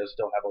king and does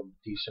still have a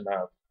decent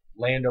amount of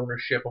land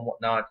ownership and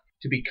whatnot,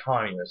 to be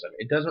communism.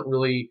 It doesn't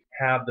really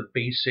have the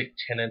basic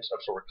tenets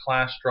of sort of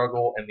class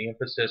struggle and the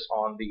emphasis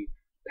on the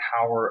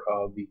power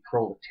of the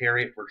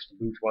proletariat versus the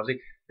bourgeoisie.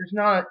 There's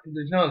none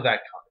of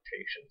that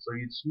connotation. So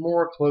it's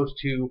more close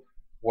to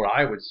what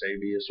I would say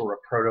be a sort of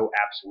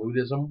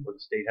proto-absolutism, where the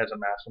state has a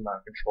massive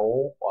amount of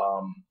control.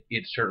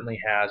 It certainly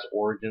has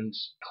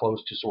origins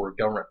close to sort of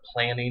government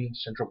planning,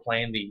 central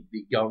planning,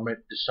 the government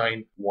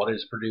deciding what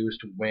is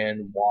produced,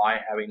 when, why,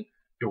 having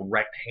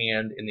direct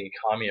hand in the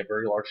economy at a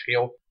very large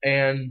scale,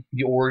 and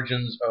the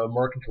origins of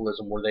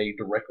mercantilism, where they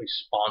directly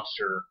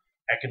sponsor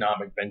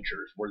economic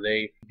ventures, where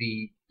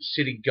the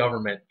city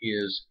government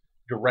is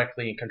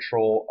directly in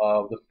control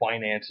of the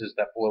finances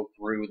that flow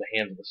through the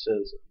hands of the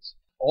citizens.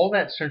 All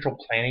that central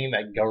planning,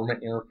 that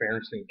government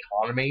interference in the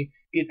economy,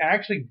 it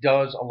actually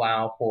does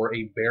allow for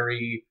a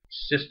very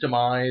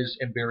systemized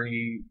and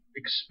very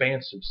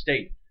expansive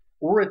state.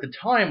 Ur at the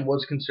time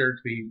was considered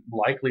to be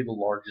likely the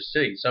largest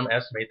city. Some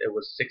estimate there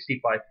was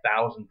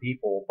 65,000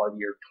 people by the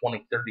year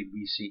 2030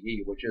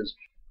 BCE, which is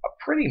a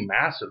pretty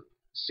massive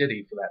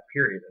city for that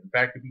period. In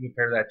fact, if you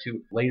compare that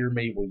to later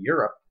medieval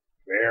Europe,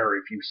 very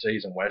few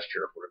cities in West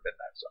Europe would have been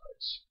that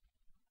size.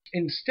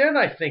 Instead,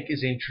 I think,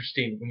 is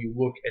interesting when you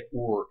look at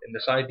Ur and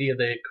this idea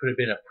that it could have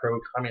been a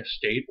pro-communist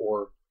state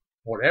or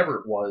whatever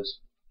it was.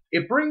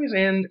 It brings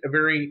in a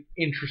very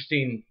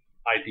interesting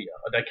idea,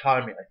 a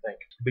dichotomy, I think,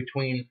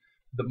 between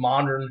the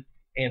modern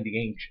and the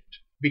ancient.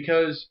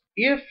 Because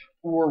if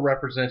Ur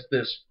represents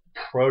this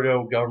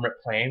proto-government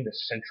planning,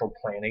 this central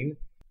planning,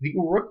 the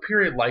Uruk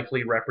period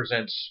likely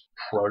represents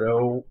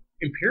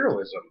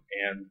proto-imperialism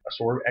and a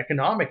sort of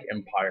economic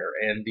empire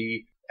and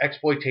the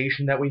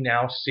exploitation that we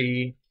now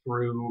see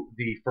through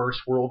the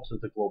First World to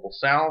the global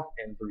south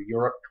and through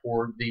Europe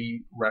toward the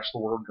rest of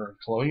the world during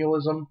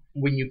colonialism.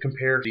 When you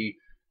compare the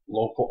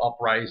local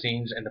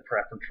uprisings and the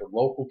preference for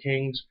local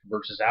kings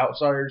versus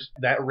outsiders,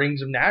 that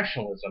rings of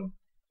nationalism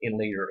in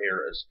later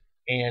eras.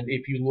 And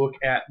if you look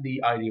at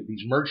the idea of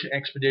these merchant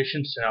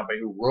expeditions sent out by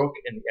Uruk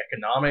and the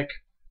economic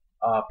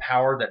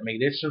power that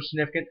made it so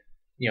significant,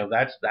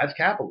 that's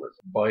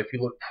capitalism. But if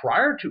you look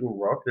prior to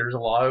Uruk, there's a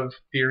lot of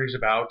theories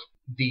about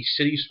the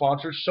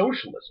city-sponsored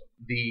socialism.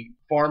 The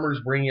farmers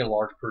bringing a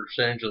large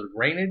percentage of the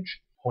grainage,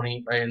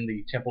 putting in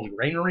the temple's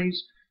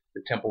granaries,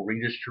 the temple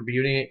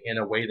redistributing it in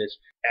a way that's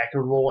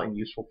equitable and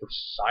useful for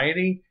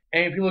society.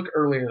 And if you look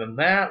earlier than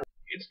that,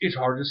 it's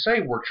hard to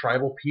say. Were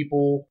tribal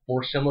people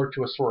more similar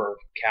to a sort of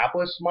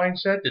capitalist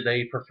mindset? Did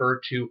they prefer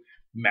to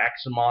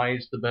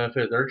maximize the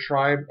benefit of their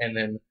tribe and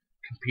then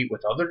compete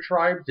with other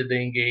tribes? Did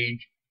they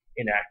engage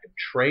in active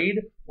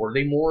trade? Were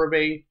they more of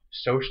a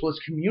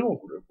socialist communal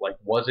group? Like,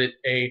 was it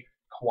a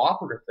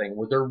cooperative thing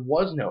where there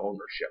was no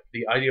ownership?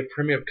 The idea of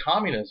primitive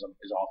communism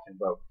is often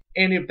invoked.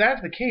 And if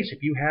that's the case,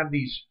 if you have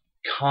these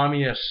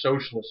communist,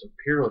 socialist,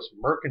 imperialist,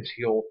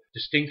 mercantile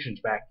distinctions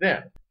back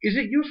then. Is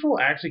it useful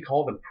to actually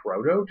call them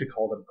proto, to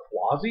call them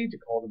quasi, to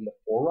call them the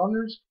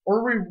forerunners? Or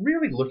are we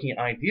really looking at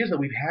ideas that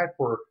we've had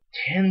for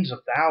tens of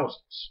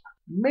thousands,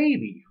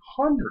 maybe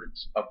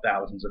hundreds of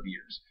thousands of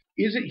years?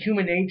 Is it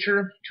human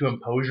nature to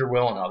impose your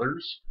will on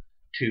others,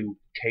 to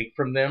take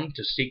from them,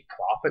 to seek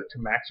profit, to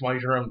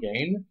maximize your own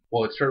gain?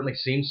 Well, it certainly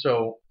seems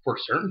so for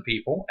certain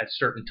people at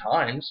certain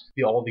times.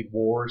 All the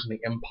wars and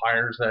the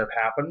empires that have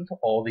happened,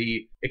 all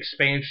the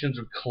expansions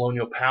of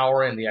colonial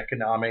power and the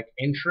economic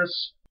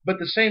interests. But at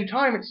the same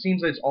time, it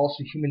seems that it's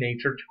also human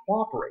nature to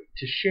cooperate,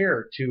 to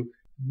share, to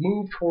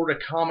move toward a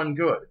common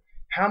good.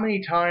 How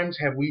many times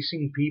have we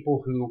seen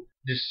people who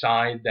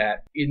decide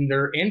that in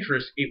their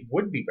interest it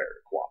would be better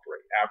to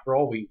cooperate? After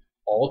all, we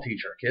all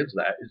teach our kids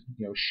that, is,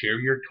 share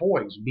your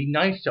toys, be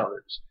nice to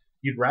others.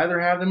 You'd rather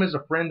have them as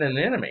a friend than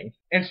an enemy.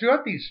 And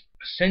throughout these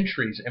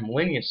centuries and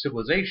millennia of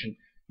civilization,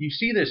 you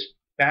see this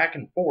back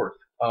and forth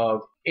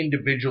of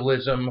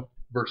individualism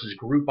versus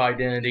group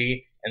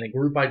identity, and the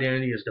group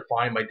identity is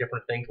defined by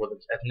different things, whether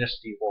it's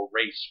ethnicity or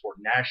race or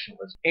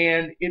nationalism.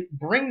 And it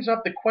brings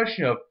up the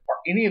question of,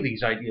 are any of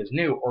these ideas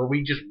new, or are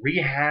we just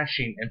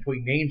rehashing and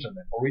putting names on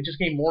them? Are we just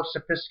getting more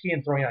sophisticated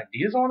and throwing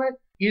ideas on it?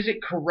 Is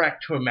it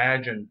correct to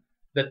imagine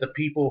that the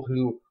people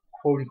who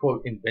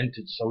quote-unquote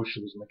invented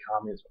socialism and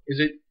communism, is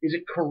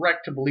it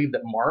correct to believe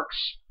that Marx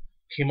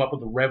came up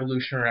with a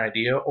revolutionary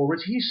idea, or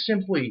was he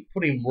simply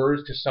putting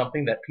words to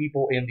something that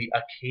people in the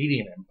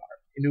Akkadian Empire,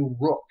 in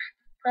Uruk,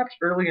 perhaps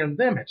earlier than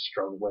them, had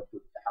struggled with for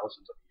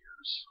thousands of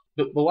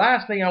years? The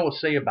last thing I will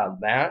say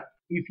about that,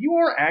 if you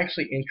are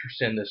actually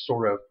interested in this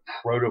sort of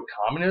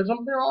proto-communism,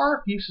 there are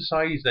a few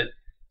societies that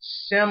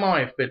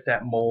semi-fit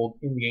that mold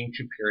in the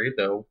ancient period,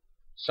 though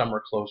some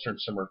are closer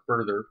and some are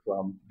further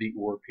from the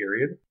Ur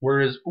period.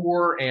 Whereas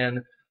Ur and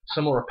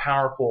similar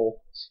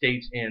powerful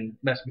states in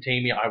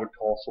Mesopotamia I would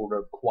call sort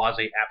of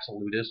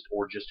quasi-absolutist,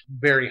 or just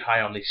very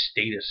high on the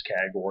status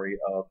category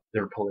of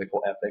their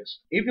political ethics.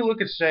 If you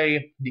look at,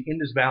 say, the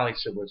Indus Valley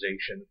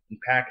civilization in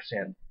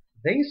Pakistan,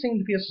 they seem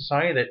to be a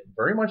society that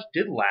very much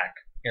did lack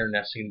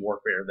internecine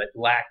warfare, that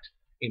lacked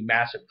a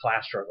massive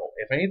class struggle.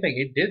 If anything,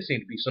 it did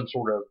seem to be some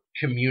sort of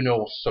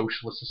communal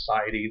socialist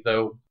society,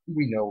 though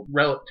we know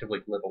relatively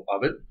little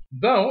of it.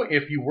 Though,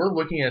 if you were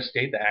looking at a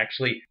state that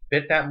actually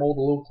fit that mold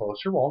a little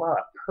closer, while not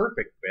a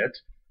perfect fit,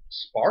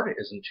 Sparta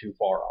isn't too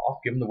far off,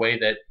 given the way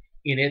that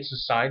in its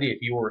society, if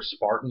you were a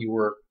Spartan, you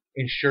were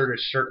ensured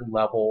a certain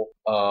level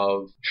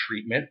of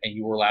treatment, and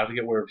you were allowed to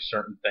get away with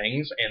certain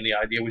things, and the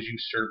idea was you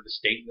served the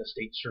state, and the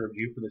state served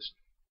you for this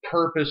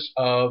purpose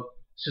of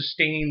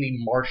sustaining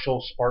the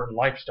martial Spartan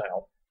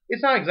lifestyle.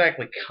 It's not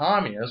exactly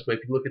communist, but if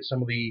you look at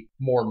some of the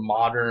more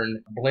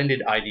modern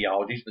blended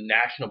ideologies, the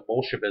National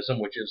Bolshevism,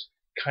 which is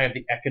kind of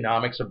the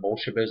economics of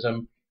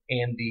Bolshevism,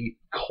 and the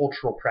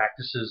cultural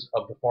practices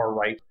of the far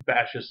right,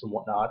 fascists and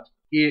whatnot,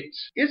 it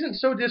isn't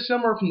so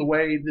dissimilar from the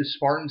way the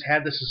Spartans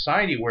had the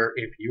society where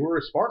if you were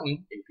a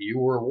Spartan, if you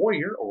were a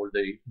warrior, or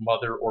the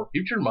mother or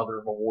future mother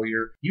of a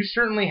warrior, you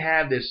certainly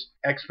had this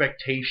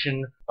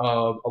expectation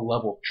of a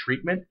level of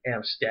treatment and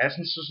of status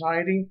in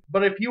society.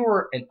 But if you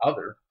were an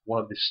other,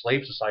 one of the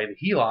slave society,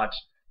 the helots,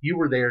 you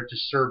were there to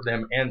serve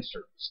them and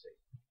serve the state.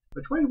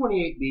 By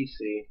 2028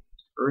 BC,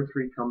 Ur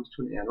III comes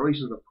to an end, or at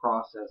least in the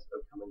process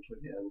of coming to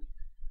an end.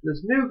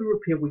 This new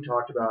group of people we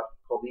talked about,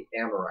 called the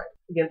Amorites.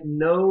 Again,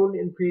 known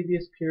in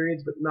previous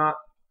periods, but not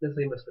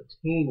necessarily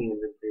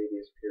Mesopotamians in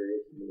previous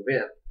periods and move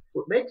in.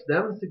 What makes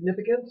them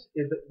significant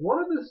is that one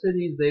of the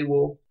cities they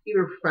will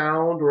either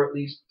found or at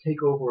least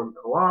take over and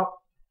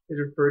co-opt is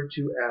referred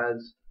to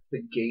as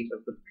the Gate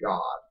of the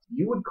Gods.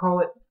 You would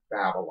call it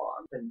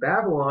Babylon. And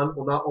Babylon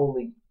will not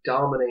only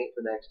dominate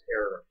the next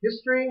era of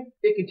history,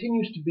 it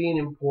continues to be an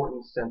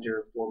important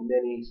center for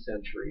many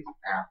centuries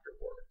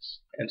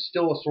afterwards. And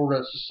still a sort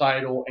of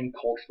societal and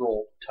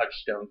cultural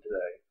touchstone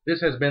today.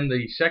 This has been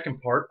the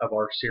second part of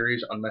our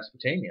series on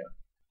Mesopotamia.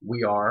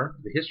 We are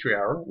the History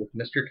Hour with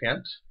Mr.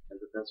 Kent and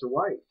Professor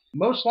White.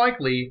 Most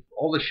likely,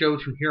 all the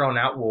shows from here on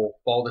out will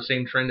follow the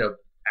same trend of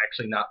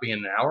actually not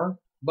being an hour,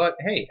 but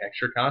hey,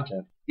 extra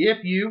content.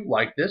 If you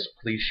like this,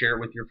 please share it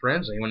with your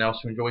friends, anyone else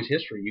who enjoys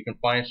history. You can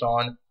find us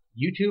on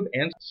YouTube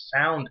and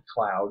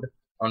SoundCloud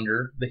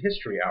under the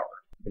History Hour.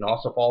 You can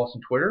also follow us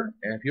on Twitter,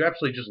 and if you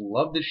absolutely just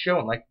love this show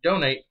and like to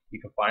donate, you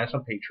can find us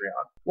on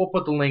Patreon. We'll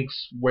put the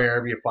links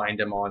wherever you find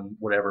them on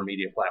whatever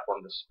media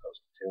platform this is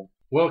posted to.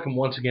 Welcome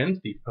once again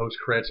to the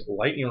post-credits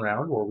lightning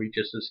round, where we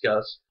just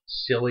discuss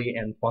silly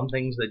and fun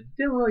things that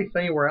didn't really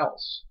fit anywhere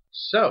else.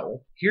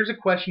 So, here's a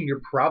question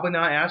you're probably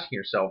not asking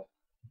yourself,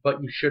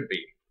 but you should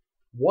be.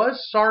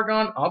 Was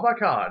Sargon of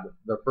Akkad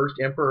the first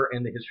emperor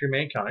in the history of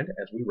mankind,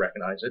 as we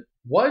recognize it?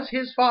 Was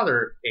his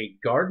father a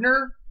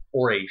gardener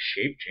or a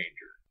shape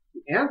changer?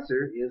 The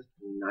answer is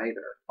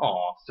neither.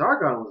 Aw.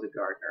 Sargon was a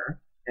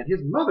gardener, and his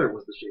mother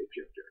was the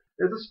shapeshifter.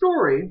 There's a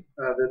story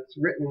that's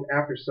written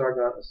after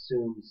Sargon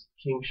assumes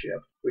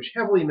kingship, which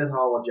heavily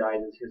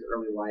mythologizes his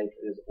early life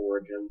and his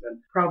origins,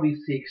 and probably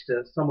seeks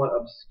to somewhat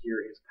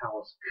obscure his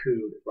palace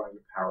coup that brought him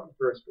to power in the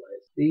first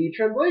place. The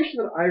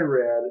translation that I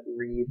read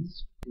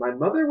reads, "My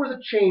mother was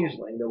a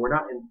changeling, though we're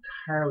not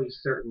entirely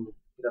certain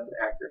that's an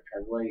accurate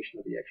translation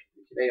of the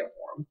actual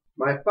cuneiform.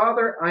 My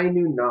father I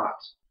knew not.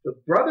 The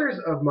brothers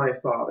of my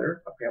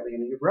father," apparently you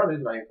knew your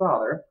brothers, not your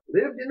father,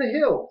 "lived in the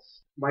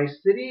hills. My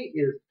city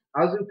is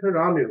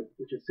Azuperanu,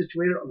 which is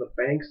situated on the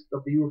banks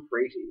of the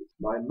Euphrates.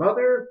 My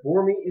mother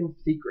bore me in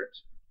secret.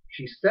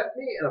 She set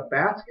me in a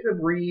basket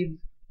of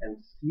reeds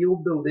and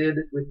sealed the lid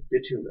with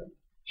bitumen.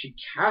 She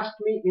cast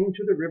me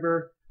into the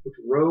river, which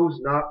rose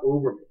not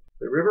over me.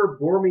 The river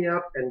bore me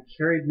up and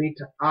carried me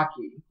to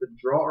Aki, the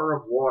drawer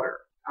of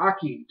water.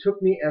 Aki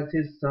took me as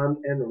his son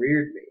and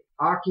reared me.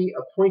 Aki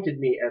appointed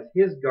me as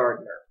his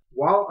gardener.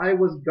 While I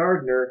was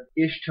gardener,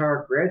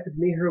 Ishtar granted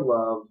me her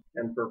love,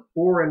 and for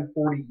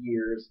 44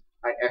 years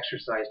I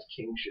exercised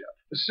kingship."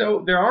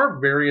 So there are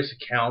various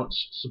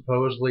accounts.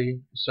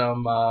 Supposedly,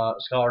 some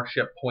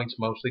scholarship points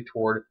mostly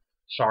toward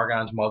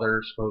Sargon's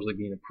mother supposedly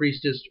being a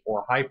priestess or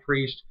a high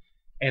priest.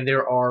 And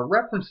there are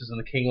references in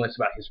the king list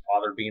about his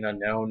father being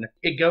unknown.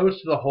 It goes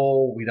to the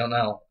whole, we don't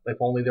know. If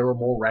only there were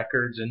more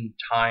records and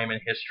time and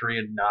history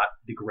and not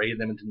degraded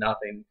them into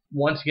nothing.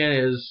 Once again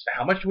is,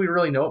 how much do we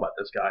really know about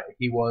this guy?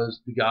 He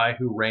was the guy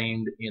who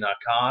reigned in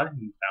Akkad.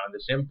 He founded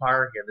this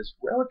empire. He had this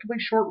relatively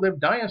short-lived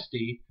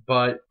dynasty.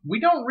 But we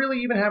don't really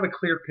even have a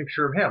clear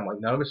picture of him. Like,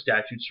 none of his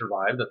statues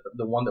survived.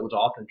 The one that was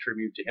often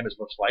attributed to him is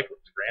most likely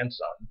his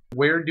grandson.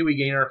 Where do we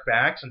gain our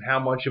facts, and how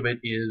much of it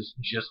is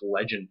just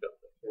legend building?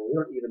 And we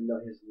don't even know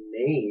his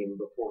name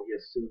before he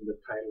assumed the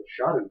title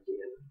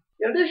Shadukin.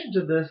 In addition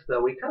to this,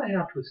 though, we kind of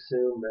have to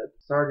assume that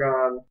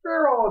Sargon,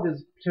 for all of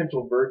his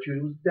potential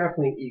virtues, was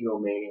definitely an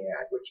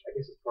egomaniac, which I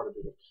guess is part of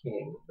being a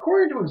king.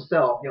 According to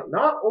himself,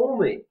 not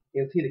only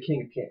is he the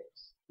king of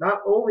kings,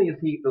 not only is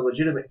he the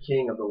legitimate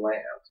king of the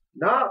land,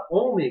 not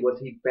only was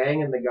he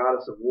banging the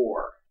goddess of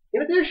war.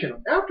 In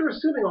addition, after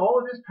assuming all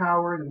of his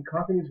powers and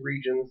conquering his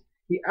regions,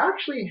 he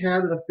actually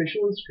had an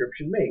official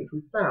inscription made,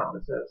 which we found.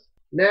 It says,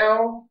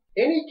 "Now,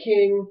 any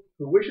king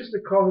who wishes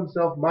to call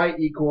himself my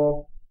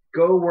equal,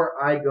 go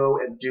where I go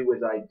and do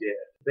as I did."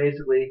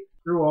 Basically,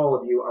 through all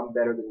of you, I'm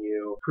better than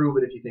you. Prove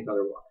it if you think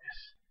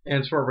otherwise.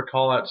 And sort of a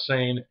call out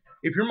saying,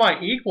 if you're my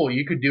equal,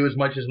 you could do as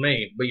much as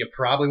me, but you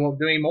probably won't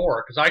do any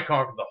more, because I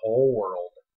conquered the whole world.